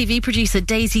 TV producer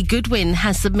Daisy Goodwin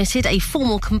has submitted a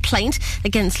formal complaint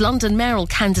against London mayoral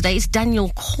candidate Daniel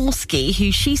Korski,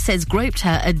 who she says groped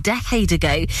her a decade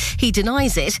ago. He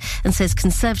denies it and says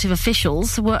Conservative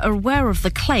officials were aware of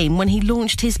the claim when he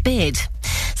launched his bid.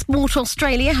 Sport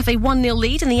Australia have a 1-0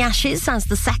 lead in the Ashes as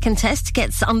the second test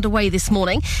gets underway this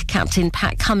morning. Captain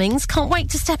Pat Cummins can't wait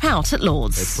to step out at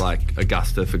Lord's. It's like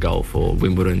Augusta for golf or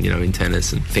Wimbledon, in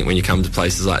tennis. And I think when you come to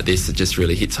places like this, it just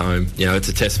really hits home. It's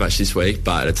a test match this week,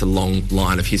 but it's a long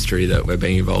line of history that we're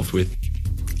being involved with.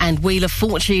 And Wheel of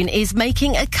Fortune is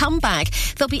making a comeback.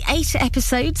 There'll be 8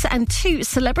 episodes and 2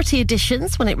 celebrity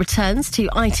editions when it returns to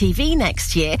ITV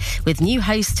next year with new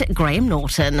host Graham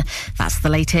Norton. That's the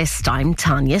latest. I'm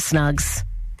Tanya Snuggs.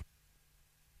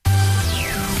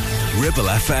 Ribble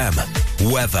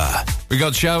FM weather. We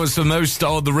got showers for most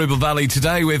of the Ribble Valley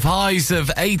today with highs of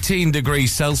 18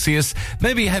 degrees Celsius.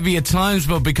 Maybe heavy at times,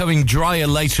 but becoming drier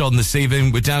later on this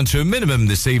evening. We're down to a minimum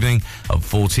this evening of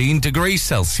 14 degrees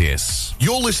Celsius.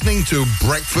 You're listening to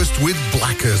Breakfast with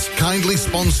Blackers, kindly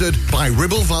sponsored by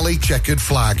Ribble Valley Checkered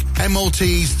Flag.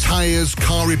 MOTs, tyres,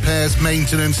 car repairs,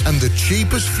 maintenance and the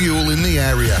cheapest fuel in the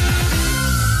area.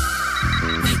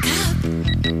 Wake up.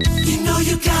 You know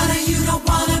you gotta, you don't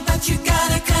wanna, but you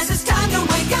gotta, 'cause it's time to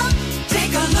wake up.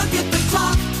 Take a look at the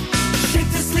clock.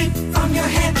 Shake the sleep from your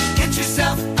head. Get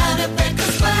yourself out of bed,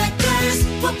 'cause Blackers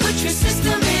will put your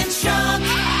system in shock.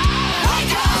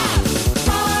 Wake up!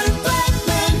 Ron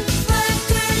Blackman,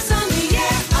 Blackers on the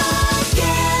air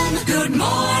again. Good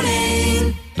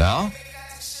morning. Now,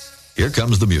 here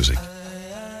comes the music.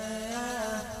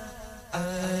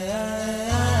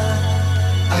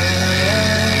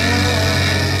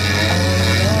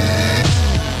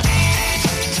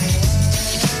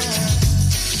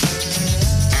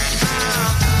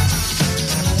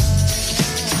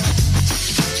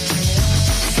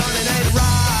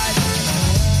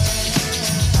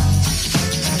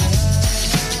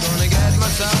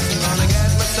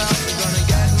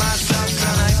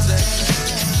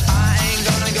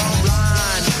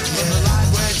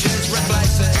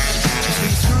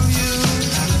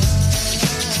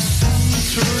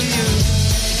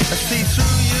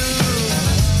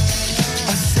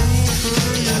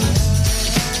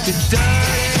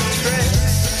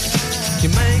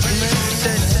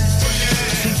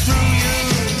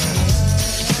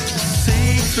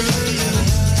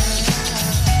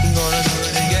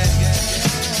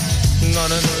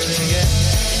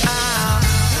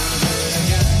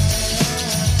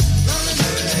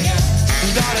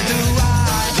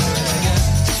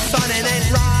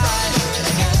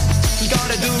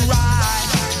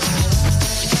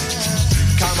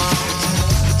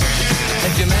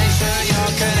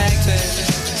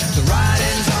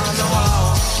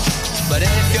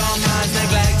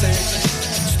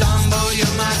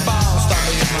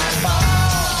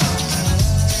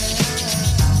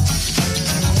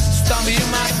 You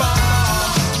might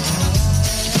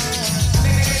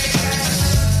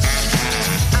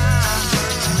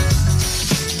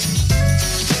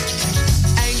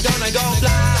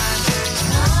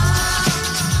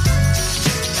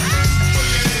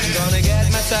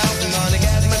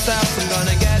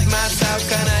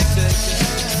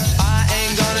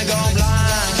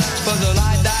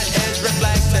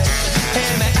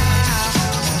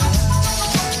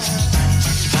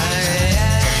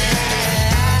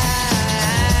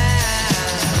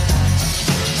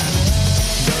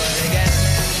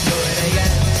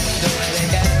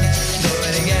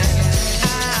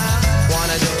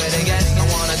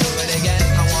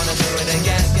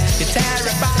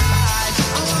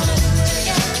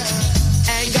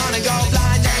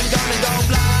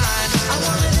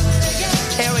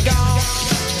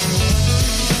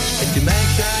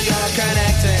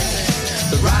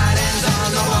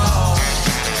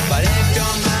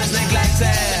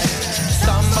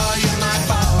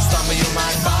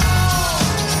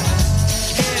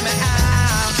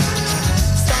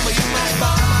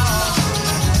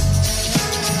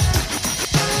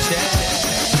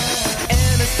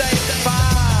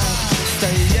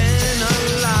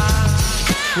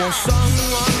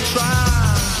someone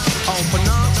try, open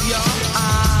up your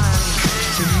eyes.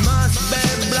 You must be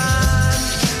blind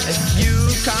if you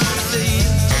can't see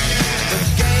the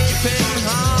gaping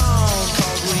hole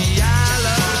called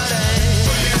reality.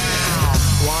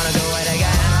 Wanna do it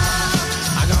again?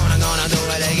 I'm gonna do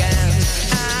it again.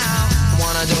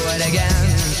 Wanna do it again?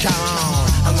 Come on,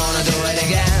 I'm gonna do it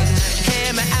again.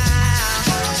 Hear me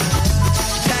out.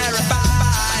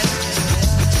 Terrified,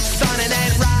 son, it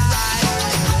ain't right.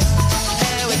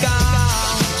 Here we go.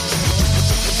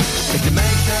 If you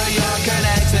make sure you're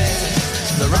connected,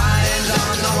 the writing's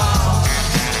on the wall.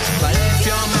 But if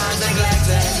your mind's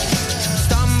neglected,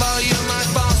 stumble you might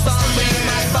fall, stumble you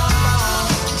might fall.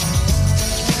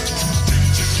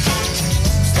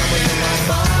 Stumble you might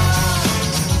fall.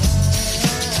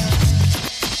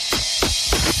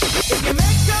 If you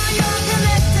make sure you're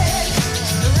connected,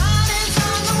 the writing's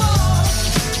on the wall.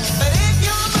 But if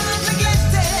your mind's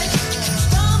neglected,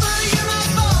 stumble you might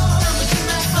fall, stumble you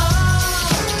might fall.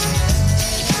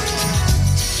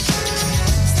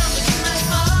 Stumble you might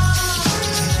fall.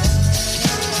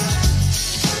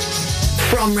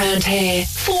 From round here,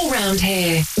 for round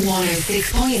here,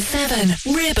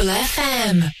 106.7 Ribble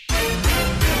FM.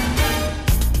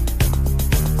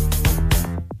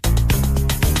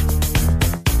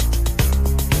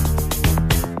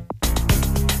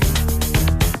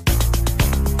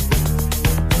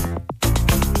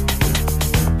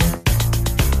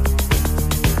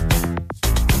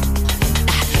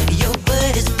 Your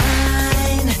word is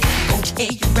mine, won't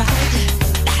take you right.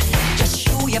 Just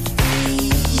show your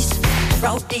face,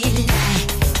 broad daylight.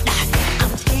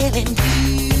 I'm telling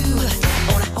you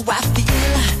on how I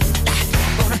feel.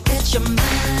 Gonna hit your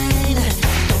mind,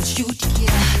 don't you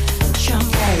dare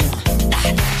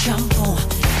jump on,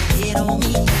 get on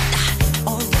me.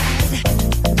 Alright,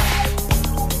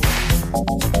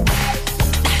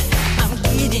 I'm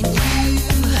getting you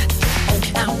on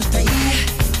count of three.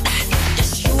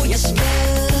 Just show your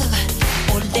stuff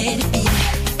or let it be.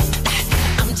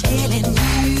 I'm telling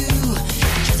you,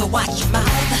 just watch your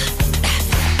mouth.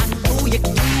 I know your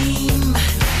game,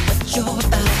 what you're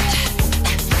about.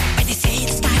 When they say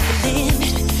the sky's the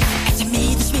limit, and to me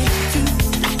this really true.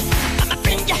 My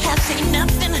friend, you have seen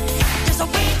nothing. There's a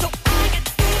way to argue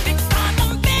because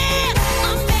I'm bad.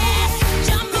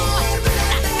 Jump on.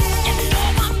 You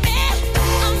know I'm bad.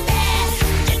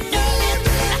 You know it.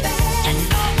 You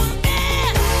know I'm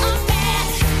bad.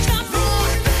 Jump on.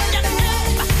 You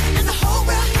know. And the whole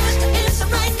world has to answer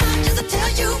right now just to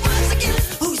tell you once again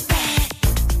who's bad.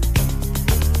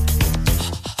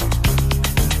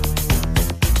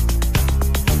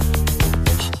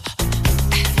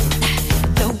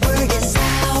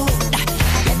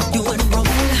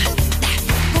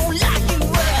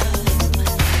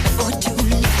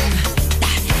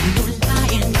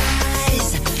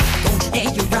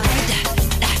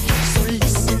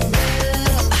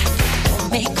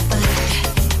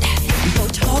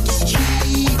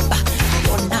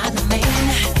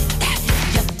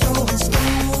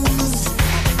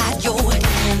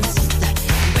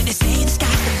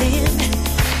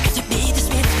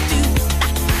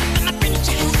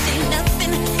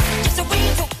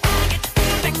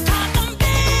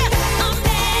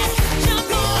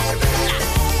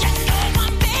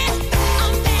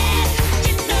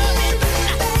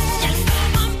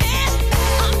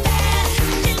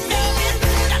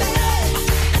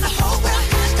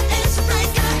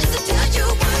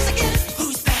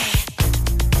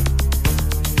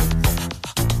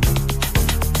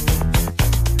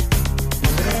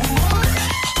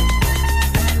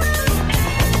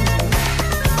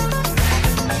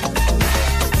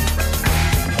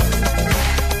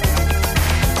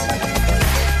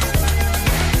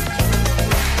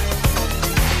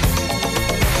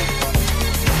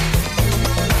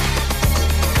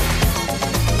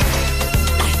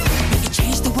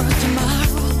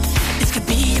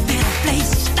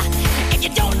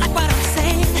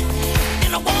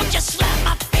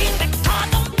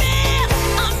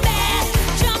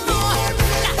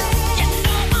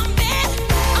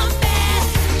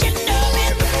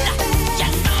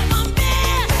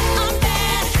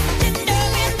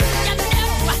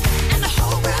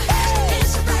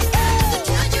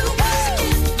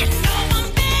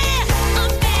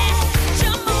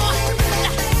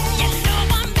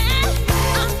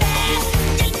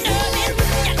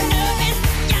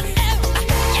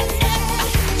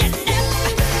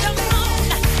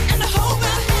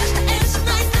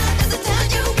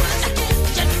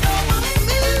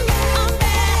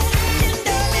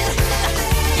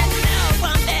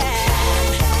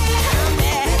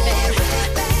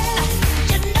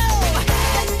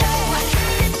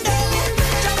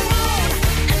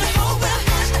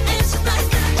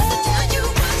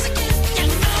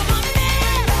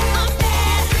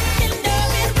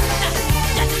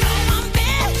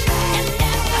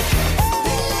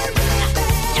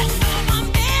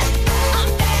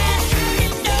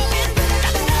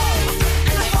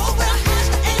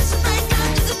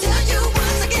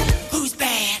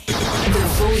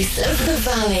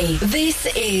 Valley. This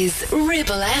is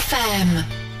Ribble FM.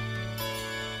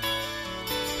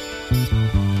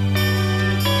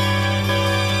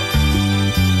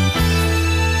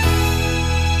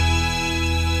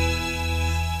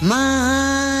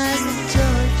 My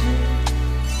Georgia,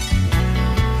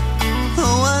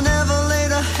 oh, I never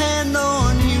laid a hand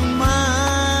on you,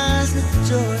 my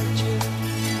Georgia.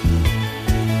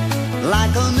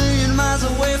 Like a million miles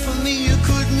away from me, you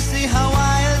couldn't see how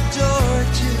I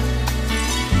adored you.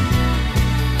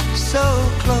 So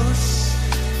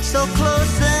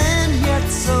close and yet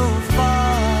so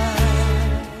far.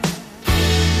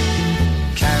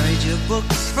 Carried your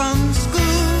books from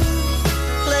school,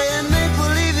 playing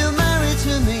make-believe you're married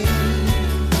to me.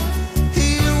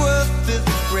 You were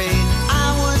 5th grade,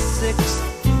 I was 6th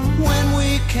when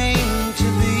we came to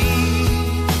be.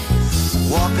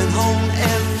 Walking home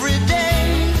every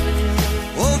day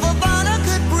over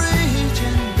Barnegat Bridge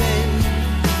and Bay,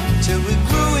 till we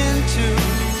grew into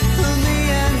me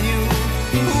and you,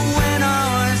 who went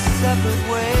our separate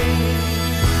ways.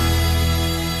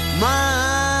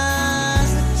 My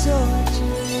Georgia,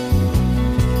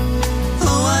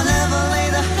 oh, I never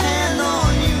laid a hand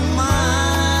on you,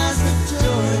 my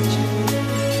Georgia.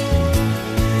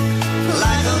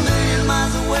 Like a million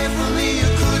miles away from me, you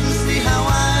couldn't see how I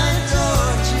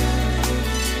adored you.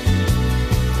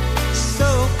 So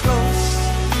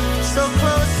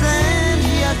close and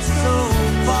yet so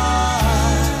far.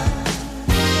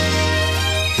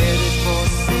 Headed for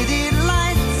city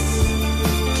lights,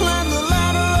 climbed the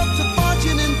ladder up to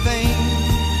fortune and fame.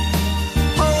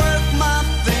 Worked my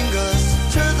fingers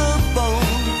to the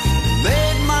bone,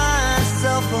 made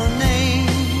myself a name.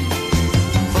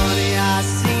 Funny, I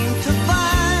seem to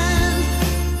find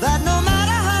that no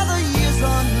matter how the years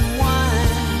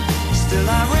unwind, still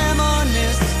I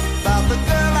reminisce about the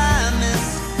girl I miss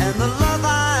and the love I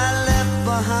left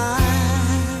behind.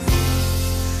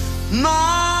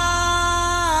 My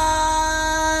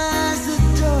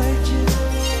Georgia,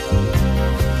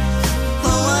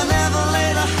 oh, I never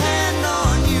laid a hand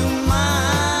on you, my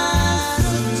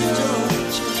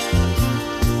Georgia.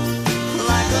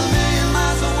 Like a million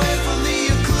miles away from me,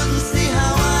 you couldn't see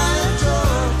how I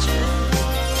adored you.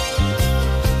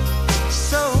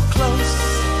 So close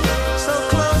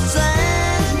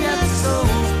and yet so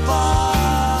far.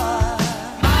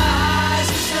 My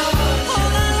Georgia, all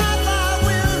my life I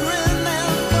will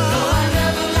remember. No, I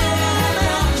never laid a hand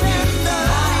on you, my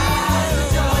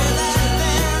Georgia.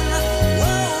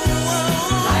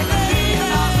 Like a million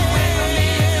miles away from me,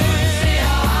 you couldn't see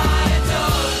how I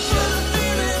adored you.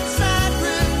 Feel inside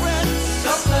regrets.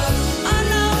 So close, I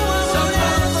know I won't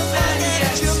ever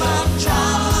forget you, my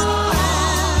childhood friend.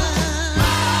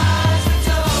 My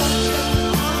Georgia,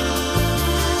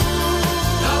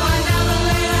 no, I never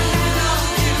laid a hand on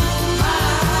you, my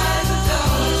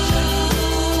Georgia.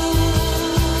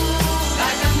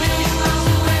 Like a million miles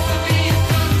away from me, you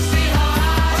couldn't see how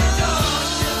I adored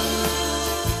you.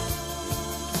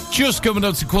 Just coming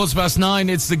up to 9:15,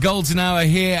 it's the golden hour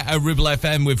here at Ribble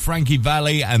FM with Frankie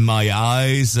Valli and My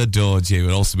Eyes Adored You.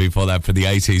 And also before that, for the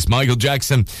 80s, Michael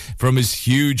Jackson from his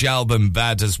huge album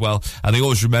Bad as well. And I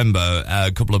always remember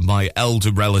a couple of my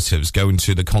elder relatives going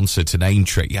to the concert in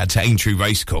Aintree. Yeah, to Aintree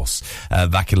Racecourse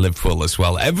back in Liverpool as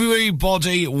well.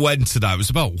 Everybody went to that. It was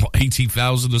about,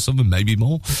 80,000 or something, maybe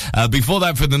more. Before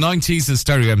that, for the 90s, the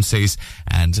Stereo MCs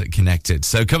and Connected.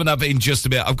 So coming up in just a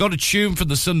bit, I've got a tune from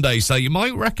the Sundays that you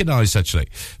might recognise, actually,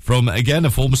 from, again, a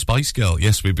former Spice Girl.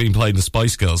 Yes, we've been playing the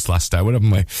Spice Girls last hour,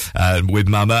 haven't we, with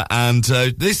Mama. And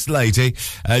this lady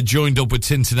joined up with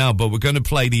Tintin, but we're going to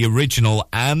play the original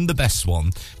and the best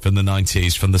one from the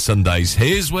 90s, from the Sundays.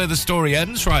 Here's where the story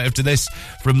ends, right after this,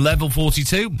 from Level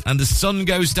 42. And the sun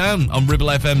goes down on Ribble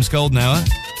FM's Golden Hour.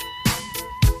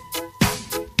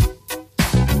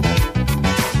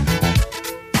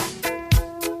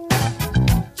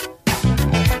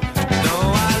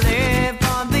 Though I live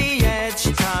on the edge,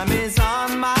 time is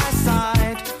on my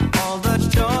side. All the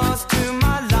doors to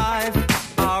my life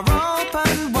are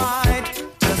open wide.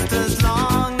 Just as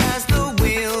long as the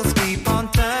wheels keep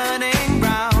on turning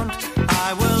round,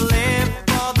 I will live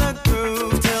for the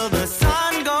groove till the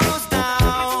sun goes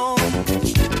down.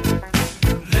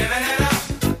 Living it up,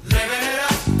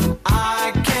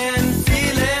 I can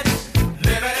feel it.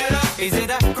 Living it up, is it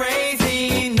a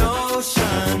crazy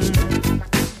notion?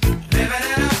 Living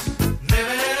it up,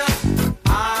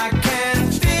 I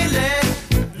can feel it.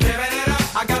 Living it up,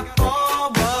 I got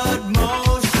forward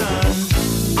motion.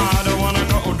 I don't wanna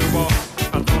go to war.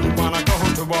 I don't wanna go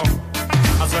to war.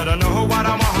 I said I know what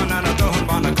I want and I don't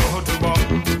wanna go to war.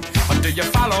 Do you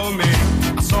follow me?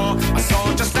 I saw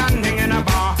just standing in a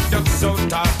bar. Looked so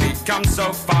tough, he come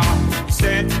so far.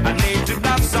 Said I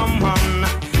someone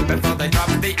before they drop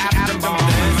the atom bomb.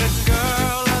 There's a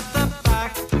girl at the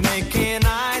back making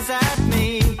eyes at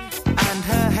me, and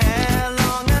her hair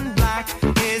long and black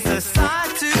is a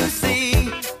sight to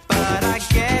see. But I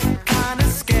get kinda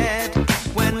scared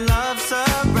when love's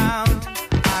around.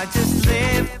 I just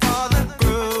live for the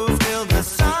groove till the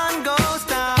sun goes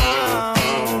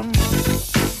down.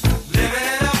 Living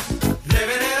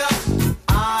it up,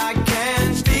 I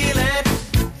can feel it.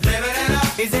 Living it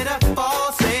up, is it a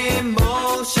false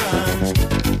emotion?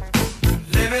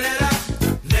 Living it up,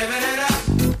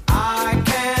 I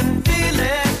can feel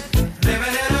it.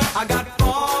 Living it up, I got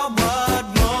forward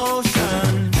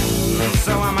motion.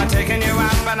 So am I taking you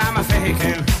out, but I'm a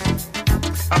faking.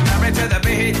 I'm married to the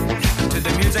beat, to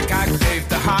the music I crave,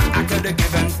 the heart I could have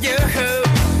given you.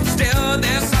 Still,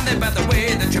 there's something about the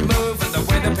way that you move and the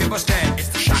way that people stare. It's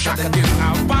the shock of the new. I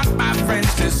want my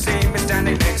friends to see me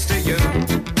standing next to you.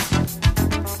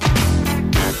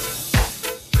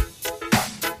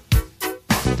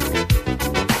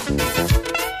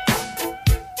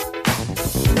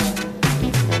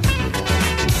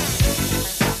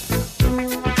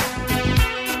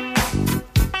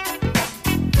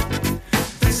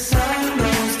 The sun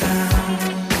goes down.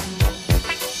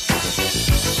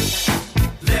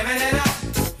 Living it up,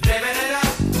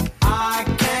 I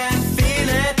can feel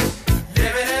it.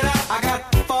 Living it up, I got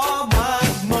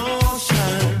forward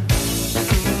motion.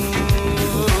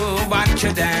 Ooh, watch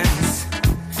her dance.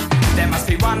 There must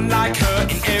be one like her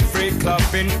in every club,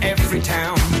 in every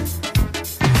town.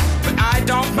 But I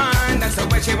don't mind, that's the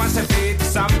way she wants to be.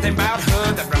 There's something about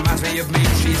her that reminds me of me.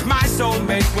 She's my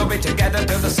soulmate, we'll be together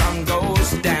till the sun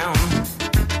goes down.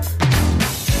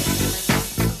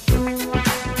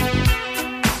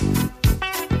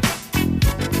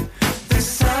 The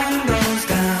sun goes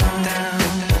down.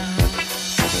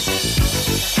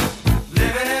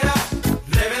 Living it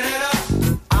up,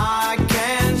 I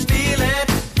can feel it.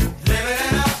 Living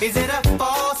it up, is it a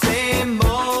false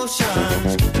emotion?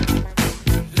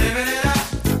 Living it up,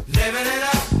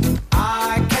 I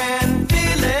can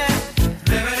feel it.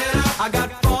 Living it up, I got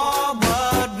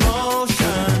forward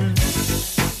motion.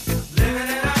 Living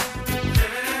it up,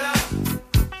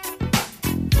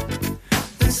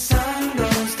 the sun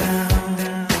goes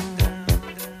down.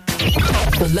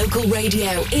 For local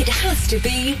radio, it has to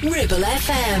be Ribble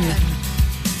FM.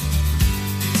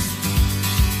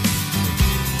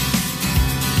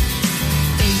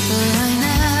 People I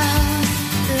know,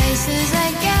 places I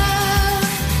go,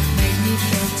 make me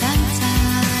feel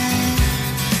tongue-tied.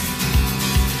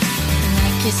 And I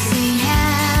can see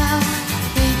how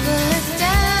people look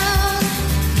down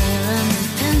there on the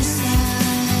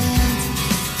inside.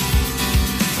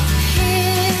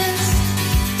 Here's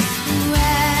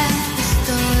where the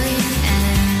story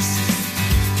ends.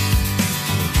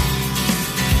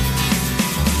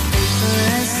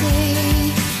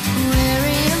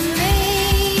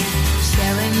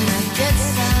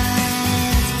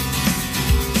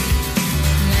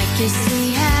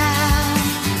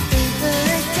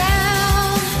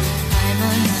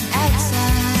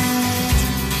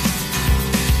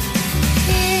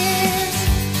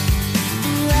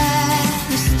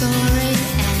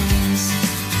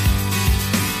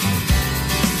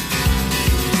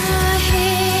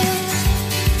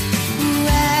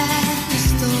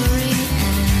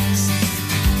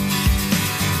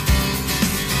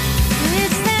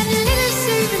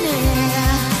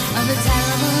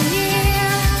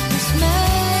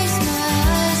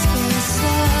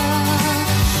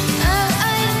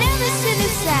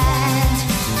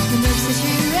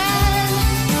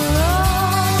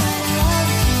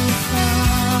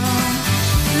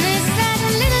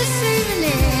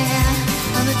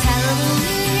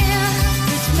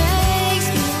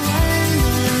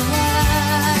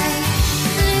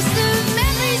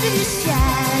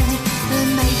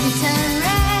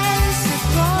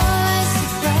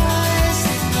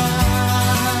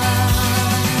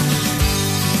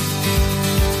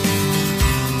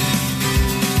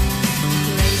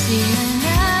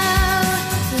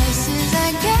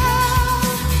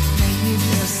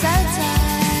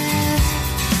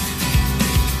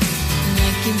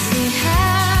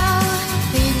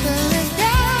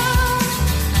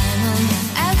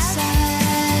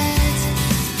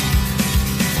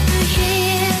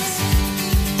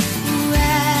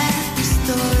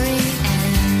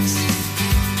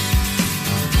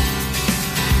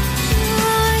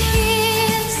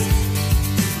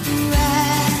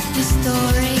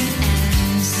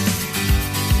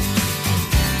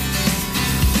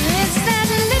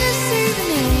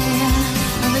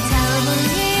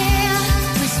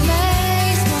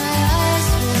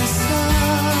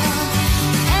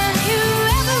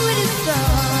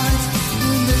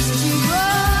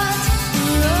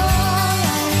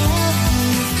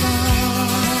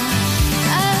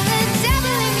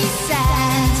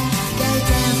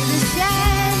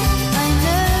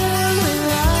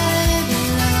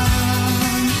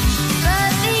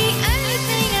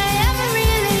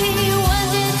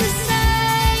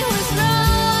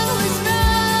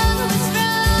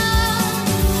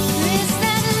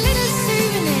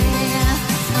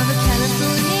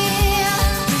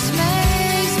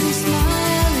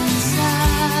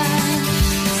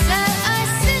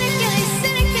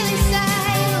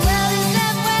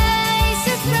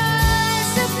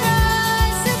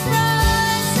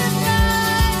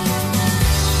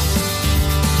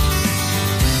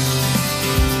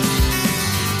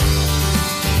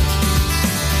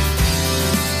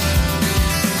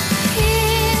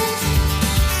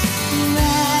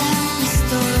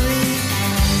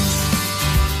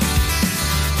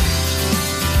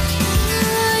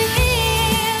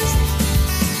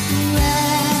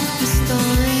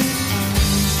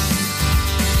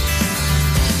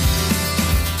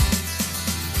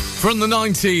 From the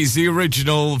 90s, the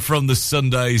original from the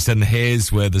Sundays, and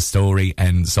here's where the story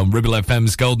ends on Ribble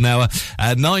FM's Golden Hour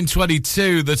at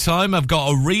 9:22. The time, I've got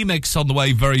a remix on the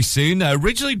way very soon,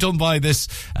 originally done by this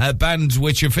band,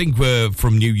 which I think were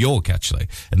from New York, actually,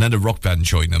 and then a rock band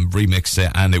joined them, remixed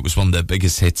it, and it was one of their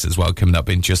biggest hits as well, coming up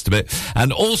in just a bit.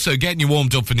 And also getting you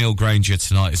warmed up for Neil Granger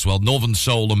tonight as well. Northern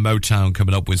Soul and Motown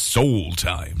coming up with Soul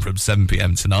Time from 7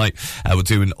 p.m. tonight. We'll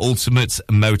do an ultimate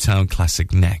Motown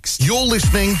classic next. You're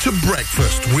listening to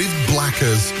Breakfast with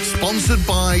Blackers, sponsored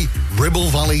by Ribble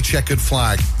Valley Checkered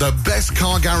Flag, the best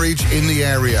car garage in the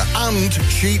area, and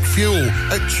cheap fuel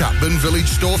at Chapman Village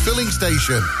Store Filling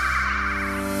Station.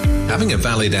 Having a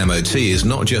valid MOT is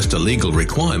not just a legal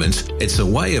requirement, it's a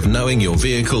way of knowing your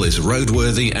vehicle is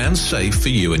roadworthy and safe for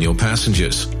you and your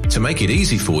passengers. To make it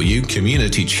easy for you,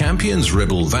 Community Champions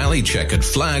Ribble Valley Checkered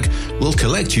Flag will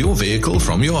collect your vehicle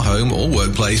from your home or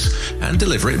workplace and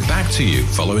deliver it back to you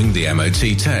following the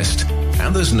MOT test.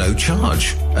 And there's no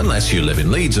charge, unless you live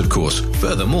in Leeds, of course.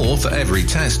 Furthermore, for every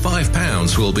test,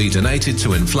 £5 will be donated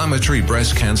to Inflammatory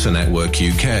Breast Cancer Network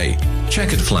UK.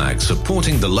 Checkered Flag,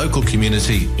 supporting the local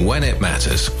community when it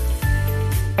matters.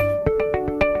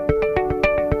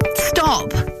 Stop!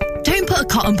 Don't put a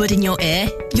cotton bud in your ear.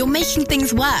 You're making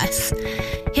things worse.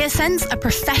 HearSense are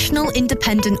professional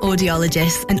independent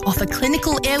audiologists and offer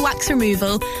clinical earwax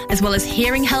removal as well as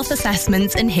hearing health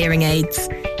assessments and hearing aids.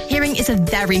 Hearing is a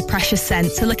very precious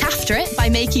sense, so look after it by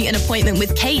making an appointment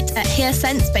with Kate at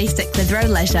HearSense based at Clitheroe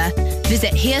Leisure.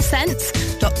 Visit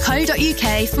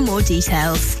hearsense.co.uk for more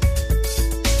details.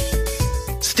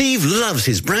 Steve loves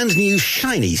his brand new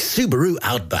shiny Subaru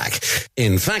Outback.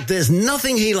 In fact, there's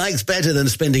nothing he likes better than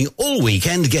spending all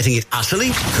weekend getting it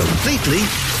utterly, completely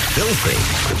filthy.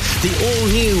 The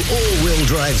all-new, all-wheel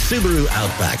drive Subaru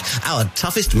Outback, our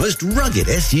toughest, most rugged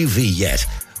SUV yet.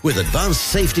 With advanced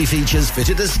safety features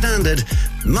fitted as standard,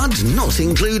 mud not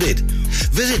included.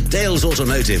 Visit Dales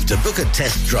Automotive to book a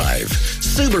test drive.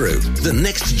 Subaru, the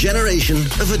next generation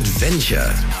of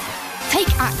adventure.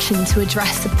 Take action to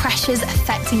address the pressures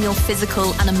affecting your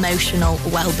physical and emotional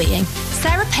well-being.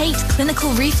 Sarah Pate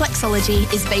Clinical Reflexology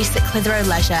is based at Clitheroe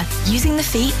Leisure. Using the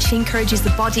feet, she encourages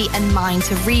the body and mind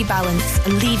to rebalance,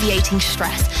 alleviating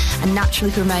stress and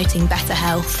naturally promoting better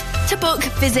health. To book,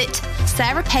 visit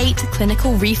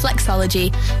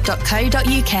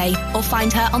sarahpateclinicalreflexology.co.uk or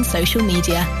find her on social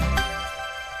media.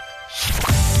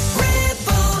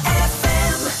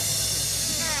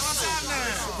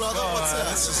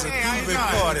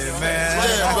 Recorded, man. I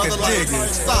can dig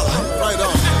it. Solid. Right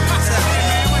on.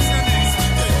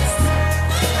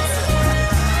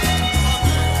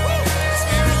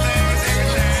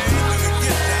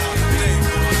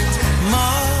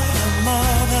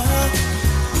 Mother,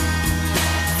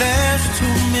 there's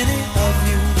too many of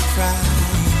you crying.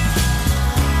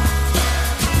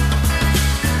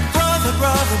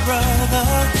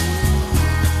 Brother,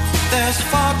 there's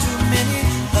far too many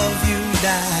of you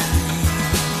dying.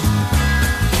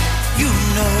 You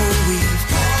know we've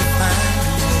got to find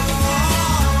a way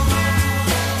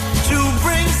to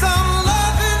bring some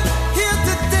loving here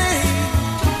today.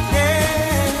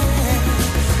 Yeah.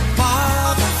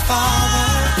 Father,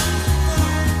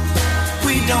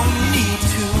 we don't need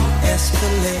to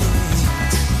escalate.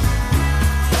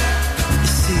 You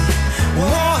see,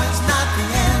 war is not the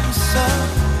answer,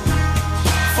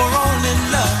 for only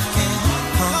love can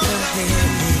conquer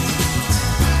hate.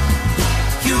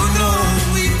 You know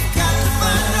we've got to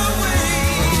find a way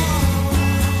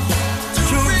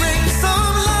to bring some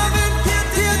love in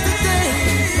here today.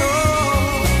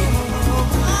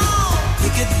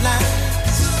 Picket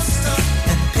lines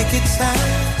and picket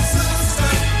signs.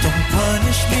 Don't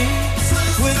punish me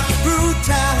with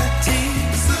brutality.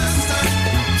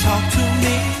 Talk to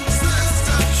me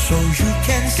so you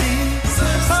can see.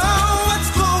 What's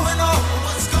going on?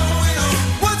 What's going on?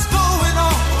 What's going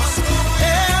on?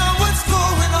 Yeah, what's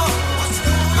going on? What's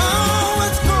going on?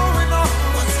 What's going on?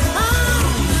 What's going on?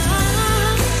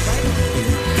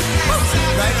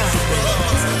 Right on. Right on.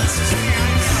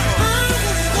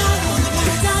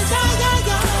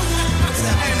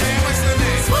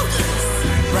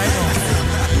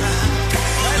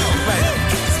 Right on.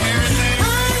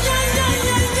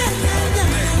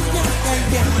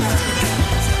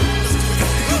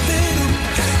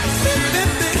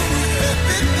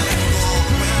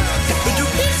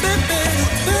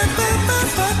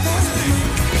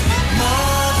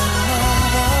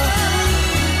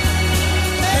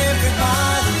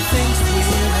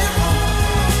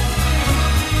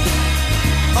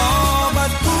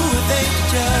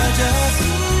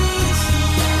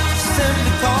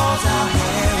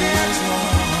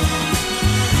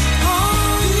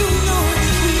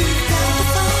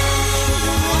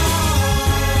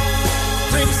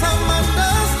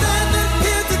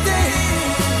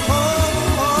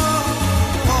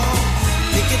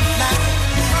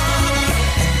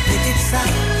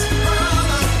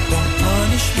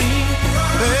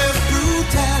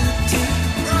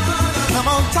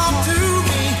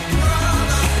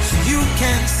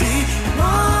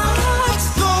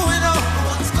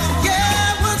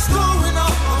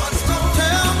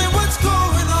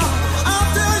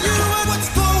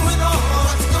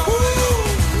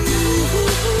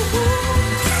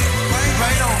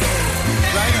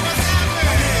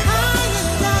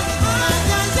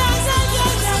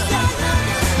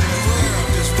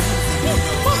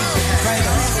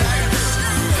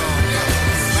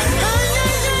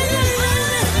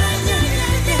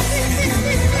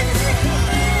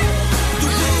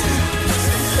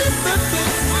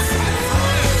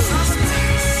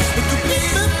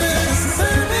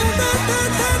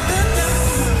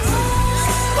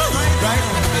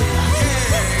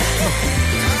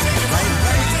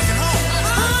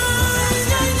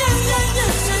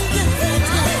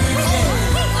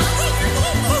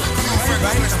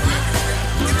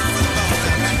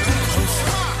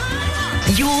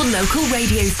 local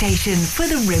radio station for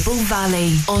the Ribble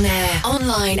Valley. On air,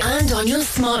 online and on your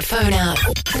smartphone app.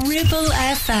 Ribble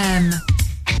FM.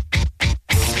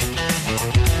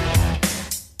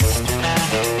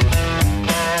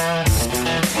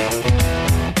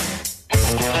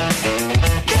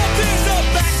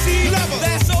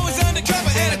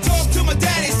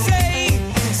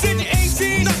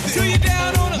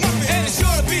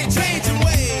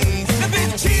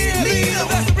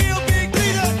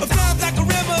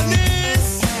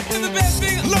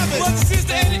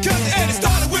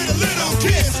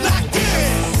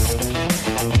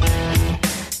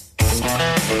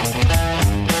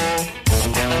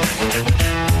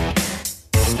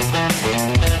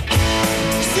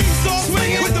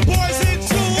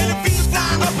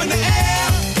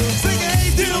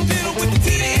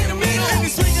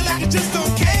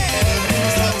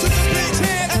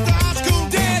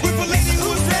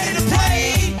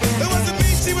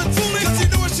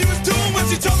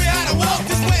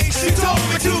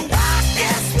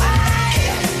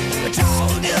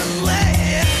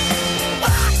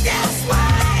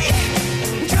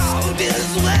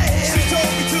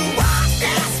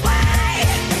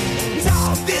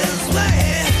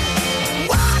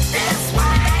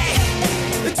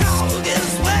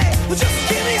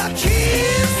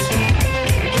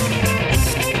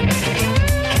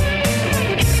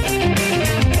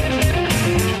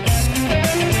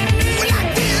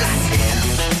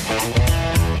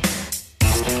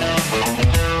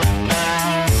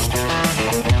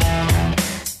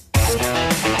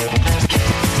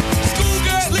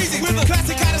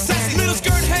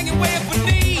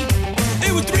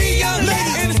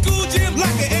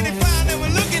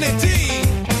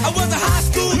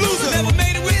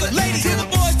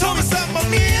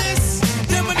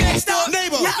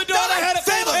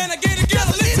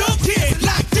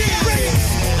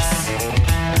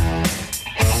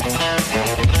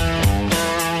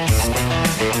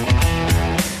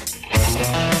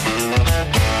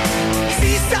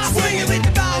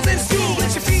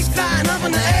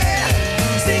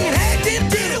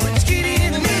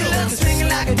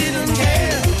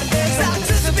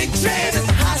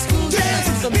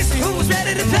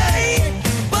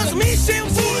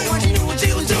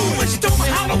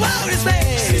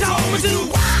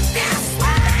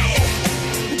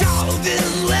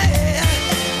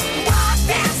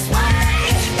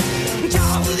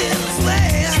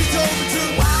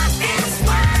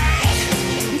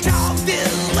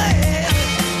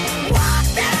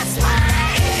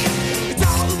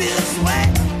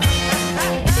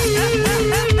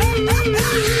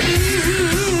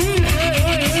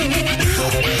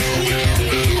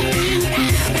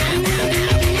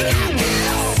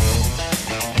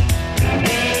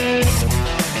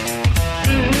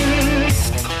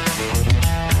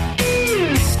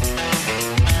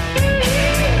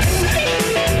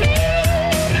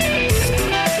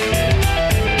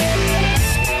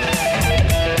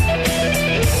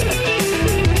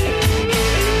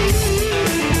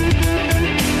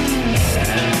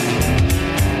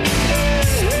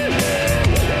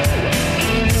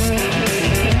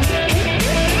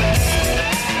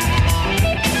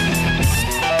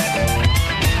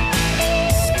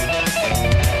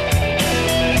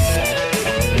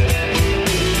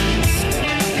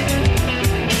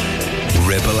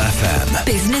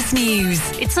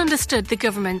 It's understood the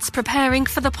government's preparing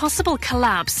for the possible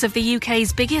collapse of the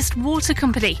UK's biggest water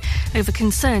company over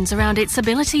concerns around its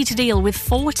ability to deal with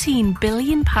 £14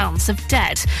 billion of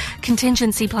debt.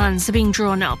 Contingency plans are being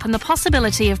drawn up and the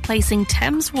possibility of placing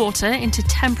Thames Water into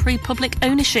temporary public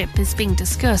ownership is being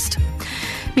discussed.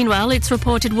 Meanwhile, it's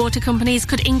reported water companies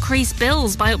could increase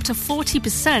bills by up to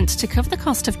 40% to cover the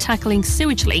cost of tackling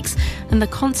sewage leaks and the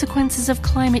consequences of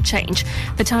climate change.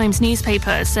 The Times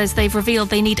newspaper says they've revealed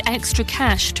they need extra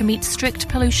cash to meet strict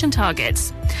pollution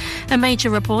targets. And major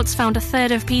reports found a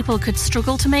third of people could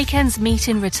struggle to make ends meet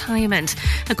in retirement.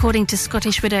 According to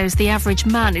Scottish Widows, the average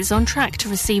man is on track to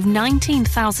receive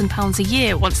 £19,000 a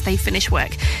year once they finish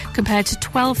work, compared to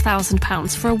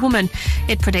 £12,000 for a woman.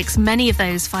 It predicts many of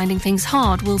those finding things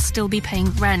hard will still be paying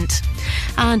rent.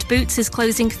 And Boots is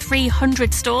closing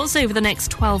 300 stores over the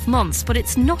next 12 months, but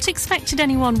it's not expected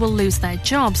anyone will lose their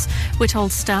jobs. We're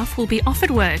told staff will be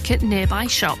offered work at nearby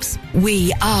shops.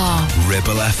 We are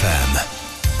Ribble FM.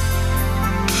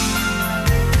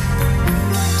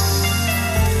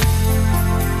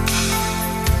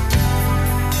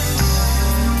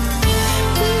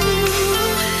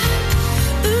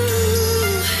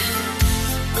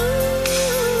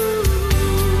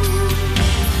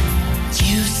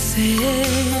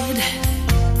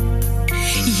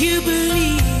 You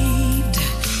believed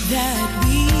that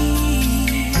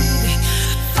we'd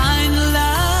find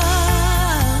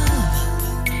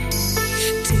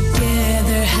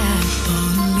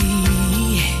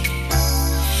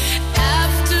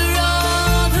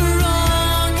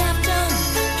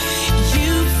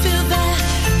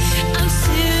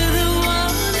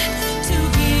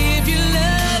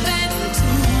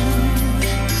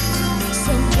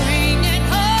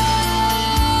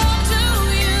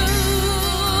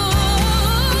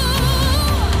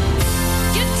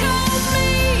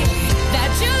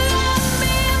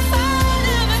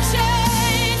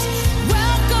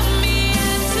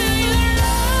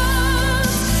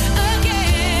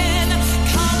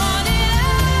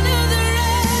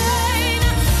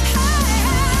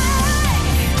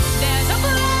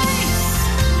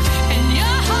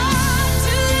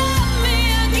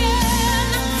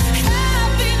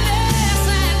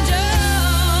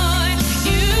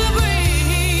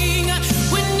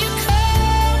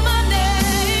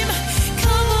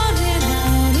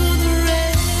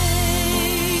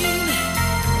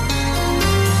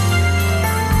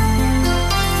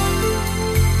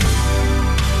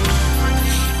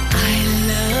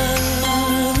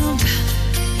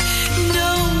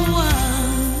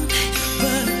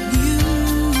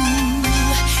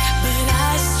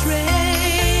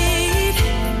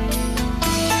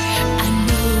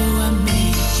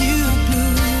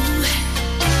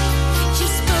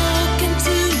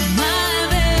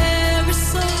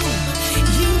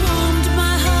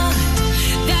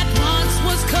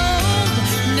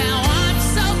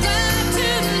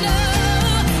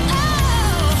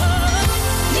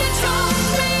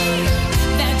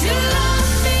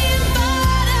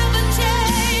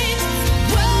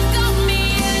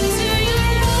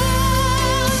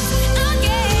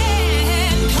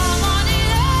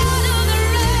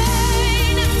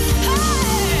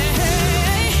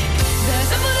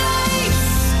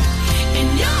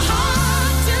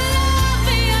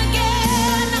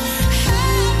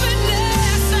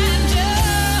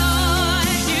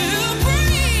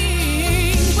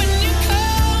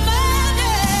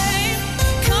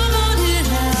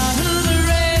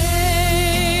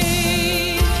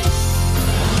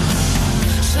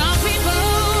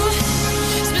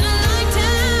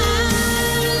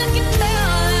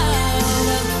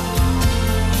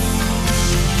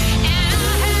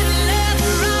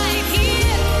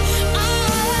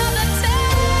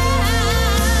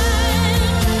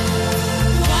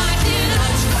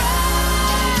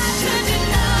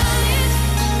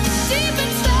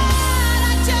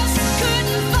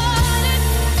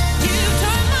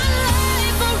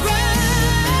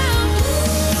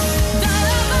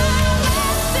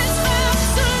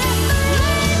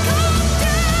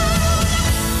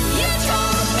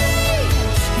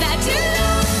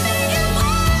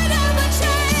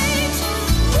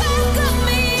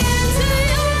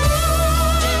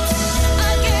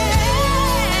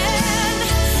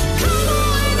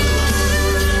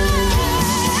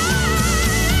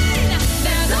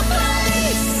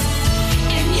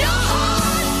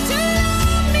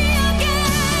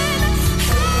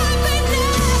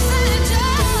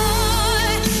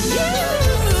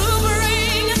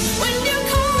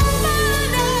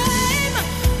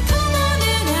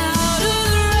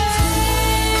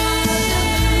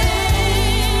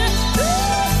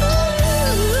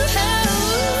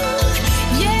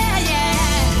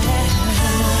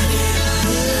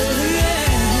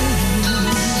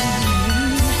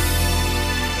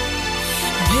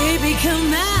baby,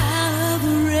 come out of the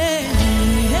rain.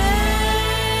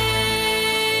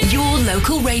 Your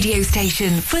local radio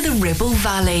station for the Ribble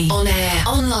Valley. On air,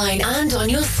 online and on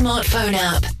your smartphone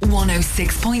app.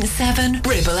 106.7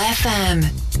 Ribble FM.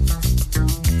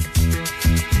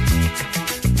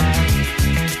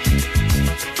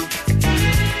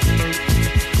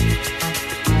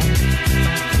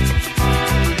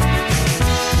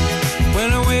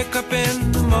 When I wake up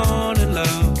in the morning,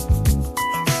 love,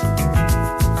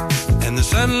 and the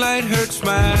sunlight hurts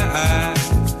my eyes,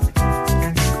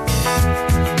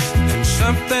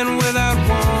 something without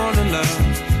warning, love,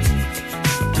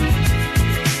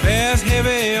 bears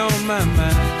heavy on my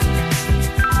mind.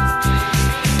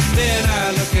 Then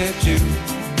I look at you,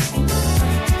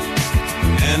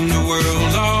 and the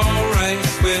world's alright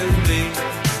with me.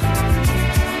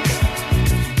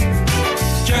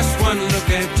 Just one look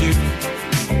at you,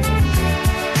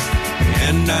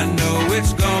 and I know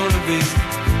it's gonna be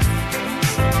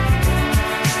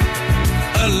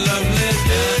a lovely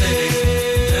day.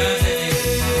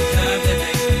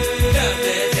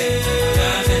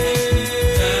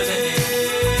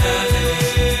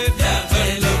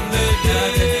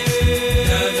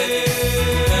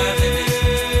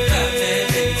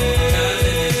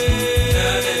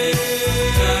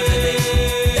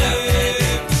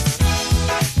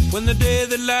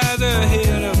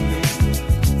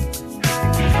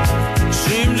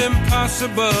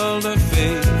 Impossible to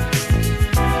face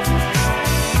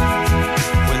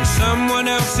when someone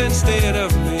else instead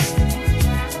of me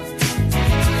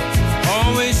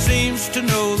always seems to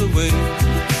know the way.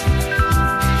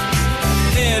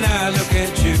 Then I look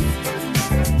at you,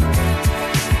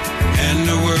 and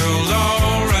the world's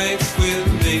alright with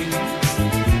me.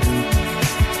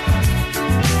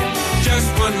 Just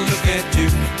one look at you,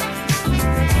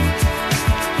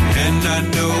 and I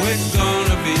know it's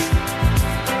gonna be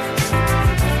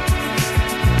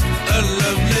a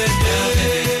lovely day.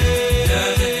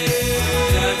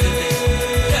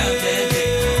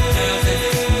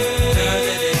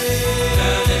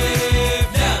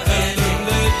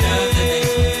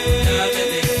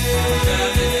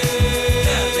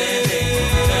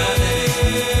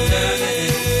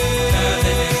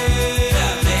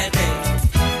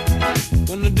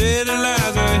 When the day that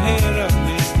lies ahead of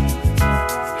me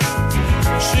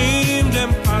seemed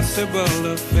impossible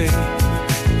to face,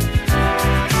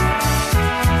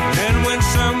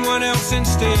 someone else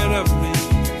instead of me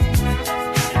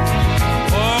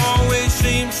always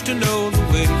seems to know the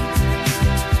way.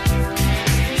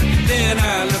 Then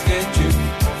I look at you,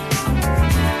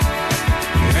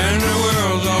 and the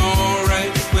world's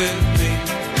alright with me.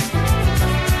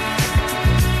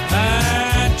 I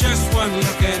just one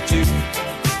look at you,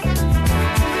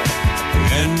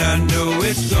 and I know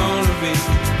it's gonna be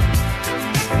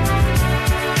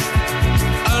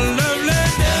a lovely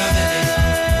day.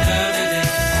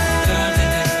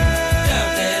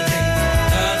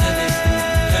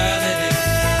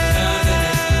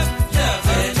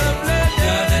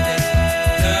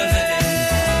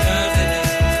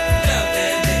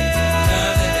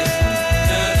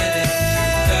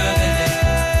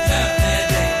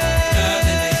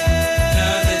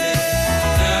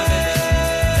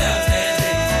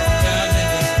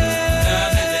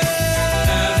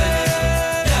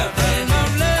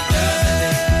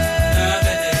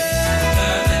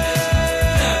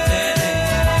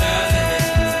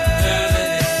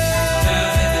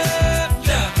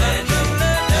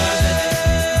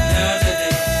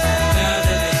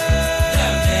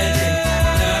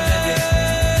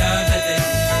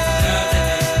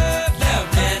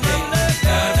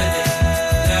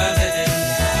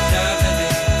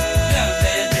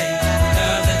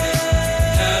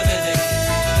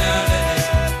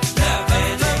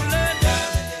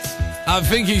 I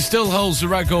think he still holds the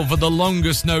record for the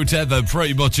longest note ever,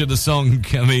 pretty much in a song.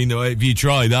 I mean, if you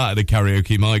try that at a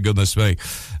karaoke, my goodness me.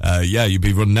 Yeah, you'd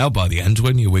be running out by the end,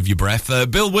 wouldn't you, with your breath.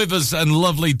 Bill Withers and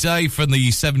Lovely Day from the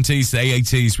 70s, the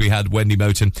 80s. We had Wendy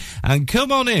Moten. And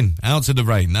come on in, out of the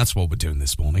rain. That's what we're doing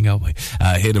this morning, aren't we?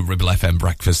 Here at Ribble FM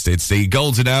Breakfast. It's the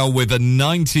Golden Hour with a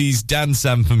 90s dance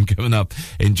anthem coming up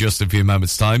in just a few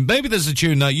moments' time. Maybe there's a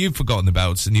tune that you've forgotten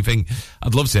about and you think,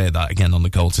 I'd love to hear that again on the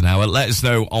Golden Hour. Let us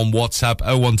know on WhatsApp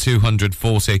 01200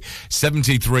 40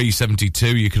 73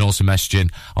 72. You can also message in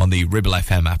on the Ribble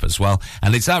FM app as well.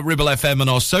 And it's at Ribble FM on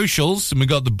our socials. And we've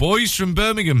got the boys from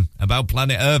Birmingham about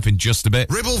Planet Earth in just a bit.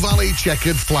 Ribble Valley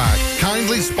Checkered Flag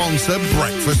kindly sponsor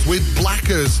Breakfast with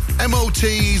Blackers.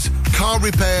 MOTs, car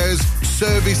repairs,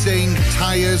 servicing,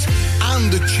 tyres,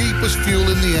 and the cheapest fuel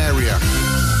in the area.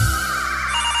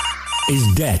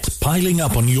 Is debt piling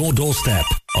up on your doorstep?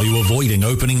 Are you avoiding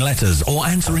opening letters or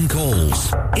answering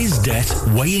calls? Is debt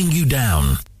weighing you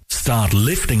down? Start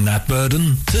lifting that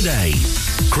burden today.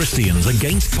 Christians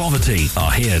Against Poverty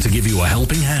are here to give you a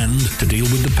helping hand to deal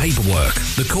with the paperwork,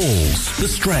 the calls, the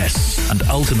stress, and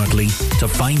ultimately to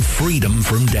find freedom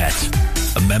from debt.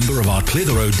 A member of our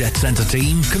Clitheroe Debt Centre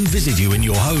team can visit you in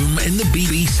your home in the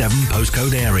BB7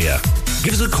 postcode area.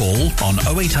 Give us a call on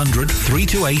 0800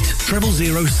 328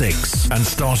 0006 and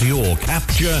start your CAP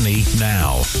journey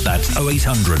now. That's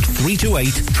 0800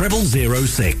 328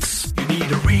 0006. You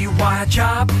need a rewire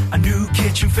job, a new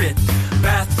kitchen fit,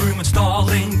 bathroom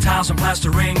installing, tiles and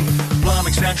plastering,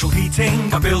 plumbing, central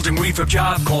heating, a building refurb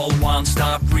job. Call One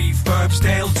Stop Refurbs,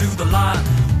 Dale to the lot.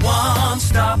 One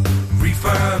Stop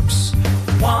Refurbs.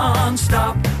 One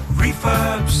Stop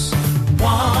Refurbs.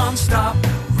 One Stop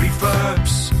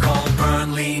Refurbs. Call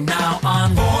Burnley now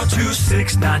on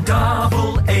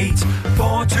 426-988.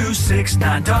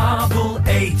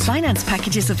 426-988. Finance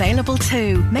packages available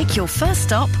too. Make your first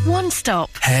stop One Stop.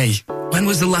 Hey, when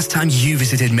was the last time you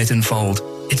visited Mittenfold?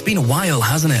 It's been a while,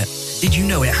 hasn't it? Did you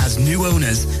know it has new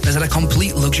owners? There's had a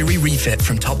complete luxury refit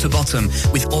from top to bottom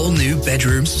with all new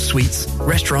bedrooms, suites,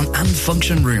 restaurant and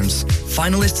function rooms.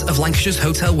 Finalists of Lancashire's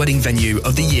Hotel Wedding Venue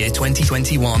of the Year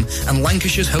 2021 and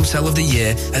Lancashire's Hotel of the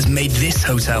Year has made this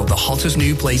hotel the hottest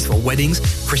new place for weddings,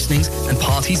 christenings and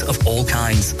parties of all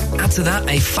kinds. Add to that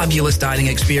a fabulous dining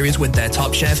experience with their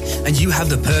top chef and you have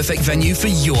the perfect venue for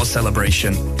your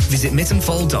celebration. Visit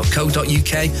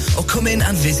mittenfold.co.uk or come in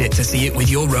and visit to see it with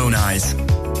your own eyes.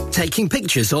 Taking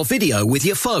pictures or video with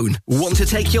your phone? Want to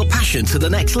take your passion to the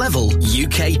next level?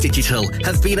 UK Digital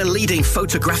have been a leading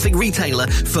photographic retailer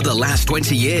for the last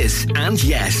 20 years. And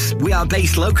yes, we are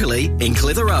based locally in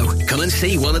Clitheroe. Come and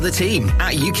see one of the team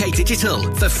at UK Digital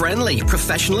for friendly,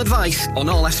 professional advice on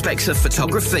all aspects of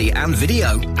photography and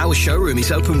video. Our showroom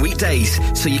is open weekdays,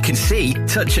 so you can see,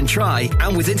 touch and try.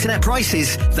 And with internet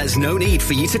prices, there's no need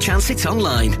for you to chance it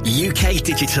online. UK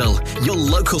Digital, your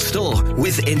local store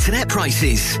with internet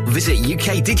prices. Visit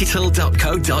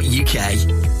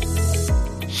ukdigital.co.uk.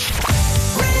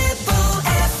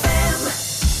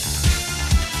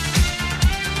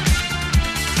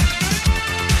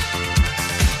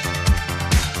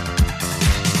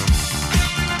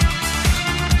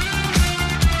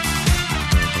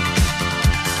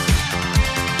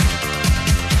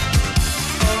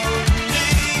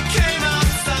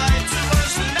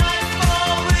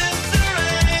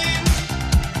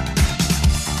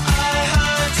 I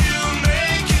heard you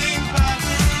making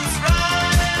patterns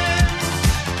rhyme.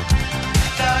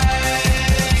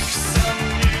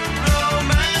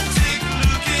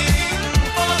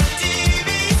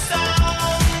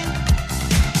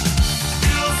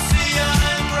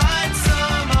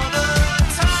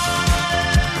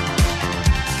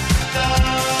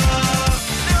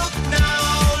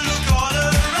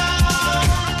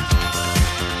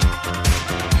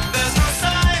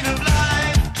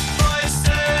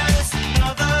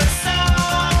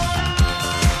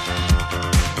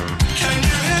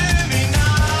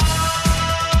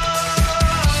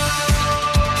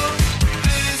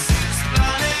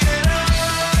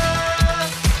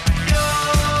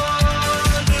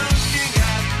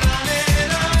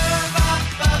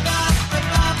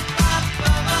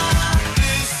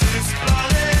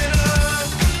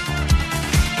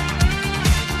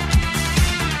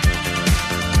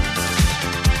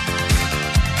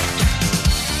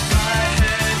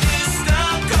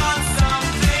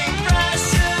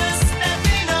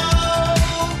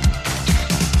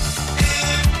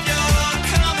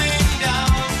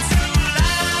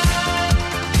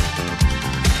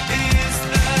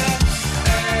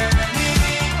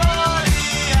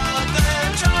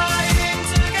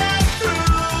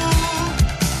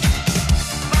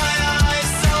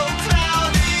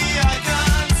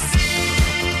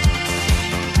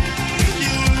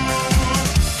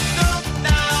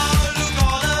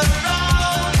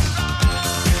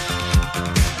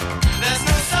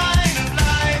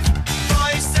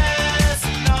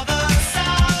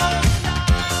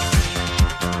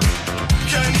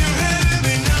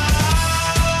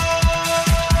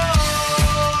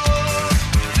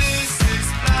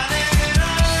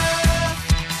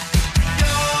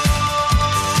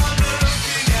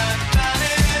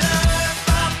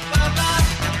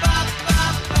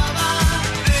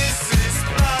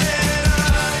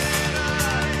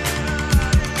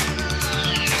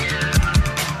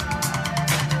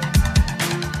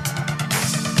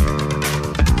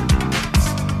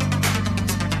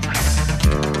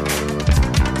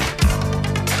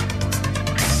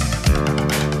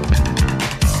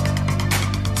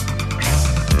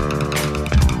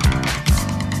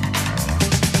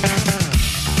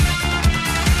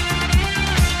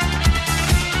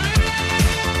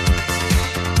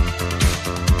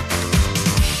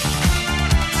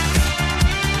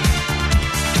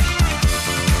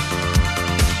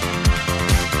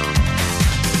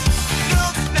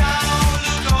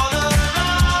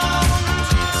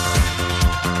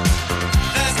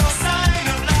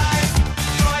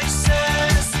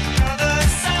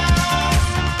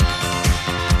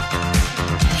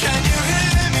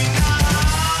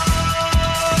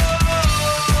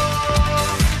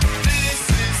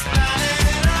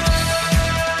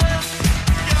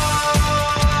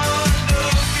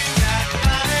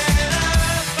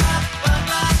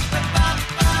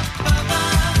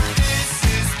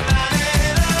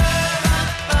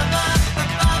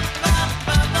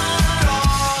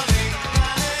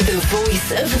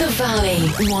 Voice of the Valley,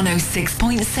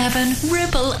 106.7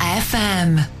 Ribble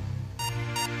FM.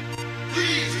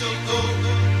 Please don't go.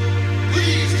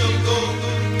 Please don't go.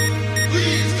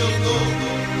 Please don't go.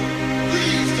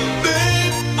 Please don't go.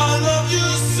 Babe, I love you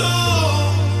so.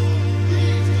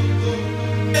 Please don't go.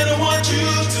 And I want you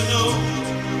to know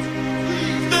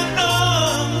that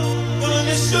I'm gonna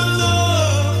miss your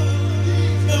love.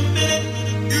 The minute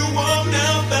you walk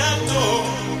out that door.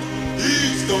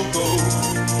 Please don't go.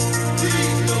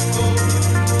 Please don't go.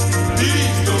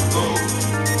 Please don't go.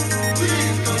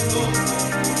 Please don't go.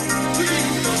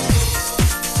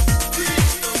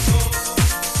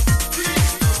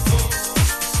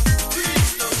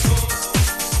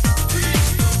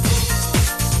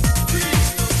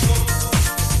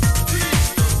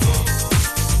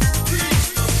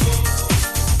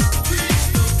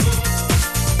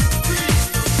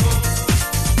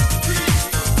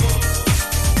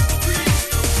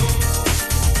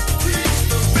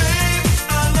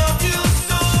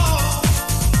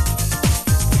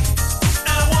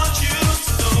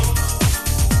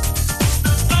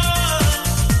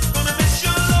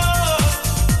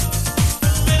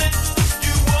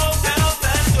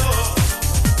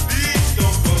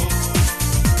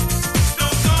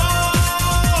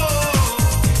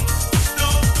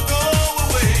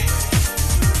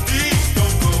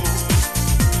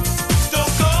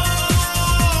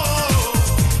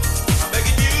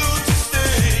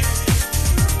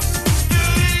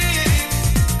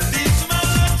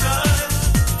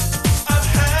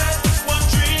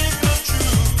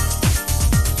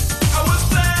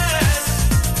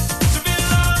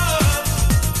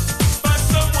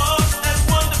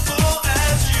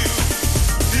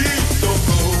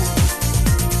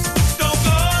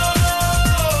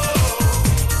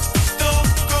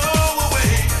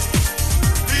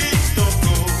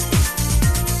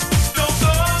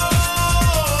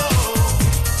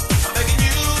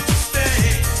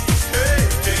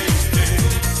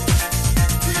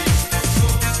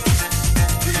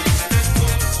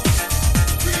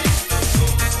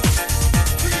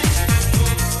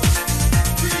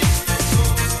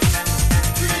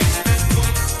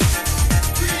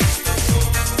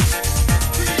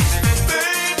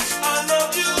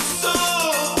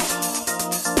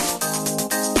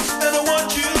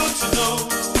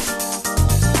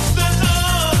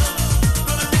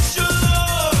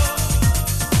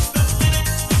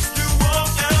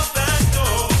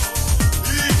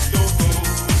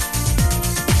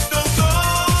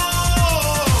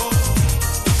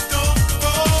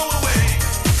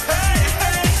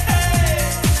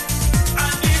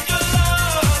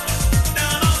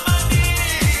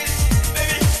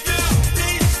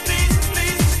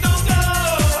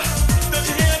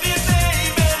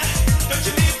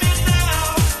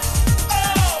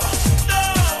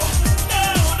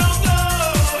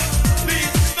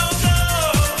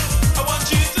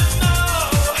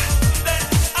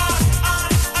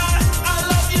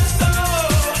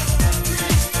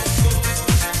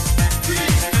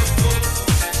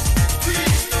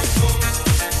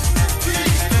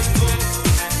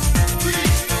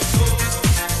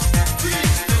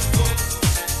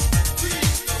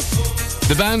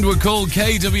 The band were called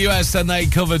KWS and they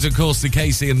covered, of course, the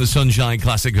Casey and the Sunshine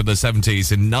classic of the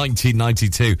 70s in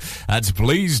 1992. That's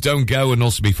Please Don't Go, and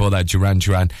also before that, Duran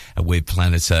Duran with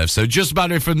Planet Earth. So just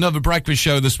about it for another breakfast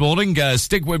show this morning.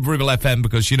 Stick with Ribble FM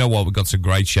because you know what? We've got some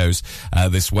great shows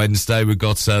this Wednesday. We've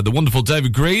got the wonderful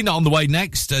David Green on the way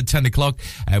next at 10 o'clock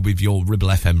with your Ribble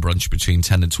FM brunch between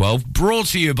 10 and 12. Brought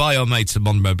to you by our mates at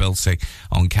Modern Mobility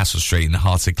on Castle Street in the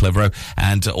heart of Clitheroe.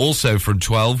 And also from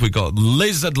 12, we've got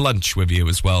Liz at lunch with you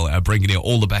as well, bringing you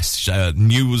all the best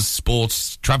news,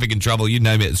 sports, traffic and travel, you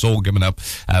name it. It's all coming up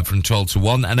from 12 to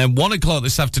 1. And then 1 o'clock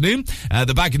this afternoon, they're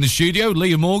back in the studio,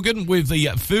 Leah Morgan with the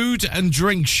food and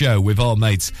drink show with our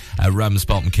mates at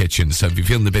Ramsbottom Kitchen. So if you're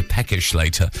feeling a bit peckish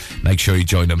later, make sure you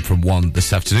join them from 1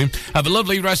 this afternoon. Have a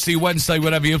lovely rest of your Wednesday,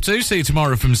 whatever you're up to. See you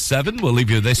tomorrow from 7. We'll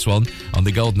leave you with this one on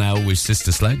the Golden Hour with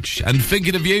Sister Sledge. And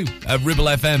thinking of you at Ribble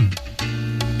FM.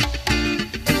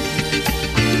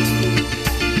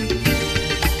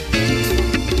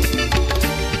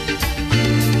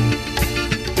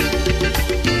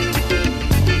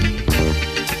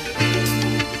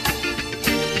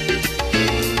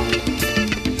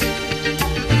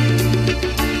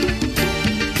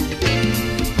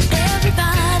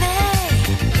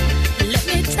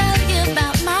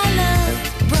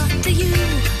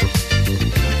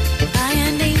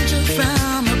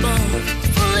 From above,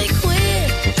 fully equipped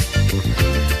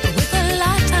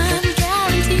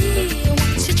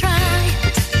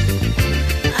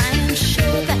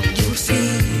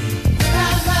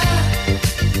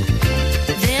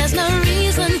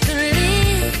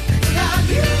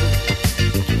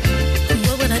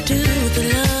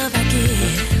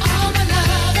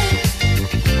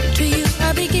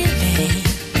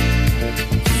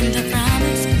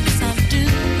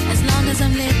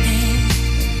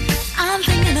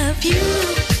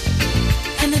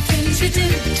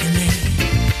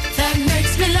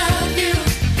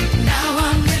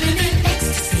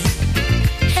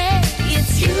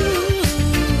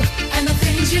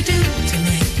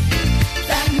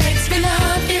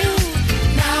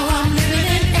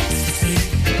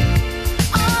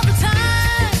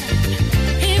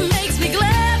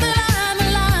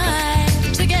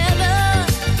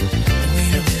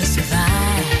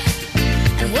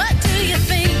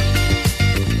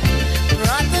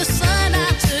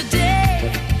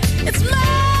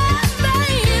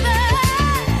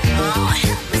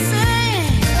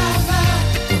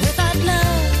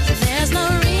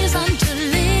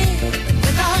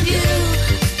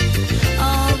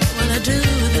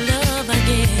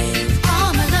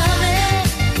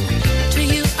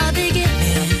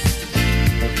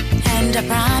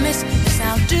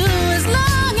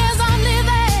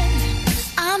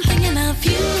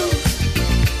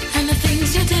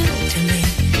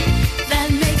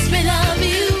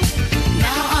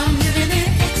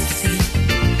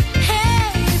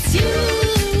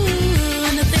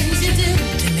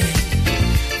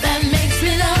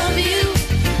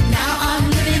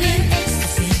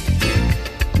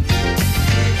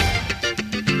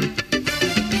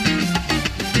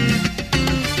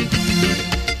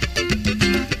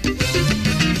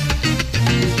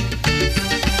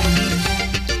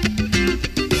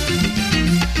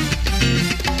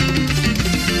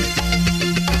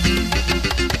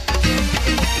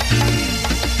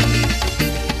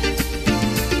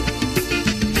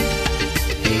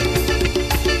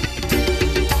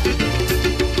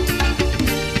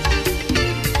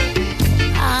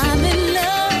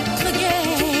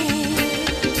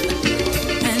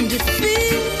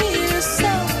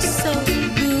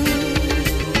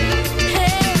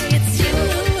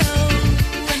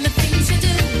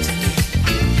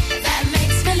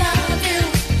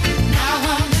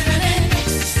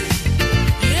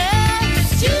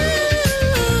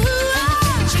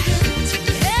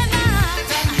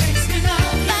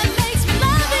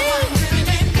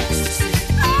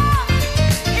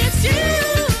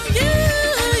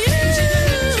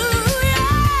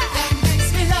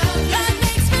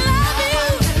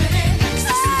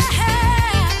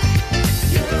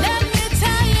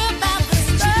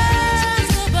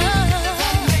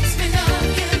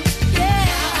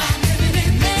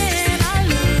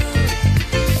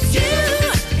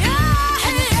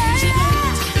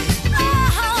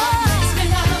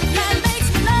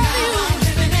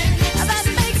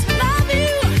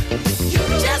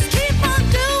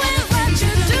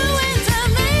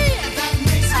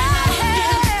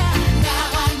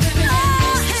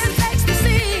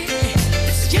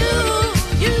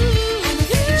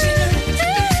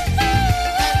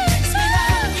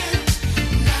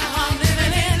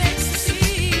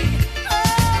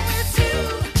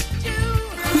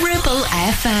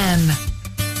FM.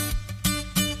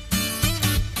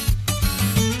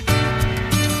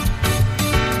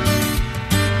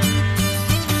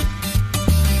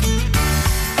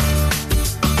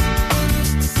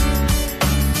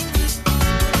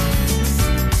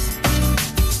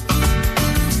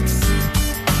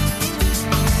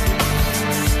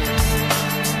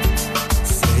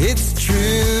 It's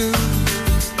true,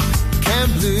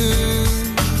 Camp Blue,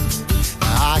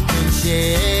 I can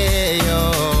share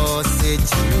your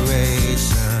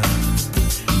situation.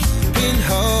 Been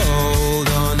hold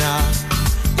on our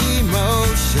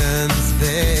emotions,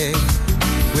 they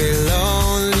will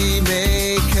only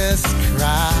make us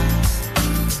cry.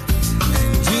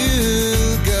 And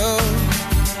you go,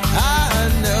 I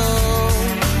know,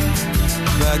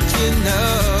 but you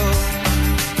know,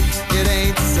 it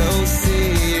ain't so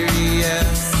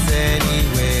serious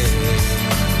anyway.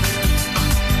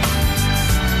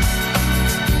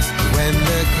 When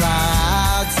the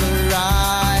clouds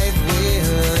arrive,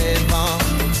 we'll live on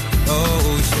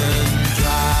ocean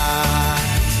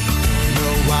drive. Don't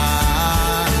know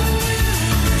why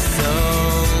it's so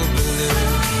blue.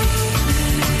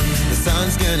 The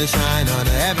sun's gonna shine on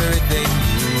everything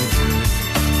you do.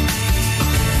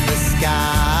 The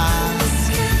sky's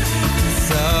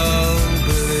so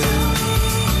blue.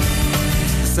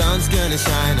 The sun's gonna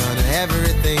shine on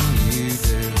everything you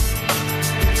do.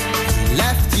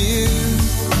 Left you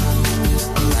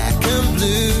black and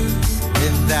blue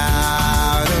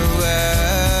without a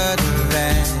word of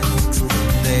explanation.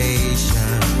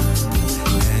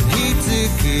 And he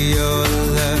took your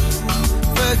love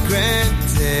for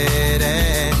granted,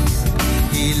 and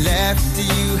he left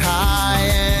you high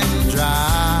and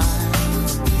dry.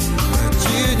 But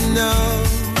you know,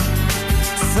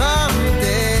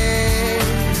 someday,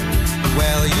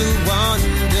 well, you'll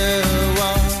wonder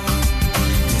what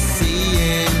you see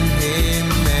in him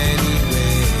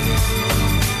anyway.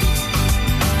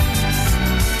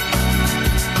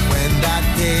 When that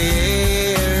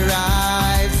day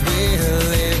arrives, we'll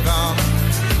live on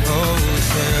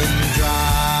ocean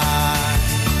drive.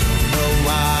 Don't know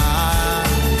why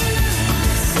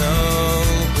it's so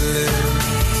blue.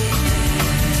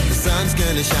 The sun's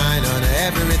gonna shine on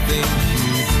everything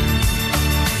you do.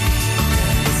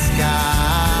 The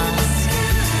sky's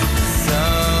so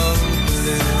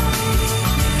blue.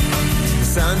 The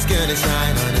sun's gonna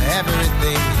shine on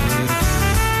everything you do.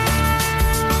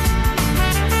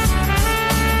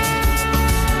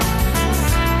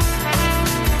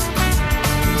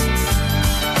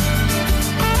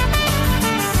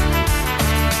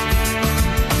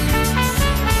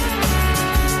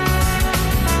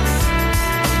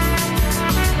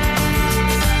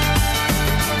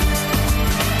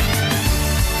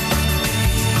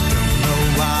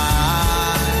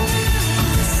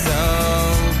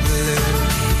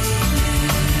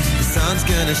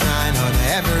 Gonna shine on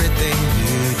everything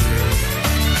you do.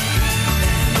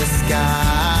 The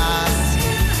sky's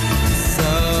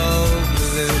so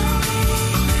blue.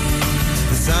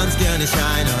 The sun's gonna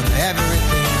shine on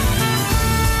everything you do.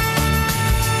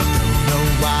 Don't know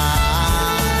why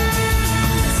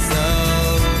it's so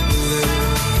blue.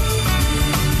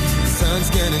 The sun's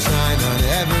gonna shine on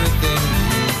everything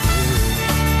you do.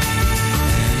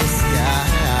 And the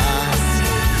sky's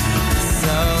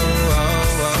so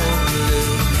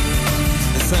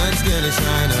the sun's gonna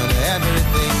shine on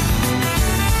everything you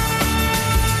do.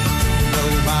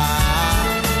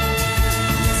 Nobody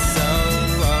so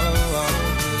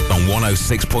On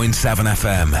 106.7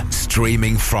 FM,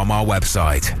 streaming from our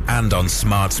website and on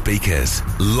smart speakers.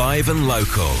 Live and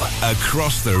local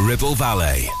across the Ribble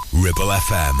Valley. Ribble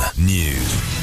FM News.